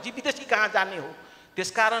नभएपछि विदेशी कहाँ जाने हो।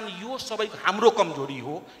 त्यसकारण यो सबै हाम्रो कमजोरी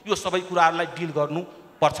हो। यो सबै कुराहरूलाई डिल गर्नु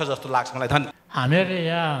पर्छ जस्तो लाग्छ मलाई। धन्यवाद। हामीहरूले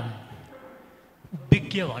यहाँ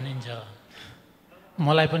विज्ञ भनिन्छ,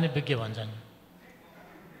 मलाई पनि विज्ञ भन्छन्।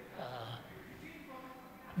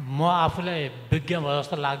 म आफूलाई विज्ञ भयो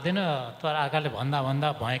जस्तो लाग्दैन, तर अर्काले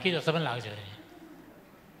भन्दा भएँ कि जस्तो पनि लाग्छ।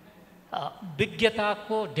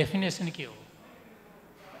 विज्ञताको डेफिनेसन के हो?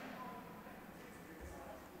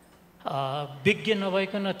 विज्ञ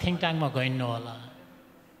नभइकन थिङ्क ट्याङ्कमा गइन्न होला।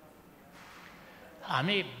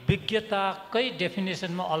 हामी विज्ञताकै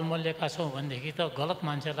डेफिनेसनमा अल्मलिएका छौँ भनेदेखि त गलत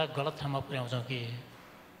मान्छेलाई गलत ठाउँमा पुर्याउँछौँ कि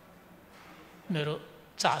मेरो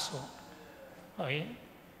चासो है।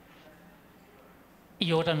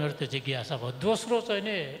 एउटा मेरो त्यो जिज्ञासा भयो। दोस्रो चाहिँ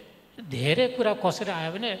नि धेरै कुरा कसरी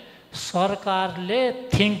आयो भने सरकारले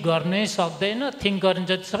थिङ्क गर्नै सक्दैन, थिङ्क गर्ने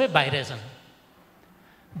जति सबै बाहिर छन्,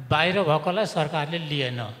 बाहिर भएकोलाई सरकारले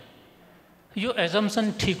लिएन। यो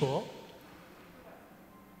एजम्सन ठिक हो।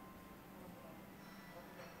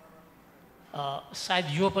 सायद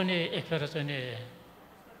यो पनि एकखेर चाहिँ नि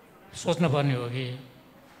सोच्नुपर्ने हो कि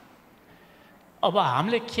अब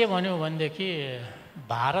हामीले के भन्यौँ भनेदेखि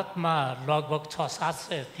भारतमा लगभग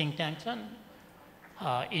 600-700 थिङ्क ट्याङ्क छन्।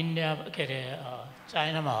 इन्डिया के अरे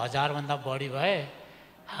चाइनामा 1000भन्दा बढी भए,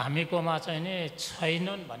 हामीकोमा चाहिँ नि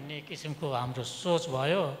छैनन् भन्ने किसिमको हाम्रो सोच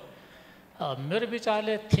भयो। मेरो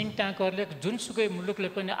विचारले थिङ्क ट्याङ्कहरूले जुनसुकै मुलुकले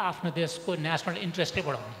पनि आफ्नो देशको नेसनल इन्ट्रेस्टै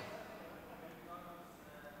बढाउने।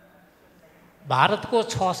 भारतको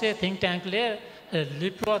 600 थिङ्क ट्याङ्कले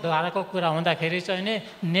लिप्रोद्वाराको कुरा हुँदाखेरि चाहिँ नि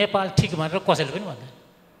नेपाल ठिक भनेर कसैले पनि भन्दैन,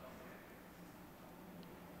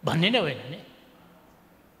 भन्ने नै होइन नि।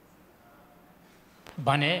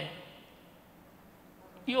 भने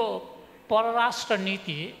यो परराष्ट्र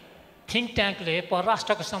नीति थिङ्क ट्याङ्कले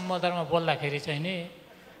परराष्ट्रको सम्बन्धमा बोल्दाखेरि चाहिँ नि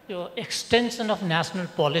यो एक्सटेन्सन अफ नेसनल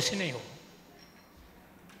पोलिसी नै हो।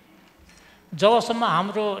 जबसम्म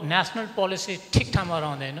हाम्रो नेसनल पोलिसी ठिक ठाउँमा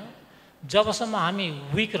रहँदैन, जबसम्म हामी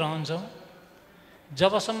विक रहन्छौँ,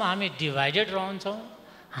 जबसम्म हामी डिभाइडेड रहन्छौँ,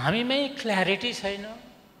 हामीमै क्ल्यारिटी छैन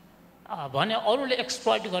भने अरूले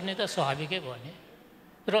एक्सप्लोइट गर्ने त स्वाभाविकै भयो नि।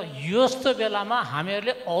 र यस्तो बेलामा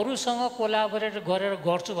हामीहरूले अरूसँग कोलाबोरेट गरेर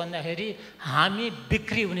गर्छु भन्दाखेरि हामी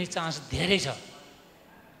बिक्री हुने चान्स धेरै छ।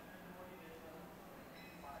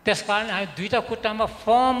 त्यसकारण हामी दुईटा खुट्टामा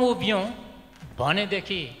फर्म उभियौँ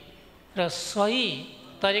भनेदेखि र सही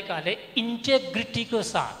तरिकाले इन्टेग्रिटीको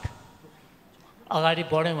साथ अगाडि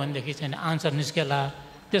बढ्यौँ भनेदेखि चाहिँ आन्सर निस्केला।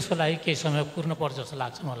 त्यसको लागि केही समय कुर्नुपर्छ जस्तो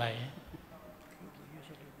लाग्छ मलाई।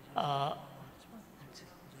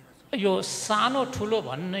 यो सानो ठुलो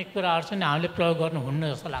भन्ने कुराहरू चाहिँ हामीले प्रयोग गर्नुहुन्न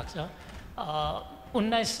जस्तो लाग्छ।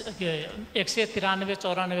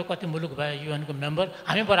 193-94 कति मुलुक भए युएनको मेम्बर,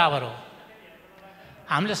 हामी बराबर हो।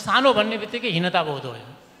 हामीले सानो भन्ने बित्तिकै हीनता बोध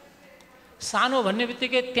भयो। सानो भन्ने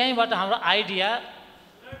बित्तिकै त्यहीँबाट हाम्रो आइडिया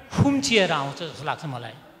खुम्चिएर आउँछ जस्तो लाग्छ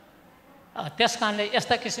मलाई। त्यस कारणले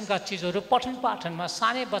यस्ता किसिमका चिजहरू पठन पाठनमा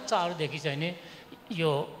सानै बच्चाहरूदेखि चाहिँ नि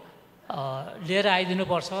यो लिएर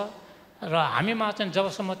आइदिनुपर्छ र हामीमा चाहिँ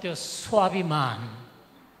जबसम्म त्यो स्वाभिमान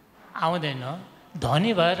आउँदैन,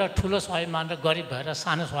 धनी भएर ठुलो स्वाभिमान र गरिब भएर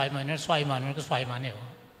सानो स्वाभिमान, स्वाभिमानको स्वाभिमानै हो।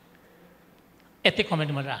 यति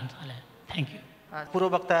कमेन्ट मैले राख्न थालेँ। Thank you.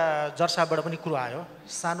 पूर्ववक्ता जर्साबाट पनि कुरो आयो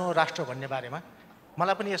सानो राष्ट्र भन्ने बारेमा।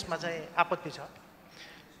 मलाई पनि यसमा चाहिँ आपत्ति छ।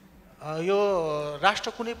 यो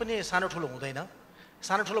राष्ट्र कुनै पनि सानो ठुलो हुँदैन।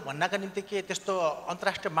 सानो ठुलो भन्नका निम्ति के त्यस्तो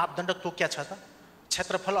अन्तर्राष्ट्रिय मापदण्ड तोकिया छ त?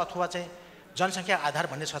 क्षेत्रफल अथवा चाहिँ जनसङ्ख्या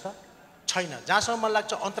आधार भन्ने छ त? छैन। जहाँसम्म मलाई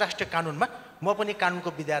लाग्छ अन्तर्राष्ट्रिय कानुनमा, म पनि कानुनको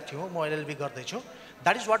विद्यार्थी हुँ, म LLB गर्दैछु,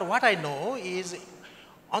 that is what I know is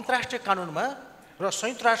अन्तर्राष्ट्रिय कानुनमा र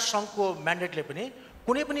संयुक्त राष्ट्र सङ्घको म्यान्डेटले पनि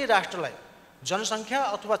कुनै पनि राष्ट्रलाई जनसङ्ख्या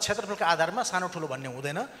अथवा क्षेत्रफलको आधारमा सानो ठुलो भन्ने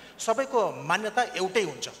हुँदैन। सबैको मान्यता एउटै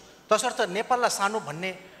हुन्छ। तसर्थ नेपाललाई सानो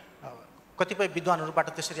भन्ने कतिपय विद्वानहरूबाट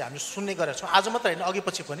त्यसरी हामीले सुन्ने गरेका छौँ। आज मात्र होइन, अघि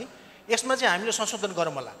पछि पनि। यसमा चाहिँ हामीले संशोधन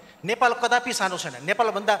गरौँ होला। नेपाल कदापि सानो छैन।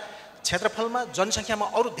 नेपालभन्दा क्षेत्रफलमा जनसङ्ख्यामा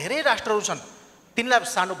अरू धेरै राष्ट्रहरू छन्, तिनलाई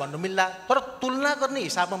सानो भन्नु मिल्ला, तर तुलना गर्ने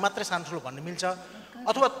हिसाबमा मात्रै सानो ठुलो भन्नु मिल्छ।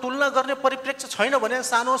 अथवा तुलना गर्ने परिप्रेक्ष्य छैन भने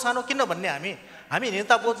सानो सानो किन भन्ने हामी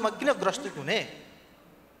हिंसाबोधमा किन ग्रसित हुने?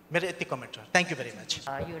 मेरो यति कमेन्ट छ। Thank you very much.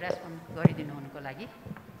 यो रेस्पोन्ड गरिदिनु हुनुको लागि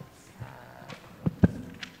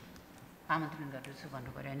आमन्त्रण गर्दछु भन्नु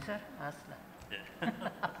पर्यो होइन सर? हस् ल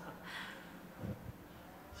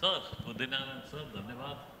सर, उदयनारायण सर,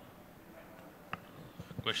 धन्यवाद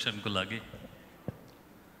क्वेसनको लागि।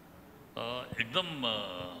 एकदम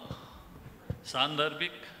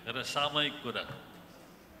सान्दर्भिक र सामयिक कुरा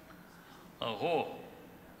हो।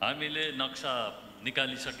 हामीले नक्सा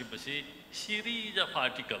निकालिसकेपछि series of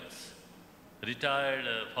articles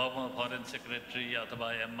retired former foreign secretary अथवा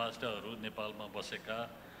एम्बेसडरहरू नेपालमा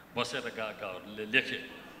बसेर गएकाहरूले लेखे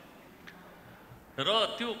र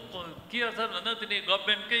त्यो के अर्थ भन्दा तिनी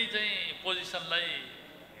गभर्मेन्टकै चाहिँ पोजिसनलाई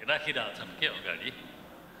राखिरहेछन् के अगाडि।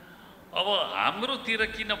 अब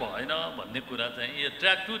हाम्रोतिर किन भएन भन्ने कुरा चाहिँ यो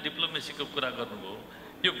ट्र्याक 2 डिप्लोमेसीको कुरा गर्नुभयो।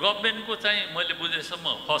 यो गभर्मेन्टको चाहिँ मैले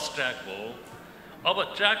बुझेसम्म फर्स्ट ट्र्याक हो। अब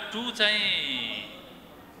ट्र्याक 2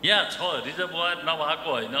 चाहिँ यहाँ छ, रिजर्भर नभएको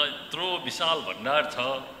होइन, यत्रो विशाल भण्डार छ।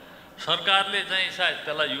 सरकारले चाहिँ सायद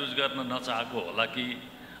त्यसलाई युज गर्न नचाहेको होला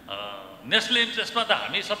कि नेसनल इन्ट्रेस्टमा त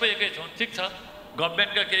हामी सबै एकै छौँ, ठिक छ।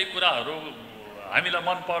 गभर्मेन्टका केही कुराहरू हामीलाई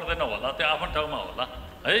मन पर्दैन होला, त्यो आफ्नो ठाउँमा होला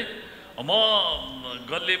है। म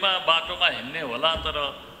गल्लीमा बाटोमा हिँड्ने होला, तर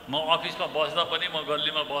म अफिसमा बस्दा पनि, म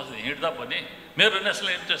गल्लीमा हिँड्दा पनि मेरो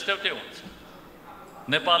नेसनल इन्ट्रेस्ट एउटै हुन्छ,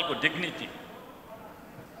 नेपालको डिग्निटी,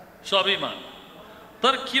 स्वाभिमान।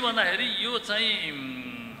 तर के भन्दाखेरि यो चाहिँ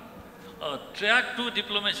ट्र्याक 2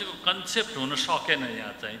 डिप्लोमेसीको कन्सेप्ट हुन सकेन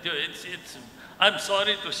यहाँ चाहिँ। त्यो it's I am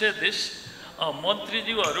sorry to say this,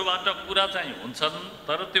 मन्त्रीज्यूहरूबाट कुरा चाहिँ हुन्छन्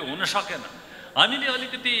तर त्यो हुन सकेन। हामीले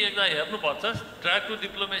अलिकति एकदा हेर्नुपर्छ ट्र्याक 2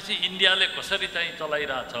 डिप्लोमेसी इन्डियाले कसरी चाहिँ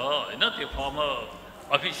चलाइरहेछ होइन, त्यो फर्मर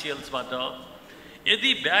अफिसियल्सबाट। यदि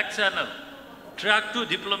ब्याक च्यानल ट्र्याक 2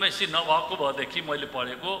 डिप्लोमेसी नभएको भएदेखि मैले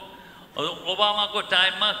पढेको ओबामाको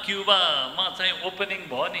टाइममा क्युबामा चाहिँ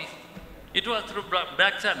ओपनिङ भयो नि, it was through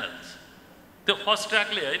back channels. त्यो फर्स्ट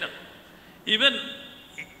ट्र्याकले होइन, इभन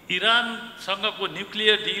इरानसँगको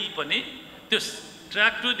न्युक्लियर डिल पनि त्यो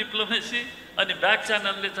ट्र्याक 2 डिप्लोमेसी अनि ब्याक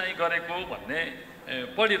च्यानलले चाहिँ गरेको भन्ने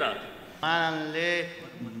पढिरहेको थियो। उहाँले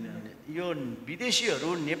यो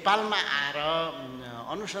विदेशीहरू नेपालमा आएर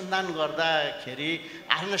अनुसन्धान गर्दाखेरि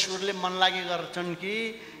आफ्नो सुरले मन लागि गर्छन् कि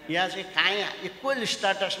यहाँ चाहिँ कहीँ इक्वल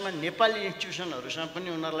स्ट्याटसमा नेपाली इन्स्टिट्युसनहरूसँग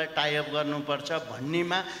पनि उनीहरूलाई टाइअप गर्नुपर्छ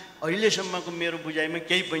भन्नेमा अहिलेसम्मको मेरो बुझाइमा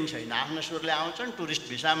केही पनि छैन। आफ्नो सुरले आउँछन्,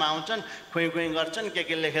 टुरिस्ट भिसामा आउँछन्, खोइ गर्छन्, के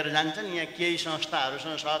लेखेर जान्छन्, यहाँ केही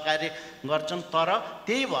संस्थाहरूसँग सहकार्य गर्छन्। तर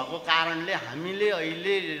त्यही भएको कारणले हामीले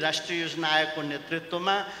अहिले राष्ट्रिय योजना आयोगको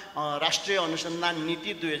नेतृत्वमा राष्ट्रिय अनुसन्धान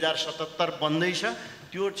नीति 2077 बन्दैछ।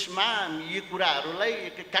 त्यसमा यी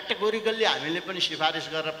कुराहरूलाई क्याटेगोरिकल्ली हामीले पनि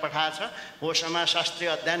सिफारिस गरेर पठाएको छ। हो समाजशास्त्रीय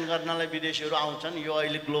अध्ययन गर्नलाई विदेशीहरू आउँछन्, यो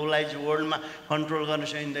अहिले ग्लोबलाइज वर्ल्डमा कन्ट्रोल गर्न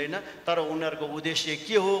सकिँदैन, तर उनीहरूको उद्देश्य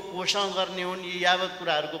के हो, कोसँग गर्ने हुन्, यी यावत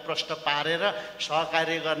कुराहरूको प्रश्न पारेर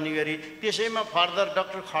सहकार्य गर्ने गरी। त्यसैमा फर्दर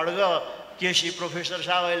डाक्टर खड्ग केसी प्रोफेसर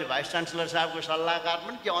साहब अहिले भाइस चान्सलर साहबको सल्लाहकार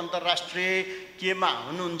पनि के अन्तर्राष्ट्रिय केमा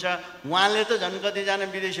हुनुहुन्छ, उहाँले त झन् कतिजना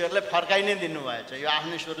विदेशीहरूलाई फर्काइ नै दिनुभएछ। यो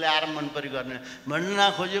आफ्नै स्वरले आएर मन परि गर्ने भन्न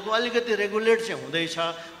नखोजेको अलिकति रेगुलेट चाहिँ हुँदैछ,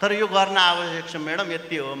 तर यो गर्न आवश्यक छ। म्याडम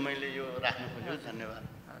यति हो मैले यो राख्न खोजेको। धन्यवाद।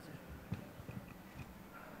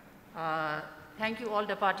 Thank you all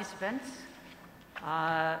the participants.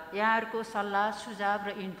 यहाँहरुको सल्लाह सुझाव र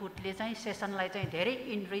इनपुटले चाहिँ सेसनलाई चाहिँ धेरै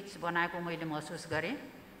इनरिच बनाएको मैले महसुस गरेँ।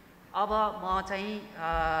 अब म चाहिँ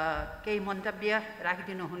केही मन्तव्य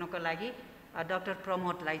राखिदिनु हुनको लागि डाक्टर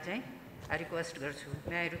प्रमोदलाई चाहिँ रिक्वेस्ट गर्छु।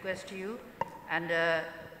 मे आई रिक्वेस्ट यु एन्ड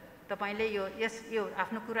तपाईले यो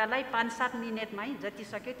आफ्नो कुरालाई 5-7 मिनेटमै जति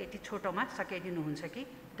सक्यो त्यति छोटोमा सकाइदिनुहुन्छ कि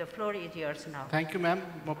the floor is yours now. Thank you ma'am.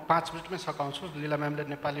 म 5 मिनटमै सकाउँछु। लीला म्यामले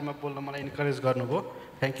नेपालीमा बोल्न मलाई इन्करेज गर्नुभयो।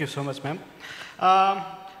 Thank you so much ma'am.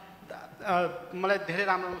 मलाई धेरै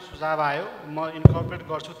राम्रो सुझाव आयो। म इन्कर्पोरेट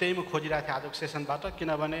गर्छु, त्यही म खोजिरहेको थिएँ आजको सेसनबाट।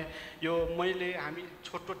 किनभने यो हामी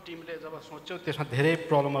छोटो टिमले जब सोच्यौँ त्यसमा धेरै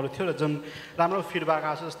प्रब्लमहरू थियो र जुन राम्रो फिडब्याक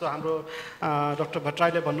आएको छ। जस्तो हाम्रो डाक्टर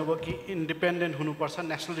भट्टराईले भन्नुभयो कि इन्डिपेन्डेन्ट हुनुपर्छ,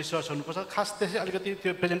 नेसनल रिसर्च हुनुपर्छ। खास त्यसै अलिकति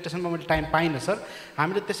त्यो प्रेजेन्टेसनमा मैले टाइम पाइनँ सर।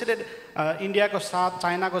 हामीले त्यसैले इन्डियाको 7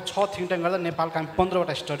 चाइनाको 6 थिङ्क ट्याङ्क गर्दा नेपालका हामी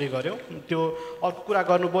 15वटा स्टडी गऱ्यौँ। त्यो अर्को कुरा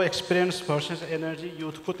गर्नुभयो एक्सपिरियन्स भर्सेस एनर्जी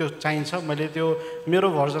युथको त्यो चाहिन्छ। मैले त्यो मेरो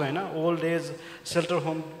भर्जन होइन, ओल्ड एज सेल्टर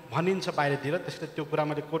होम भनिन्छ बाहिरतिर, त्यसले त्यो कुरा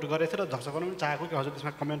मैले कोट गरेको थिएँ र झक्झकाउनु पनि चाहेको कि हजुर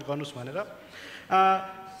त्यसमा कमेन्ट गर्नुहोस् भनेर।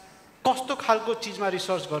 कस्तो खालको चिजमा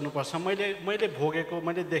रिसर्च गर्नुपर्छ मैले भोगेको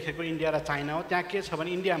मैले देखेको इन्डिया र चाइना हो। त्यहाँ के छ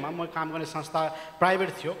भने इन्डियामा म काम गर्ने संस्था प्राइभेट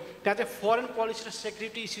थियो, त्यहाँ चाहिँ फरेन पोलिसी र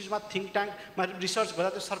सेक्युरिटी इस्युजमा थिङ्क ट्याङ्कमा रिसर्च गर्दा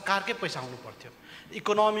त्यो सरकारकै पैसा हुनु पर्थ्यो।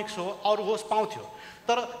 इकोनोमिक्स हो अरू होस् पाउँथ्यो।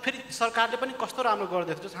 तर फेरि सरकारले पनि कस्तो राम्रो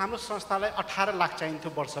गरिदिएको थियो, हाम्रो संस्थालाई 18 लाख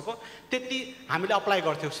चाहिन्थ्यो वर्षको, त्यति हामीले अप्लाई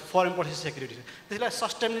गर्थ्यौँ फरेन पोलिसी सेक्युरिटी। त्यसलाई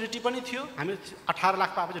सस्टेनेबिलिटी पनि थियो। हामी 18 लाख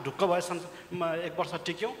पाएपछि ढुक्क भयो, 1 वर्ष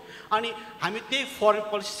टिक्यौँ। अनि हामी त्यही फरेन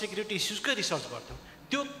पोलिसी सेक्युरिटी इस्युजकै रिसर्च गर्थ्यौँ।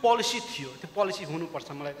 त्यो पोलिसी थियो, त्यो पोलिसी हुनुपर्छ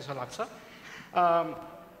मलाई त्यसो लाग्छ।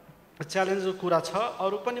 च्यालेन्जको कुरा छ।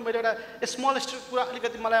 अरू पनि मैले एउटा स्मल स्टेट कुरा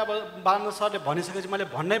अलिकति मलाई अब बालन्द्र सरले भनिसकेपछि मैले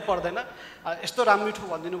भन्नै पर्दैन। यस्तो राम्रो मिठो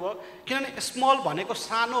भनिदिनु भयो। किनभने स्मल भनेको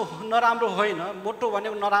सानो नराम्रो होइन, मोटो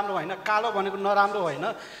भनेको नराम्रो होइन, कालो भनेको नराम्रो होइन,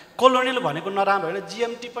 कोलोनियल भनेको नराम्रो होइन।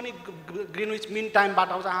 जिएमटी पनि ग्रिनविच मिन टाइमबाट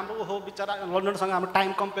आउँछ। हाम्रो हो बिचरा लन्डनसँग हाम्रो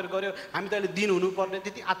टाइम कम्पेयर गर्यो, हामी त अहिले दिन हुनुपर्ने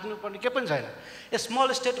त्यति आत्तिनुपर्ने के पनि छैन।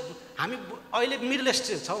 स्मल स्टेट हामी अहिले मिडल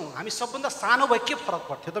स्टेज छौँ। हामी सबभन्दा सानो भए के फरक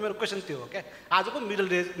पर्थ्यो त? मेरो क्वेसन त्यो हो क्या। आजको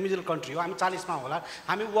मिडल कन्ट्री हो, हामी 40मा होला।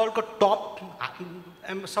 हामी वर्ल्डको टप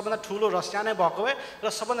सबभन्दा ठुलो रसिया नै भएको भए र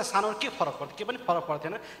सबभन्दा सानो के फरक पर्थ्यो? के पनि फरक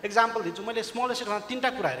पर्थेन। एक्जाम्पल दिन्छु मैले। स्मल स्टेटमा 3टा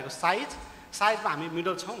कुरा हेरेको। साइजमा हामी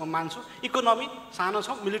मिडल छौँ, म मान्छु। इकोनोमी सानो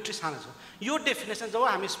छौँ, मिलिट्री सानो छौँ। यो डेफिनेसन जब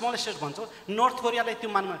हामी स्मल स्टेट भन्छौँ, नर्थ कोरियालाई त्यो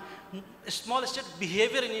मान्नु। Small state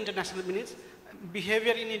behaviour in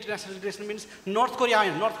international relation means north Korea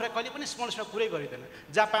होइन। नर्थ कोरिया कहिले पनि स्मल स्टेटमा कुरै गरिँदैन।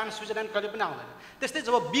 जापान स्विजरल्यान्ड कहिले पनि आउँदैन। त्यस्तै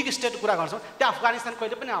जब बिग स्टेट कुरा गर्छौँ त्यहाँ अफगानिस्तान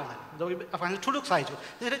कहिले पनि आउँदैन। जब अफगानिस्तान ठुलो साइज हो।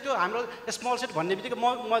 त्यसैले त्यो हाम्रो स्मल स्टेट भन्ने बित्तिकै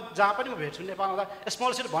म जहाँ पनि म भेट्छु नेपालमा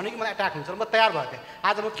स्मल स्टेट भनेको मलाई एट्याक हुन्छ र म तयार भएको थिएँ।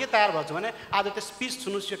 आज म के तयार भएको छु भने आज त्यो स्पिच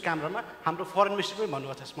सुन्नुहोस् यो क्यामेरामा। हाम्रो फरेन मिनिस्टर पनि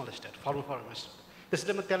भन्नुभएको छ स्मल स्टेट, फरेन मिनिस्टर।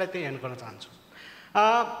 त्यसैले म त्यसलाई त्यही एन्ड गर्न चाहन्छु।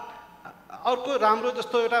 अर्को राम्रो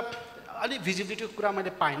जस्तो एउटा अलि भिजिबिलिटीको कुरा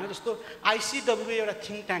मैले पाइनँ। जस्तो ICW एउटा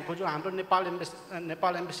थिङ्क ट्याङ्क हो जो हाम्रो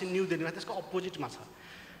नेपाल एम्बेसी न्यू दिल्लीमा त्यसको अपोजिटमा छ।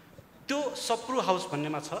 त्यो सप्रु हाउस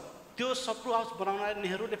भन्नेमा छ। त्यो सप्रु हाउस बनाउन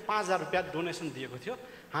नेहरूले 5000 रुपियाँ डोनेसन दिएको थियो।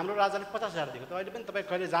 हाम्रो राजाले 50,000 दिएको थियो। अहिले पनि तपाईँ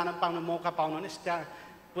कहिले जान पाउने मौका पाउनु भने त्यहाँ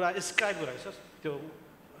पुरा स्क्राइब रहेछ त्यो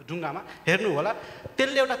ढुङ्गामा, हेर्नु होला।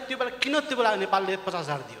 त्यसले एउटा त्यो बेला किन त्यो बेला नेपालले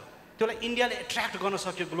 50,000 दियो? त्यसलाई इन्डियाले एट्र्याक्ट गर्न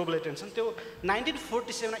सक्यो ग्लोबल एटेन्सन। त्यो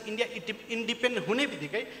 1947मा इन्डिया इन्डिपेन्डेन्ट हुने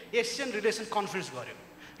बित्तिकै एसियन रिलेसन कन्फरेन्स गर्यो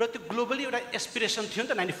र त्यो ग्लोबली एउटा एस्पिरेसन थियो नि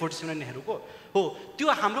त 1947मा नेहरूको हो। त्यो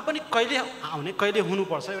हाम्रो पनि कहिले आउने कहिले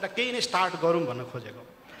हुनुपर्छ, एउटा केही नै स्टार्ट गरौँ भन्न खोजेको।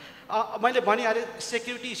 मैले भनिहालेँ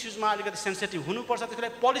सेक्युरिटी इस्युजमा अलिकति सेन्सिटिभ हुनुपर्छ।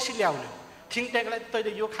 त्यसलाई पोलिसी ल्याउने हो। थिङ्क ट्याङ्कलाई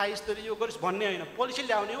तैँले यो खाइस् तैँले यो गरिस् भन्ने होइन, पोलिसी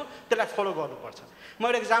ल्याउने हो, त्यसलाई फलो गर्नुपर्छ। म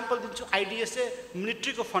एउटा इक्जाम्पल दिन्छु। IDSA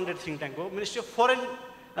मिलिट्रीको फन्डेड थिङ्क ट्याङ्क हो। Ministry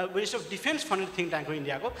of defence funded think tank हो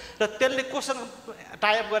इन्डियाको। र त्यसले कोसँग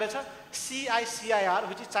टाइअप गरेछ? CICIR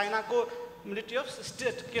which is चाइनाको military of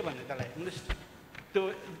state के भन्ने त्यसलाई त्यो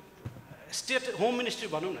स्टेट होम मिनिस्ट्री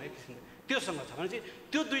भनौँ न एक किसिमले, त्योसँग छ भने चाहिँ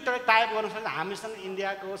त्यो दुईटालाई टाइप गर्न सक्छ। हामीसँग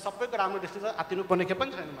इन्डियाको सबैको राम्रो देख्छ, आत्तिनुपर्ने के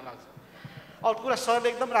पनि छैन मलाई लाग्छ। अर्को कुरा सरले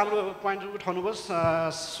एकदम राम्रो पोइन्ट उठाउनुभयो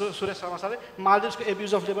सुरेश शर्मा सरले। मालदिभ्सको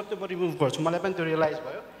एब्युज अफ लेबर त्यो म रिमुभ गर्छु, मलाई पनि त्यो रियलाइज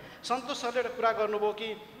भयो। सन्तोष सरले एउटा कुरा गर्नुभयो कि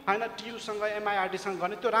होइन TUसँग MIRDसँग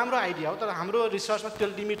गर्ने, त्यो राम्रो आइडिया हो। तर हाम्रो रिसर्चमा त्यो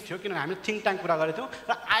लिमिट थियो किनभने हामीले थिङ्क ट्याङ्क कुरा गरेको थियौँ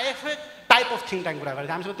र IFA type of think tank कुरा गरेको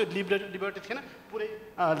थियौँ। हामीसँग त्यो लिबर्टी थिएन पुरै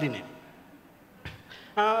लिने।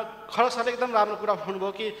 खरस सरले एकदम राम्रो कुरा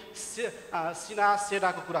उठाउनुभयो कि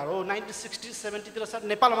सेडाको कुरा हो। 1960s 70तिर सर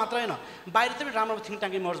नेपाल मात्र होइन बाहिरतिर पनि राम्रो थिङ्क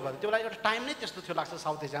ट्याङ्क इमर्ज भयो। त्यो बेला एउटा टाइम नै त्यस्तो थियो लाग्छ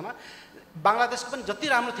साउथ एसियामा। बङ्गलादेशको पनि जति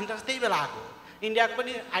राम्रो थिङ्क ट्याङ्क त्यही बेला आएको। इन्डियाको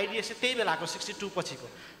पनि आइडिएससी त्यही बेलाको 62 पछिको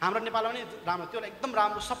हाम्रो नेपालमा पनि राम्रो त्यो एकदम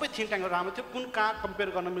राम्रो सबै थिङ्क ट्याङ्कहरू राम्रो थियो कुन कहाँ कम्पेयर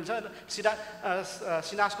गर्न मिल्छ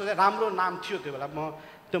सिनासको चाहिँ राम्रो नाम थियो त्यो बेला म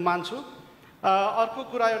त्यो मान्छु अर्को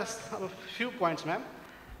कुरा एउटा फ्यु पोइन्ट्स म्याम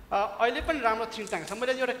अहिले पनि राम्रो थिङ्क ट्याङ्क छ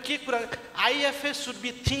मैले एउटा के कुरा आइएफए सुड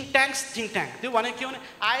बी थिङ्क ट्याङ्क त्यो भने के भने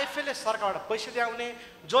आइएफएले सरकारबाट पैसा ल्याउने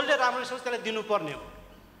जसले राम्रो रिसर्च त्यसलाई दिनुपर्ने हो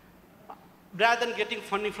rather than getting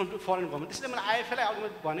funding from foreign government. त्यसैले मैले आइएफएलाई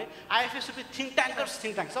अघि भने आइएफए सुड बी थिङ्क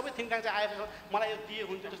ट्याङ्क सबै थिङ्क ट्याङ्क चाहिँ आइएफए मलाई यो दिए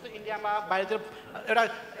हुन्थ्यो जस्तो इन्डियामा बाहिरतिर एउटा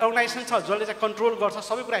अर्गनाइजेसन छ जसले चाहिँ कन्ट्रोल गर्छ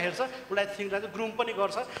सबै कुरा हेर्छ उसलाई थिङ्क ट्याङ्क ग्रुम पनि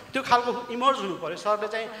गर्छ त्यो खालको इमर्ज हुनु पऱ्यो सरले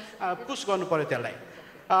चाहिँ पुस गर्नु पऱ्यो त्यसलाई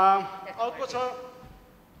अर्को छ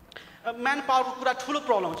म्यान पावरको कुरा ठुलो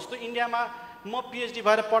प्रब्लम जस्तो इन्डियामा म पिएचडी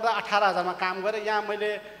भएर पढ्दा 18,000मा काम गरेँ यहाँ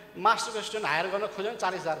मैले मास्टरको स्टुडेन्ट हायर गर्न खोजेँ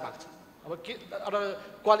 40,000 माग्छ अब के अब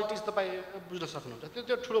क्वालिटिज तपाईँ बुझ्न सक्नुहुन्छ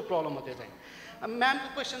त्यो ठुलो प्रब्लम हो त्यो चाहिँ म्यामको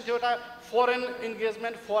क्वेसन थियो एउटा foreign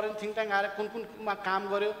engagement foreign think tank आएर कुनमा काम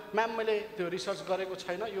गर्यो म्याम मैले त्यो रिसर्च गरेको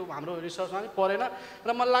छैन यो हाम्रो रिसर्चमा पनि परेन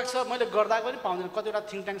र मलाई लाग्छ मैले गर्दा पनि पाउँदैन कतिवटा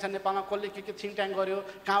थिङ्क ट्याङ्क छ नेपालमा कसले के थिङ्क ट्याङ्क गर्यो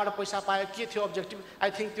कहाँबाट पैसा पायो के थियो अब्जेक्टिभ आई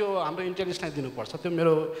थिङ्क त्यो हाम्रो इन्टेलिजेन्सलाई दिनुपर्छ त्यो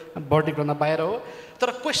मेरो भर्टिकलमा बाहिर हो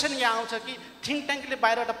तर क्वेसन यहाँ आउँछ कि थिङ्क ट्याङ्कले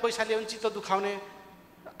बाहिरबाट पैसा ल्याउने चित्त दुखाउने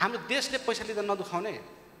हाम्रो देशले पैसा लिँदा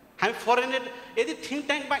नदुखाउने हामी फरेनेट यदि थिङ्क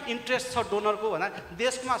ट्याङ्कमा इन्ट्रेस्ट छ डोनरको भन्दा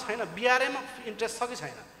देशमा छैन बिआरआईमा इन्ट्रेस्ट छ कि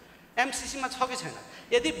छैन एमसिसीमा छ कि छैन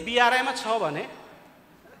यदि बिआरआईमा छ भने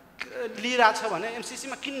लिइरहेको छ भने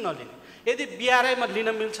एमसिसीमा किन नलिने यदि बिआरआईमा लिन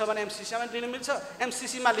मिल्छ भने एमसिसीमा लिन मिल्छ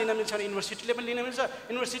एमसिसीमा लिन मिल्छ भने युनिभर्सिटीले पनि लिन मिल्छ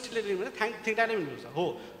युनिभर्सिटीले लिन मिल्छ थिङ्क ट्याङ्कले पनि मिल्छ हो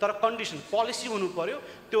तर कन्डिसन पोलिसी हुनु पऱ्यो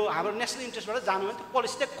त्यो हाम्रो नेसनल इन्ट्रेस्टबाट जानु भने त्यो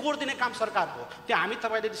पोलिसी चाहिँ कोड दिने काम सरकारको हो त्यो हामी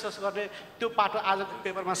तपाईँले डिस्कस गर्ने त्यो पाटो आजको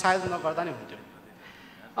पेपरमा सायद नगर्दा नै हुन्थ्यो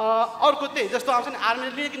अर्को त्यही जस्तो आउँछ नि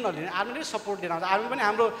आर्मीले लिने कि नलिने आर्मीले सपोर्ट लिएर आउँछ आर्मी पनि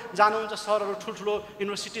हाम्रो जानुहुन्छ सरहरू ठुल्ठुलो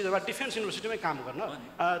युनिभर्सिटिजहरूमा डिफेन्स युनिभर्सिटीमै काम गर्न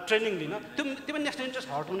ट्रेनिङ लिन त्यो पनि नेसनल इन्ट्रेस्ट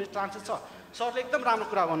हर्ट हुने चान्सेस छ सरले एकदम राम्रो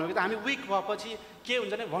कुरा भन्नुभयो कि हामी विक भएपछि के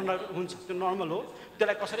हुन्छ भने भन्न हुन्छ त्यो नर्मल हो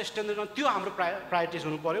त्यसलाई कसरी स्ट्रेन्थन गर्नु त्यो हाम्रो प्रायोरिटिज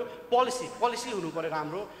हुनु पऱ्यो पोलिसी हुनु पऱ्यो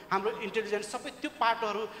हाम्रो इन्टेलिजेन्स सबै त्यो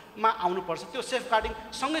पाटोहरूमा आउनुपर्छ त्यो सेफ गार्डिङ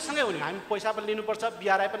सँगै हुने हामी पैसा पनि लिनुपर्छ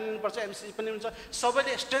बिआरआई पनि लिनुपर्छ एमसिसी पनि लिनुपर्छ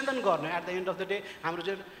सबैले स्ट्रेन्थन गर्ने at the and of the day हाम्रो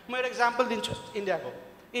जुन म एउटा इक्जाम्पल दिन्छु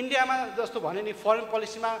इन्डियामा जस्तो भने नि फरेन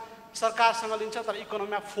पोलिसीमा सरकारसँग लिन्छ तर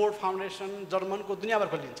इकोनोमीमा फोर्ड फाउन्डेसन जर्मनको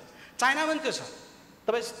दुनियाँभरको लिन्छ चाइना पनि त्यो छ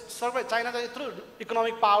तपाईँ सबै चाइना त यत्रो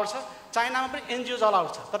इकोनोमिक पावर छ चाइनामा पनि एनजिओज अलाउड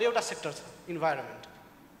छ तर एउटा सेक्टर छ इन्भाइरोमेन्ट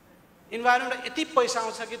यति पैसा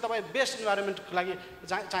आउँछ कि तपाईँ बेस्ट इन्भाइरोमेन्टको लागि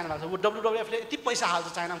चाइना लाग्छ WWFले यति पैसा हाल्छ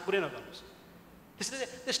चाइनामा पुरै नगर्नुहोस् त्यसले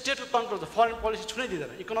त्यो स्टेटको कन्ट्रोल छ फरेन पोलिसी छुनै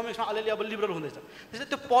दिँदैन इकोनोमिक्समा अलिअलि अब लिबरल हुँदैछ त्यसले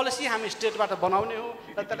त्यो पोलिसी हामी स्टेटबाट बनाउने हो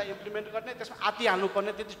र त्यसलाई इम्प्लिमेन्ट गर्ने त्यसमा आति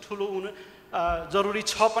हाल्नुपर्ने त्यति ठुलो हुनु जरुरी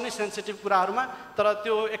छ पनि सेन्सिटिभ कुराहरूमा तर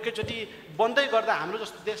त्यो एकैचोटि बन्दै गर्दा हाम्रो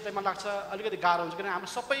जस्तो देशलाई मलाई लाग्छ अलिकति गाह्रो हुन्छ किनभने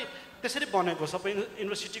हाम्रो सबै त्यसरी बनेको सबै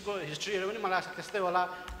युनिभर्सिटीको हिस्ट्रीहरू पनि मलाई लाग्छ त्यस्तै होला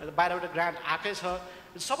बाहिरबाट ग्रान्ट आएकै छ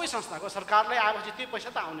सबै संस्थाको सरकारलाई आएपछि त्यो पैसा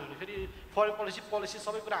त आउने हो नि फेरि फरेन पोलिसी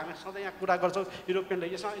सबै कुरा हामी सधैँ यहाँ कुरा गर्छौँ युरोपियनले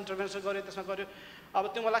यसमा इन्टरभेन्सन गर्यो त्यसमा गर्यो अब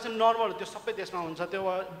त्यो मलाई लाग्छ नर्मल त्यो सबै देशमा हुन्छ त्यो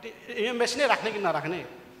एमबेसी नै राख्ने कि नराख्ने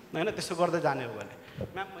होइन त्यसो गर्दै जाने हो भने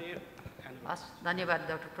म्याम म यो हस् धन्यवाद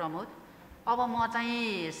डाक्टर प्रमोद अब म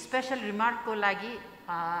चाहिँ स्पेसल रिमार्कको लागि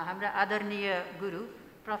हाम्रा आदरणीय गुरु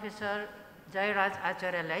प्रोफेसर जयराज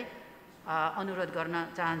आचार्यलाई अनुरोध गर्न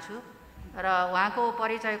चाहन्छु र उहाँको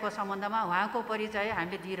परिचयको सम्बन्धमा उहाँको परिचय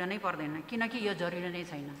हामीले दिएर नै पर्दैन किनकि यो जरुरी नै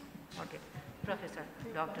छैन okay professor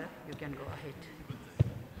doctor you can go ahead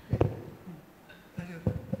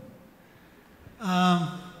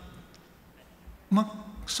म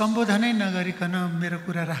सम्बोधनै नगरिकन मेरो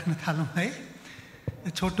कुरा राख्न थालौँ है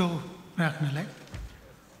छोटो राख्नलाई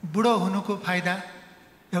बुढो हुनुको फाइदा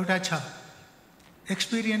एउटा छ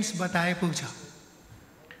एक्सपिरियन्स बताए पुग्छ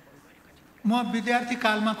म विद्यार्थी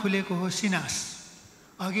कालमा खुलेको हो सिनास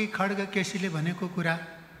अघि खड्ग केसीले भनेको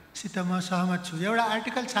कुरासित म सहमत छु एउटा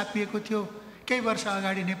आर्टिकल छापिएको थियो केही वर्ष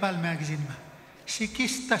अगाडि नेपाल म्यागजिनमा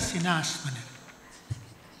सिकिस त सिनास भनेर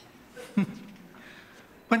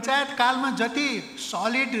पञ्चायत कालमा जति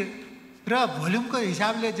सलिड र भोल्युमको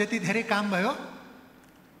हिसाबले जति धेरै काम भयो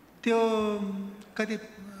त्यो कति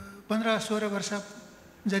 15-16 वर्ष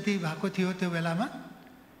जति भएको थियो त्यो बेलामा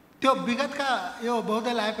त्यो विगतका यो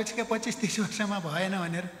बौद्धल आएपछिका 25-30 वर्षमा भएन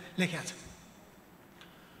भनेर लेखेको छ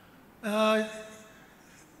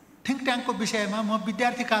थिङ्क ट्याङ्कको विषयमा म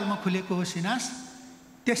विद्यार्थी कालमा खुलेको हो सिनास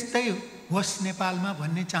त्यस्तै होस् नेपालमा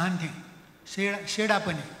भन्ने चाहन्थेँ सेडा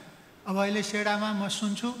पनि अब अहिले सेडामा म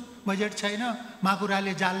सुन्छु बजेट छैन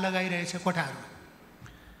माकुराले जाल लगाइरहेछ कोठाहरूमा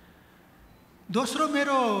दोस्रो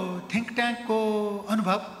मेरो थिङ्क ट्याङ्कको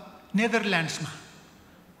अनुभव नेदरल्यान्ड्समा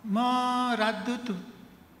म राजदूत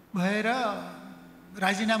भएर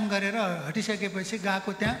राजीनामा गरेर हटिसकेपछि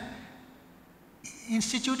गएको त्यहाँ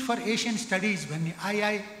इन्स्टिट्युट फर एसियन स्टडिज भन्ने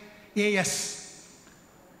IIAS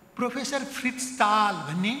प्रोफेसर फ्रिट्ज ताल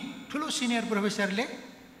भन्ने ठुलो सिनियर प्रोफेसरले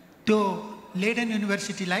त्यो लेडेन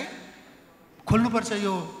युनिभर्सिटीलाई खोल्नुपर्छ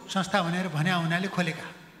यो संस्था भनेर भन्या हुनाले खोलेका।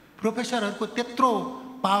 प्रोफेसरहरूको त्यत्रो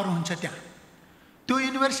पावर हुन्छ त्यहाँ। त्यो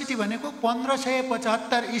युनिभर्सिटी भनेको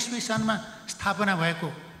 1575 ईस्वी सनमा स्थापना भएको,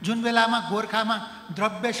 जुन बेलामा गोर्खामा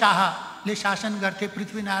द्रव्य शाहले शासन गर्थे,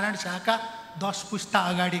 पृथ्वीनारायण शाहका 10 पुस्ता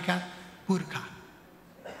अगाडिका पुर्खा।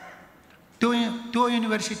 त्यो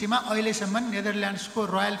युनिभर्सिटीमा अहिलेसम्म नेदरल्यान्ड्सको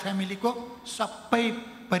रोयल फ्यामिलीको सबै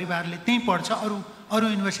परिवारले त्यहीँ पढ्छ, अरू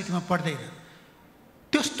युनिभर्सिटीमा पढ्दैन।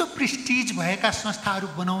 त्यस्तो प्रेस्टिज भएका संस्थाहरू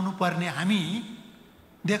बनाउनु पर्ने हामी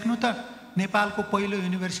देख्नु त नेपालको पहिलो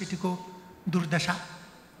युनिभर्सिटीको दुर्दशा।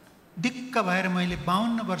 दिक्क भएर मैले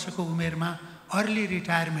 52 वर्षको उमेरमा अर्ली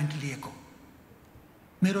रिटायरमेन्ट लिएको।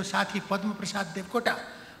 मेरो साथी पद्मप्रसाद देवकोटा,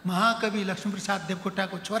 महाकवि लक्ष्मीप्रसाद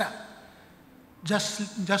देवकोटाको छोरा,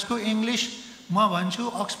 जसको इङ्ग्लिस म भन्छु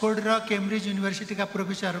अक्सफोर्ड र केम्ब्रिज युनिभर्सिटीका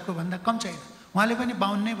प्रोफेसरहरूको भन्दा कम छैन। उहाँले पनि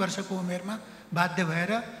 52 वर्षको उमेरमा बाध्य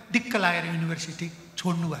भएर दिक्क लागेर युनिभर्सिटी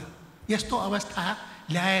छोड्नुभयो। यस्तो अवस्था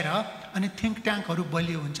ल्याएर अनि थिङ्क ट्याङ्कहरू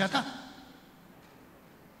बलियो हुन्छ त?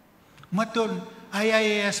 म त्यो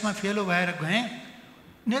IIASमा फेलो भएर गएँ।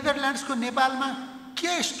 नेदरल्यान्ड्सको नेपालमा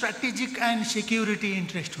के स्ट्राटेजिक एन्ड सेक्युरिटी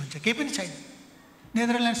इन्ट्रेस्ट हुन्छ? केही पनि छैन।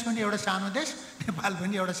 नेदरल्यान्ड्स पनि एउटा सानो देश, नेपाल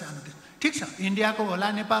पनि एउटा सानो देश। ठिक छ, इन्डियाको होला,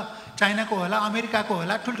 नेपाल चाइनाको होला, अमेरिकाको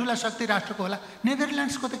होला, ठुल्ठुला शक्ति राष्ट्रको होला,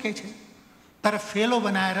 नेदरल्यान्ड्सको त केही छैन। तर फेलो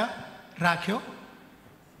बनाएर राख्यो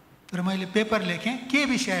र मैले पेपर लेखेँ के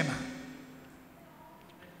विषयमा?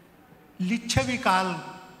 लिच्छवी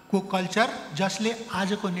कालको कल्चर जसले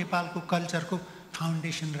आजको नेपालको कल्चरको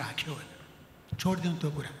फाउन्डेसन राख्यो। छोडिदिउँ त्यो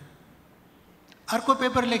कुरा। अर्को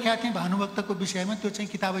पेपर लेखेका थिएँ भानुभक्तको विषयमा, त्यो चाहिँ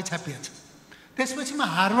किताबै छापिएको छ। त्यसपछि म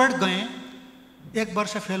हार्वर्ड गएँ 1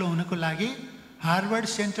 वर्ष फेलो हुनको लागि। Harvard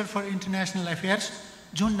centre for international affairs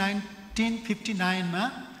जुन 1959मा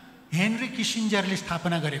हेनरी किसिन्जरले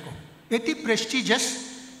स्थापना गरेको। यति प्रेस्टिजियस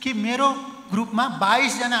कि मेरो ग्रुपमा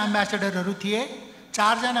 22 जना एम्बेसडरहरू थिए,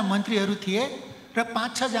 4 जना मन्त्रीहरू थिए र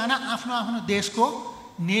 5-6 जना आफ्नो आफ्नो देशको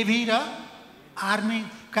नेभी र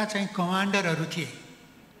आर्मीका चाहिँ कमान्डरहरू थिए।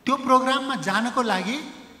 त्यो प्रोग्राममा जानको लागि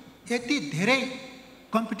यति धेरै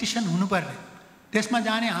कम्पिटिसन हुनुपर्ने। त्यसमा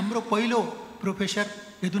जाने हाम्रो पहिलो प्रोफेसर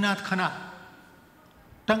यदुनाथ खनाल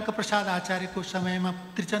टङ्कप्रसाद आचार्यको समयमा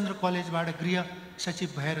त्रिचन्द्र कलेजबाट गृह सचिव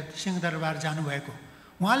भएर सिंहदरबार जानुभएको।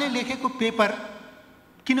 उहाँले लेखेको पेपर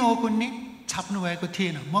किन हो कुन्नी छाप्नु भएको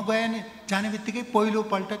थिएन। म गएँ जाने बित्तिकै पहिलो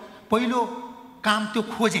काम त्यो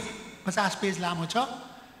खोजेँ। 50 पेज लामो छ।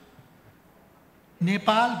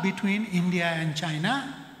 Nepal between India and China,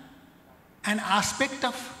 an aspect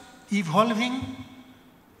of evolving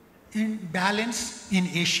in balance in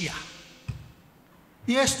Asia.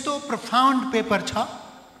 यस्तो प्रोफाउन्ड पेपर छ।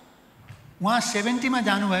 उहाँ 70मा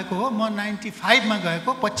जानुभएको हो, म 95मा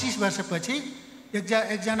गएको। 25 वर्षपछि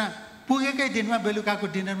एकजना पुगेकै दिनमा बेलुकाको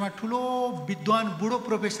डिनरमा ठुलो विद्वान बुढो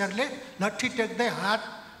प्रोफेसरले लट्ठी टेक्दै हात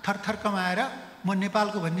थरथर कमाएर म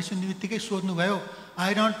नेपालको भन्ने सुन्ने बित्तिकै सोध्नुभयो,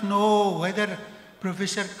 I don't know whether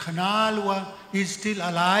professor Khanal is still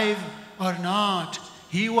alive or not.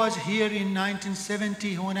 He was here in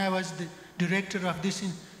 1970 when I was the director of this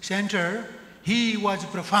center. He was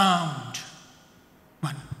profound.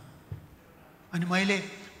 अनि मैले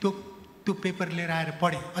त्यो पेपर लिएर आएर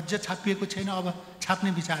पढेँ। अझ छापिएको छैन, अब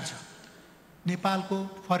छाप्ने विचार छ। नेपालको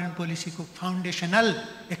फरेन पोलिसीको फाउन्डेसनल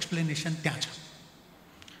एक्सप्लेनेसन त्यहाँ छ।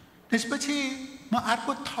 त्यसपछि म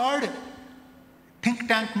अर्को थर्ड थिङ्क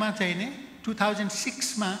ट्याङ्कमा चाहिँ नि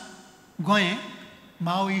 2006मा गएँ,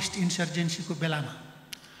 माओइस्ट इन्सर्जेन्सीको बेलामा।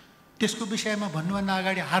 त्यसको विषयमा भन्नुभन्दा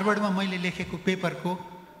अगाडि हार्वर्डमा मैले लेखेको पेपरको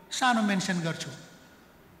सानो मेन्सन गर्छु।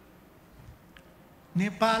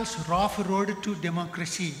 Nepals rough road to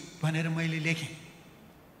democracy भनेर मैले लेखेँ।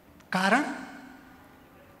 कारण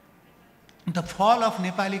द फल of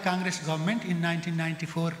Nepali Congress government in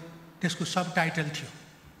 1994 त्यसको सब टाइटल थियो।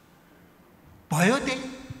 भयो त्यही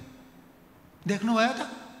देख्नुभयो त।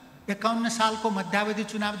 51 सालको मध्यावधि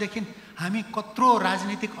चुनावदेखि हामी कत्रो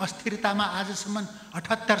राजनीतिक अस्थिरतामा आजसम्म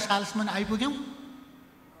 78 सालसम्म आइपुग्यौँ।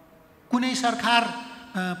 कुनै सरकार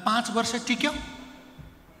 5 वर्ष टिक्यो?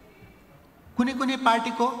 कुनै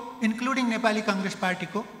पार्टीको इन्क्लुडिङ नेपाली काङ्ग्रेस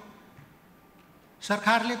पार्टीको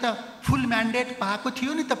सरकारले त फुल म्यान्डेट पाएको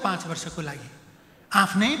थियो नि त 5 वर्षको लागि।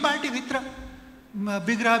 आफ्नै पार्टीभित्र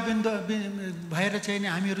विग्रह बिन्दु भएर चाहिँ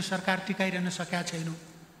हामीहरू सरकार टिकाइरहन सकेका छैनौँ।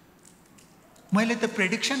 मैले त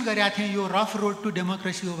प्रेडिक्सन गरेका थिएँ यो रफ रोड टु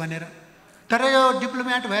डेमोक्रेसी हो भनेर। तर यो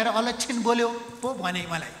डिप्लोमेट भएर अलक्षण बोल्यो पो भने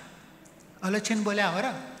मलाई अलक्षण बोल्या हो र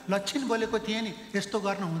लक्षण बोलेको थिएँ नि यस्तो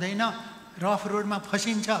गर्न हुँदैन रफ रोडमा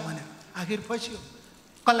फसिन्छ भनेर आखिर फस्यो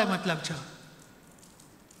कसलाई मतलब छ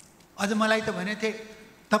अझ मलाई त भने थिए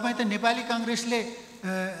तपाईँ त नेपाली काङ्ग्रेसले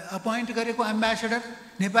अपोइन्ट गरेको एम्बेसेडर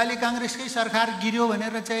नेपाली काङ्ग्रेसकै सरकार गिर्यो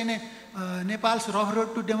भनेर चाहिँ नि Nepals rough road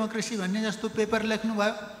to democracy भन्ने जस्तो पेपर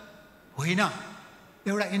लेख्नुभयो होइन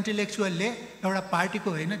एउटा इन्टेलेक्चुअलले एउटा पार्टीको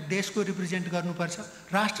होइन देशको रिप्रेजेन्ट गर्नुपर्छ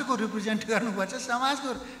राष्ट्रको रिप्रेजेन्ट गर्नुपर्छ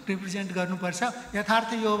समाजको रिप्रेजेन्ट गर्नुपर्छ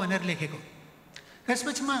यथार्थ यो हो भनेर लेखेको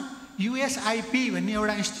त्यसपछि युएसआइपी भन्ने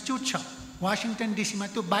एउटा इन्स्टिच्युट छ वासिङटन डिसीमा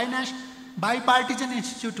त्यो बाइपार्टिजन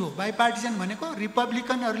इन्स्टिच्युट हो बाइपार्टिजन भनेको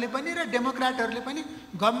रिपब्लिकनहरूले पनि र डेमोक्राटहरूले पनि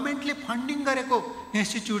गभर्मेन्टले फन्डिङ गरेको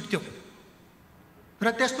इन्स्टिच्युट थियो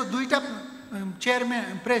र त्यसको दुईटा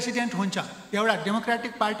चेयरम्यान प्रेसिडेन्ट हुन्छ एउटा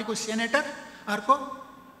डेमोक्रेटिक पार्टीको सेनेटर अर्को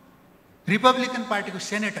रिपब्लिकन पार्टीको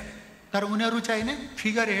सेनेटर तर उनीहरू चाहिँ नै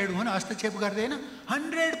फिगर हेड हुन हस्तक्षेप गर्दैन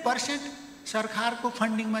 100% सरकारको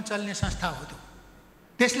फन्डिङमा चल्ने संस्था हो त्यो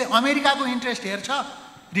त्यसले अमेरिकाको इन्ट्रेस्ट हेर्छ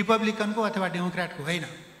रिपब्लिकनको अथवा डेमोक्रेटको होइन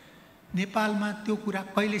नेपालमा त्यो कुरा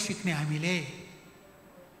कहिले सिक्ने हामीले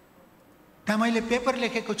त्यहाँ मैले पेपर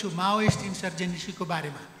लेखेको छु माओइस्ट इन्सर्जेन्सीको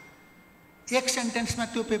बारेमा एक सेन्टेन्समा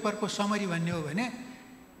त्यो पेपरको समरी भन्ने हो भने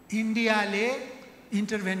इन्डियाले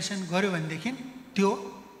इन्टरभेन्सन गर्यो भनेदेखि त्यो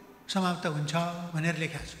समाप्त हुन्छ भनेर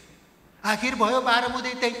लेखेको छु आखिर भयो 12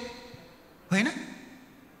 बुँदे त्यही होइन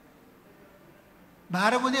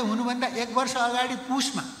 12 बुँदे हुनुभन्दा 1 वर्ष अगाडि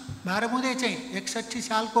पुसमा 12 बुँदे चाहिँ 61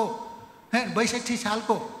 सालको 62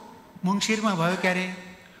 सालको मङ्सिरमा भयो क्यारे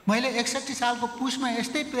मैले 61 सालको पुसमा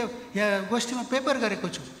यस्तै गोष्ठीमा पेपर गरेको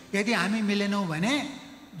छु यदि हामी मिलेनौँ भने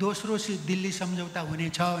दोस्रो दिल्ली सम्झौता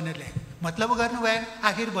हुनेछ भनेर मतलब गर्नुभयो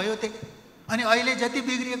आखिर भयो त्यही अनि अहिले जति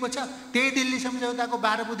बिग्रिएको छ त्यही दिल्ली सम्झौताको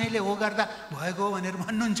 12 बुँदेले हो गर्दा भएको हो भनेर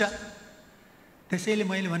भन्नुहुन्छ त्यसैले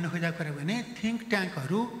मैले भन्न खोजेको कुरा भने थिङ्क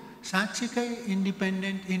ट्याङ्कहरू साँच्चीकै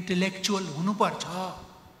इन्डिपेन्डेन्ट इन्टेलेक्चुअल हुनुपर्छ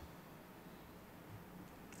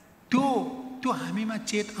त्यो हामीमा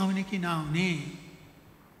चेत आउने कि नआउने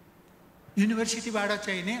युनिभर्सिटीबाट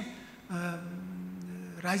चाहिँ नि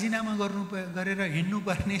राजीनामा गरेर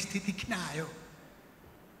हिँड्नुपर्ने स्थिति किन आयो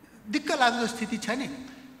दिक्क लाग्दो स्थिति छ नि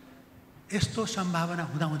यस्तो सम्भावना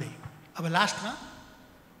हुँदाहुँदै अब लास्टमा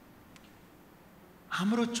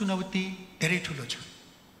हाम्रो चुनौती धेरै ठुलो छ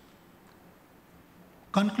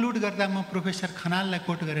कन्क्लुड गर्दा म प्रोफेसर खनाललाई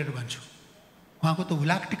कोट गरेर भन्छु उहाँको त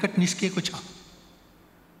हुलाक टिकट निस्किएको छ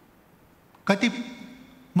कति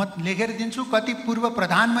म लेखेर दिन्छु कति पूर्व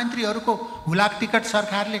प्रधानमन्त्रीहरूको हुलाक टिकट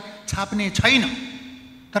सरकारले छाप्ने छैन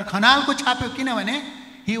तर खनालको छाप्यो किनभने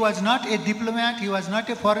he was not a diplomat, he was not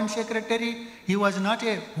a foreign secretary, he was not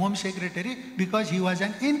a home secretary because he was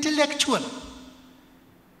an intellectual.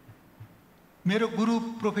 मेरो गुरु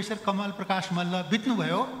प्रोफेसर कमल प्रकाश मल्ल बित्नु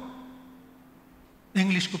भयो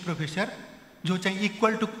इंग्लिश को प्रोफेसर जो चाहिँ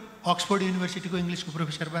इक्वल टू ऑक्सफोर्ड यूनिवर्सिटी को इंग्लिश को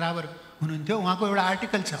प्रोफेसर बराबर हुनुहुन्थ्यो उहाँको एउटा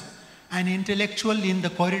आर्टिकल छ an intellectual in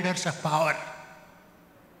the corridors of power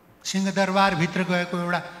Singha Durbar भित्र गएको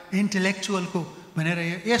एउटा इंटेलेक्चुअल को भनेर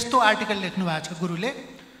यस्तो आर्टिकल लेख्नु भएको छ गुरुले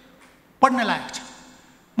पढ्न लायक छ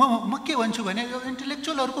म के भन्छु भने यो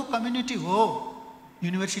इंटेलेक्चुअलहरुको कम्युनिटी हो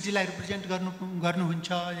युनिभर्सिटीलाई रिप्रेजेन्ट गर्नुहुन्छ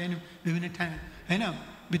विभिन्न ठाउँ हैन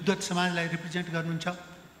विद्वत समाजलाई रिप्रेजेन्ट गर्नुहुन्छ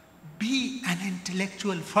be an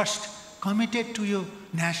intellectual first committed to your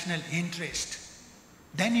national interest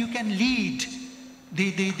then you can lead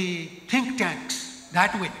the think tanks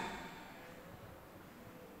that way.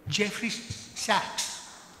 Jeffrey Sachs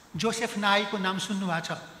Joseph नाई को नाम सुन्नु भएको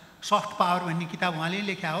छ सफ्ट पावर भन्ने किताब उहाँले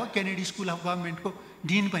लेख्या हो केनेडी स्कुल अफ गभर्नमेन्ट को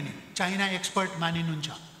डिन पनि चाइना एक्सपर्ट मानिनुहुन्छ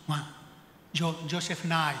उहाँ जोसेफ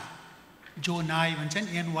नाई जो नाई भन्छन्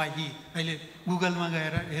NYE अहिले गुगलमा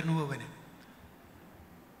गएर हेर्नुभयो भने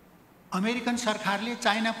अमेरिकन सरकारले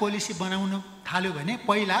चाइना पोलिसी बनाउन थाल्यो भने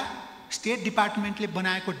पहिला स्टेट डिपार्टमेन्टले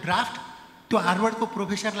बनाएको ड्राफ्ट त्यो हार्वर्डको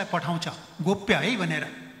प्रोफेसरलाई पठाउँछ गोप्य है भनेर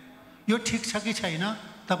यो ठीक छ कि छैन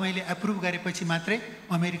तपाईले एप्रुभ गरेपछि मात्रै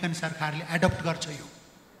अमेरिकन सरकारले एडप्ट गर्छ यो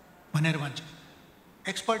भनेर भन्छ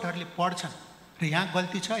एक्सपर्टहरूले पढ्छन् र यहाँ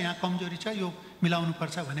गल्ती छ यहाँ कमजोरी छ यो मिलाउनु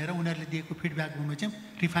पर्छ भनेर उनीहरूले दिएको फिडब्याकमा चाहिँ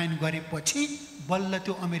रिफाइन गरेपछि बल्ल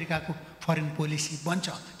त्यो अमेरिकाको फरेन पोलिसी बन्छ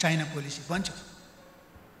चाइना पोलिसी बन्छ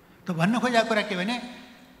तो भन्न खोजेको कुरा के भने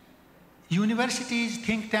universities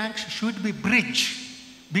think tanks should be bridge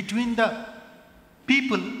between the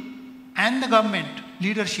people and the government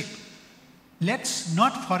leadership. Let's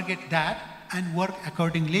not forget that and work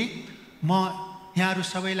accordingly. म यहाँहरु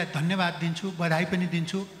सबैलाई धन्यवाद दिन्छु बधाई पनि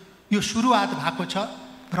दिन्छु यो सुरुवात भएको छ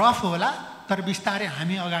रफ होला तर बिस्तारै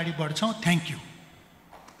हामी अगाडि बढ्छौं थ्यांक यू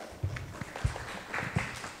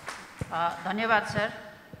धन्यवाद सर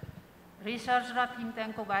रिसर्च र थिङ्क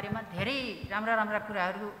ट्याङ्कको बारेमा धेरै राम्रा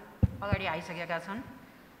कुराहरू अगाडि आइसकेका छन्।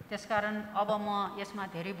 त्यसकारण अब म यसमा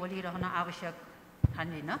धेरै बोलिरहन आवश्यक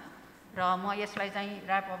ठान्दिनँ र म यसलाई चाहिँ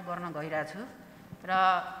ऱ्याप अप गर्न गइरहेको छु र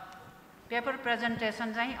पेपर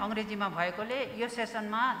प्रेजेन्टेसन चाहिँ अङ्ग्रेजीमा भएकोले यो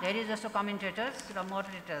सेसनमा धेरै जसो कमेन्टेटर्स र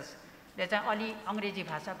मोडरेटर्सले चाहिँ अलि अङ्ग्रेजी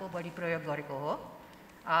भाषाको बढी प्रयोग गरेको हो।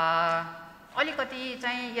 अलिकति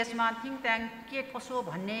चाहिँ यसमा थिङ्क ट्याङ्क के कसो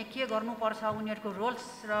भन्ने के गर्नुपर्छ उनीहरूको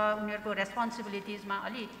रोल्स र उनीहरूको रेस्पोन्सिबिलिटिजमा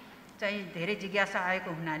अलि चाहिँ धेरै जिज्ञासा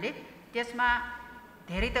आएको हुनाले त्यसमा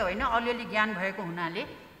धेरै त होइन अलिअलि ज्ञान भएको हुनाले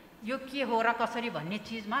यो के हो र कसरी भन्ने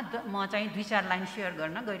चिजमा म चाहिँ 2-4 लाइन सेयर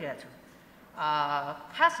गर्न गइरहेको छु।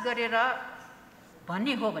 खास गरेर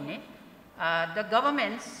भन्ने हो भने the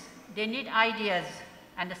governments they need ideas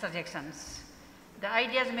and the suggestions. The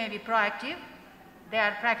ideas may be proactive, they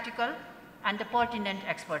are practical and the pertinent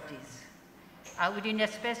expertise within a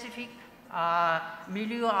specific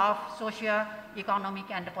milieu of socio-economic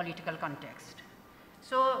and political context.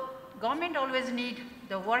 So government always need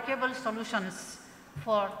the workable solutions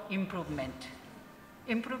for improvement.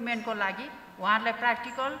 Improvement को लागि उहाँहरूलाई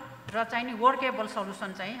practical र चाहिँ workable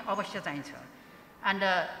solution चाहिँ अवश्य चाहिन्छ. And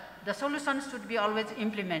the solutions should be always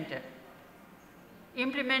implemented.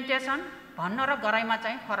 Implementation भन्न र गराइमा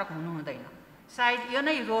चाहिँ फरक हुनु हुँदैन. सायद यो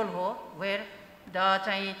नै रोल हो where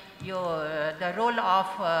the role of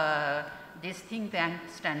this think tank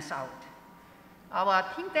stands out.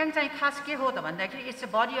 अब think tank चाहिँ खास के हो त भन्दाखेरि it's a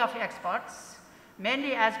body of experts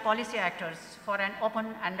mainly as policy actors for an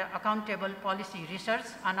open and accountable policy research,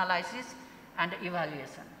 analysis and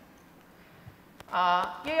evaluation.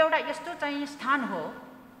 यो एउटा यस्तो चाहिँ स्थान हो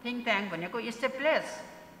think tank भनेको it's a place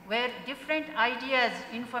where different ideas,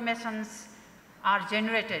 informations are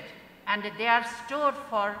generated and they are stored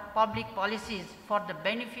for public policies for the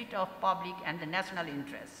benefit of public and the national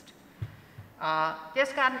interest.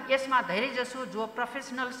 त्यसकारण यसमा धेरै जसो जो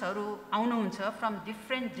प्रोफेसनल्सहरू आउनुहुन्छ from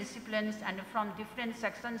different disciplines and from different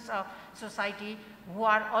sections of society who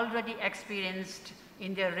are already experienced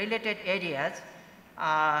in their related areas,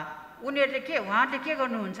 उहाँहरूले के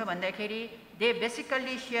गर्नुहुन्छ भन्दाखेरि they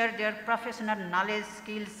basically share their professional knowledge,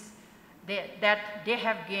 skills that they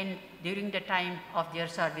have gained during the time of their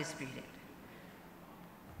service period.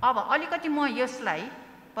 अब अलिकति म यसलाई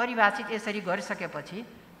परिभाषित यसरी गरिसकेपछि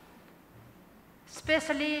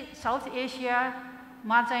स्पेशली साउथ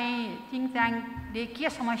एसियामा चाहिँ थिङ्क ट्याङ्कले के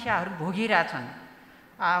समस्याहरू भोगिरहेछन्।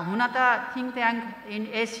 हुन त think tank in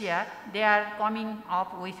Asia they are coming up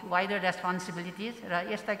with wider responsibilities र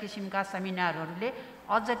यस्ता किसिमका सेमिनारहरूले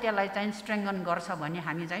अझ त्यसलाई चाहिँ स्ट्रेङ्गन गर्छ भन्ने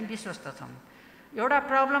हामी चाहिँ विश्वस्त छौँ। एउटा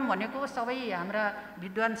प्रब्लम भनेको सबै हाम्रा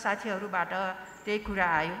विद्वान साथीहरूबाट त्यही कुरा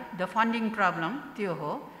आयो, द फन्डिङ प्रब्लम त्यो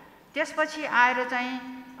हो। त्यसपछि आएर चाहिँ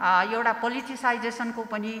एउटा पोलिटिसाइजेसनको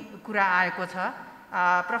पनि कुरा आएको छ।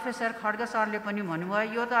 प्रोफेसर खड्ग सरले पनि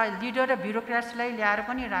भन्नुभयो यो त लिडर र ब्युरोक्रेट्सलाई ल्याएर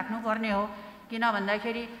पनि राख्नुपर्ने हो, किन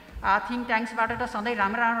भन्दाखेरि थिङ्क ट्याङ्क्सबाट त सधैँ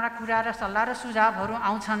राम्रा कुरा र सल्लाह र सुझावहरू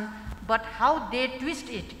आउँछन्, but how they twist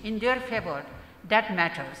it in their favour that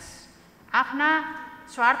matters. आफ्ना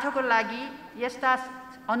स्वार्थको लागि यस्ता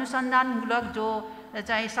अनुसन्धानमूलक जो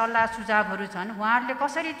चाहिँ सल्लाह सुझावहरू छन् उहाँहरूले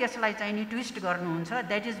कसरी त्यसलाई चाहिँ नि ट्विस्ट गर्नुहुन्छ,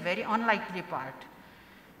 that is very unlikely part.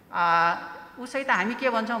 उसै त हामी के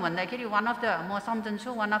भन्छौँ भन्दाखेरि one of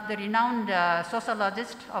the renowned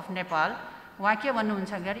सोशोलोजिस्ट of Nepal उहाँ के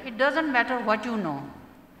भन्नुहुन्छ भने it doesn't matter what you know,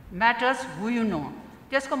 matters who you know.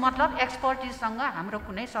 त्यसको मतलब एक्सपर्टिजसँग हाम्रो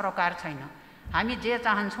कुनै सरोकार छैन, हामी जे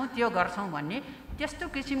चाहन्छौँ त्यो गर्छौँ भन्ने त्यस्तो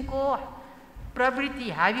किसिमको प्रवृत्ति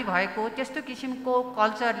हावी भएको त्यस्तो किसिमको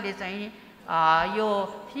कल्चरले चाहिँ यो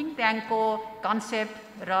थिङ्क ट्याङ्कको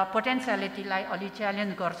कन्सेप्ट र पोटेन्सियालिटीलाई अलि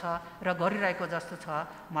च्यालेन्ज गर्छ र गरिरहेको जस्तो छ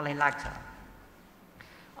मलाई लाग्छ।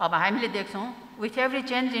 अब हामीले देख्छौँ with every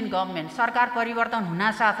change in government सरकार परिवर्तन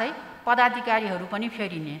हुनासाथै पदाधिकारीहरू पनि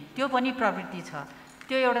फेरिने त्यो पनि प्रवृत्ति छ।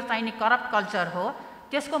 त्यो एउटा चाहिने करप्ट कल्चर हो।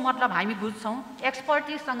 त्यसको मतलब हामी बुझ्छौँ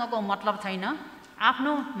एक्सपर्टिजसँगको मतलब छैन,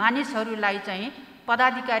 आफ्नो मानिसहरूलाई चाहिँ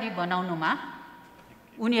पदाधिकारी बनाउनुमा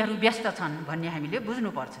उनीहरू व्यस्त छन् भन्ने हामीले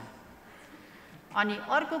बुझ्नुपर्छ। अनि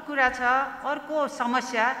अर्को कुरा छ, अर्को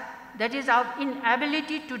समस्या that is our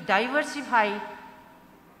inability to diversify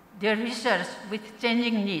their research with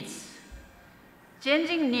changing needs.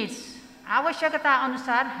 Changing needs आवश्यकता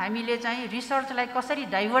अनुसार हामीले चाहिँ रिसर्चलाई कसरी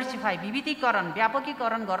डाइभर्सिफाई विविधीकरण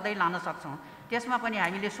व्यापकीकरण गर्दै लान सक्छौँ त्यसमा पनि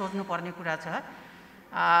हामीले सोच्नुपर्ने कुरा छ।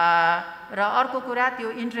 र अर्को कुरा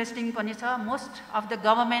त्यो इन्ट्रेस्टिङ पनि छ, most of the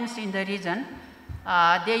governments in the reason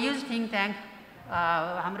they use think tank.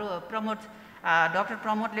 हाम्रो डक्टर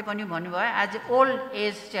प्रमोदले पनि भन्नुभयो एज ओल्ड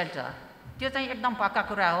एज सेल्टर, त्यो चाहिँ एकदम पक्का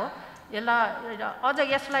कुरा हो। यसलाई अझ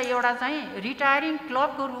यसलाई एउटा चाहिँ रिटायरिङ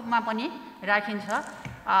क्लबको रूपमा पनि राखिन्छ।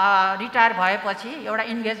 रिटायर भएपछि एउटा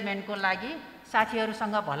इन्गेजमेन्टको लागि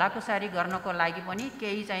साथीहरूसँग भलाकुसारी गर्नको लागि पनि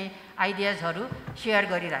केही चाहिँ आइडियाजहरू सेयर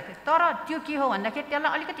गरिराख्यो। तर त्यो के हो भन्दाखेरि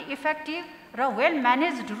त्यसलाई अलिकति इफेक्टिभ र वेल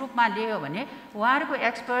म्यानेज्ड रूपमा लियो भने उहाँहरूको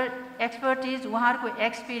एक्सपर्टिज उहाँहरूको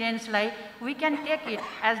एक्सपिरियन्सलाई we can take it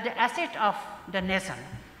as the asset of the nation.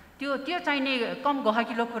 त्यो चाहिँ नि कम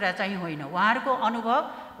गहकिलो कुरा चाहिँ होइन। उहाँहरूको अनुभव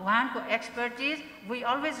उहाँहरूको expertise we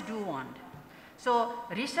always do want. So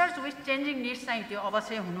research with changing needs चाहिँ त्यो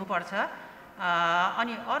अवश्य हुनुपर्छ।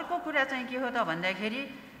 अनि अर्को कुरा चाहिँ के हो त भन्दाखेरि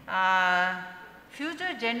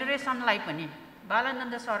फ्युचर जेनेरेसनलाई पनि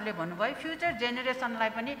बालानन्द सरले भन्नुभयो फ्युचर जेनेरेसनलाई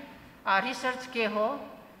पनि रिसर्च के हो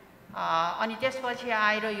अनि त्यसपछि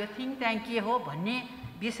आएर यो थिङ्क ट्याङ्क के हो भन्ने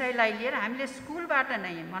विषयलाई लिएर हामीले स्कुलबाट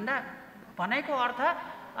नै भन्दा भनाइको अर्थ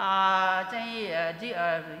चाहिँ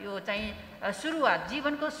यो चाहिँ सुरुवात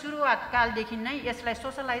जीवनको सुरुवात कालदेखि नै यसलाई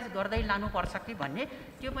सोसलाइज गर्दै लानुपर्छ कि भन्ने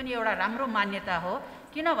त्यो पनि एउटा राम्रो मान्यता हो।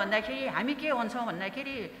 किन भन्दाखेरि हामी के भन्छौँ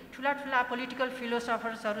भन्दाखेरि ठुला ठुला पोलिटिकल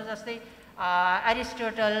फिलोसफर्सहरू जस्तै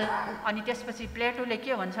एरिस्टोटल अनि त्यसपछि प्लेटोले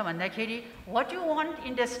के भन्छ भन्दाखेरि what you want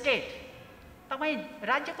in the state, तपाईँ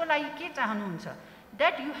राज्यको लागि के चाहनुहुन्छ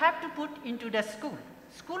that you have to put into the school.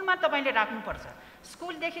 स्कुलमा तपाईँले राख्नुपर्छ,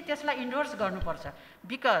 स्कुलदेखि त्यसलाई इन्डोर्स गर्नुपर्छ।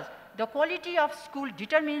 Because the quality of school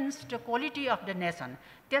determines the quality of the nation.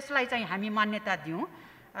 त्यसलाई चाहिँ हामी मान्यता दिउँ।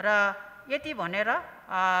 र यति भनेर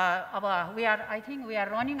अब I think we are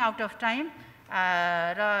running out of time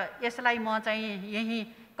र यसलाई म चाहिँ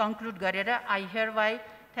यहीँ कन्क्लुड गरेर I hereby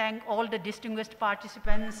thank all the distinguished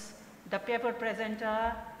participants, the paper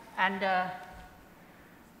presenter and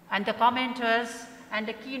the commenters and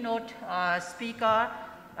the keynote speaker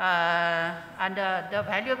and the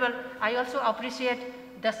valuable, I also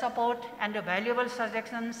appreciate the support and the valuable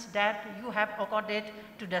suggestions that you have accorded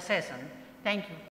to the session. Thank you.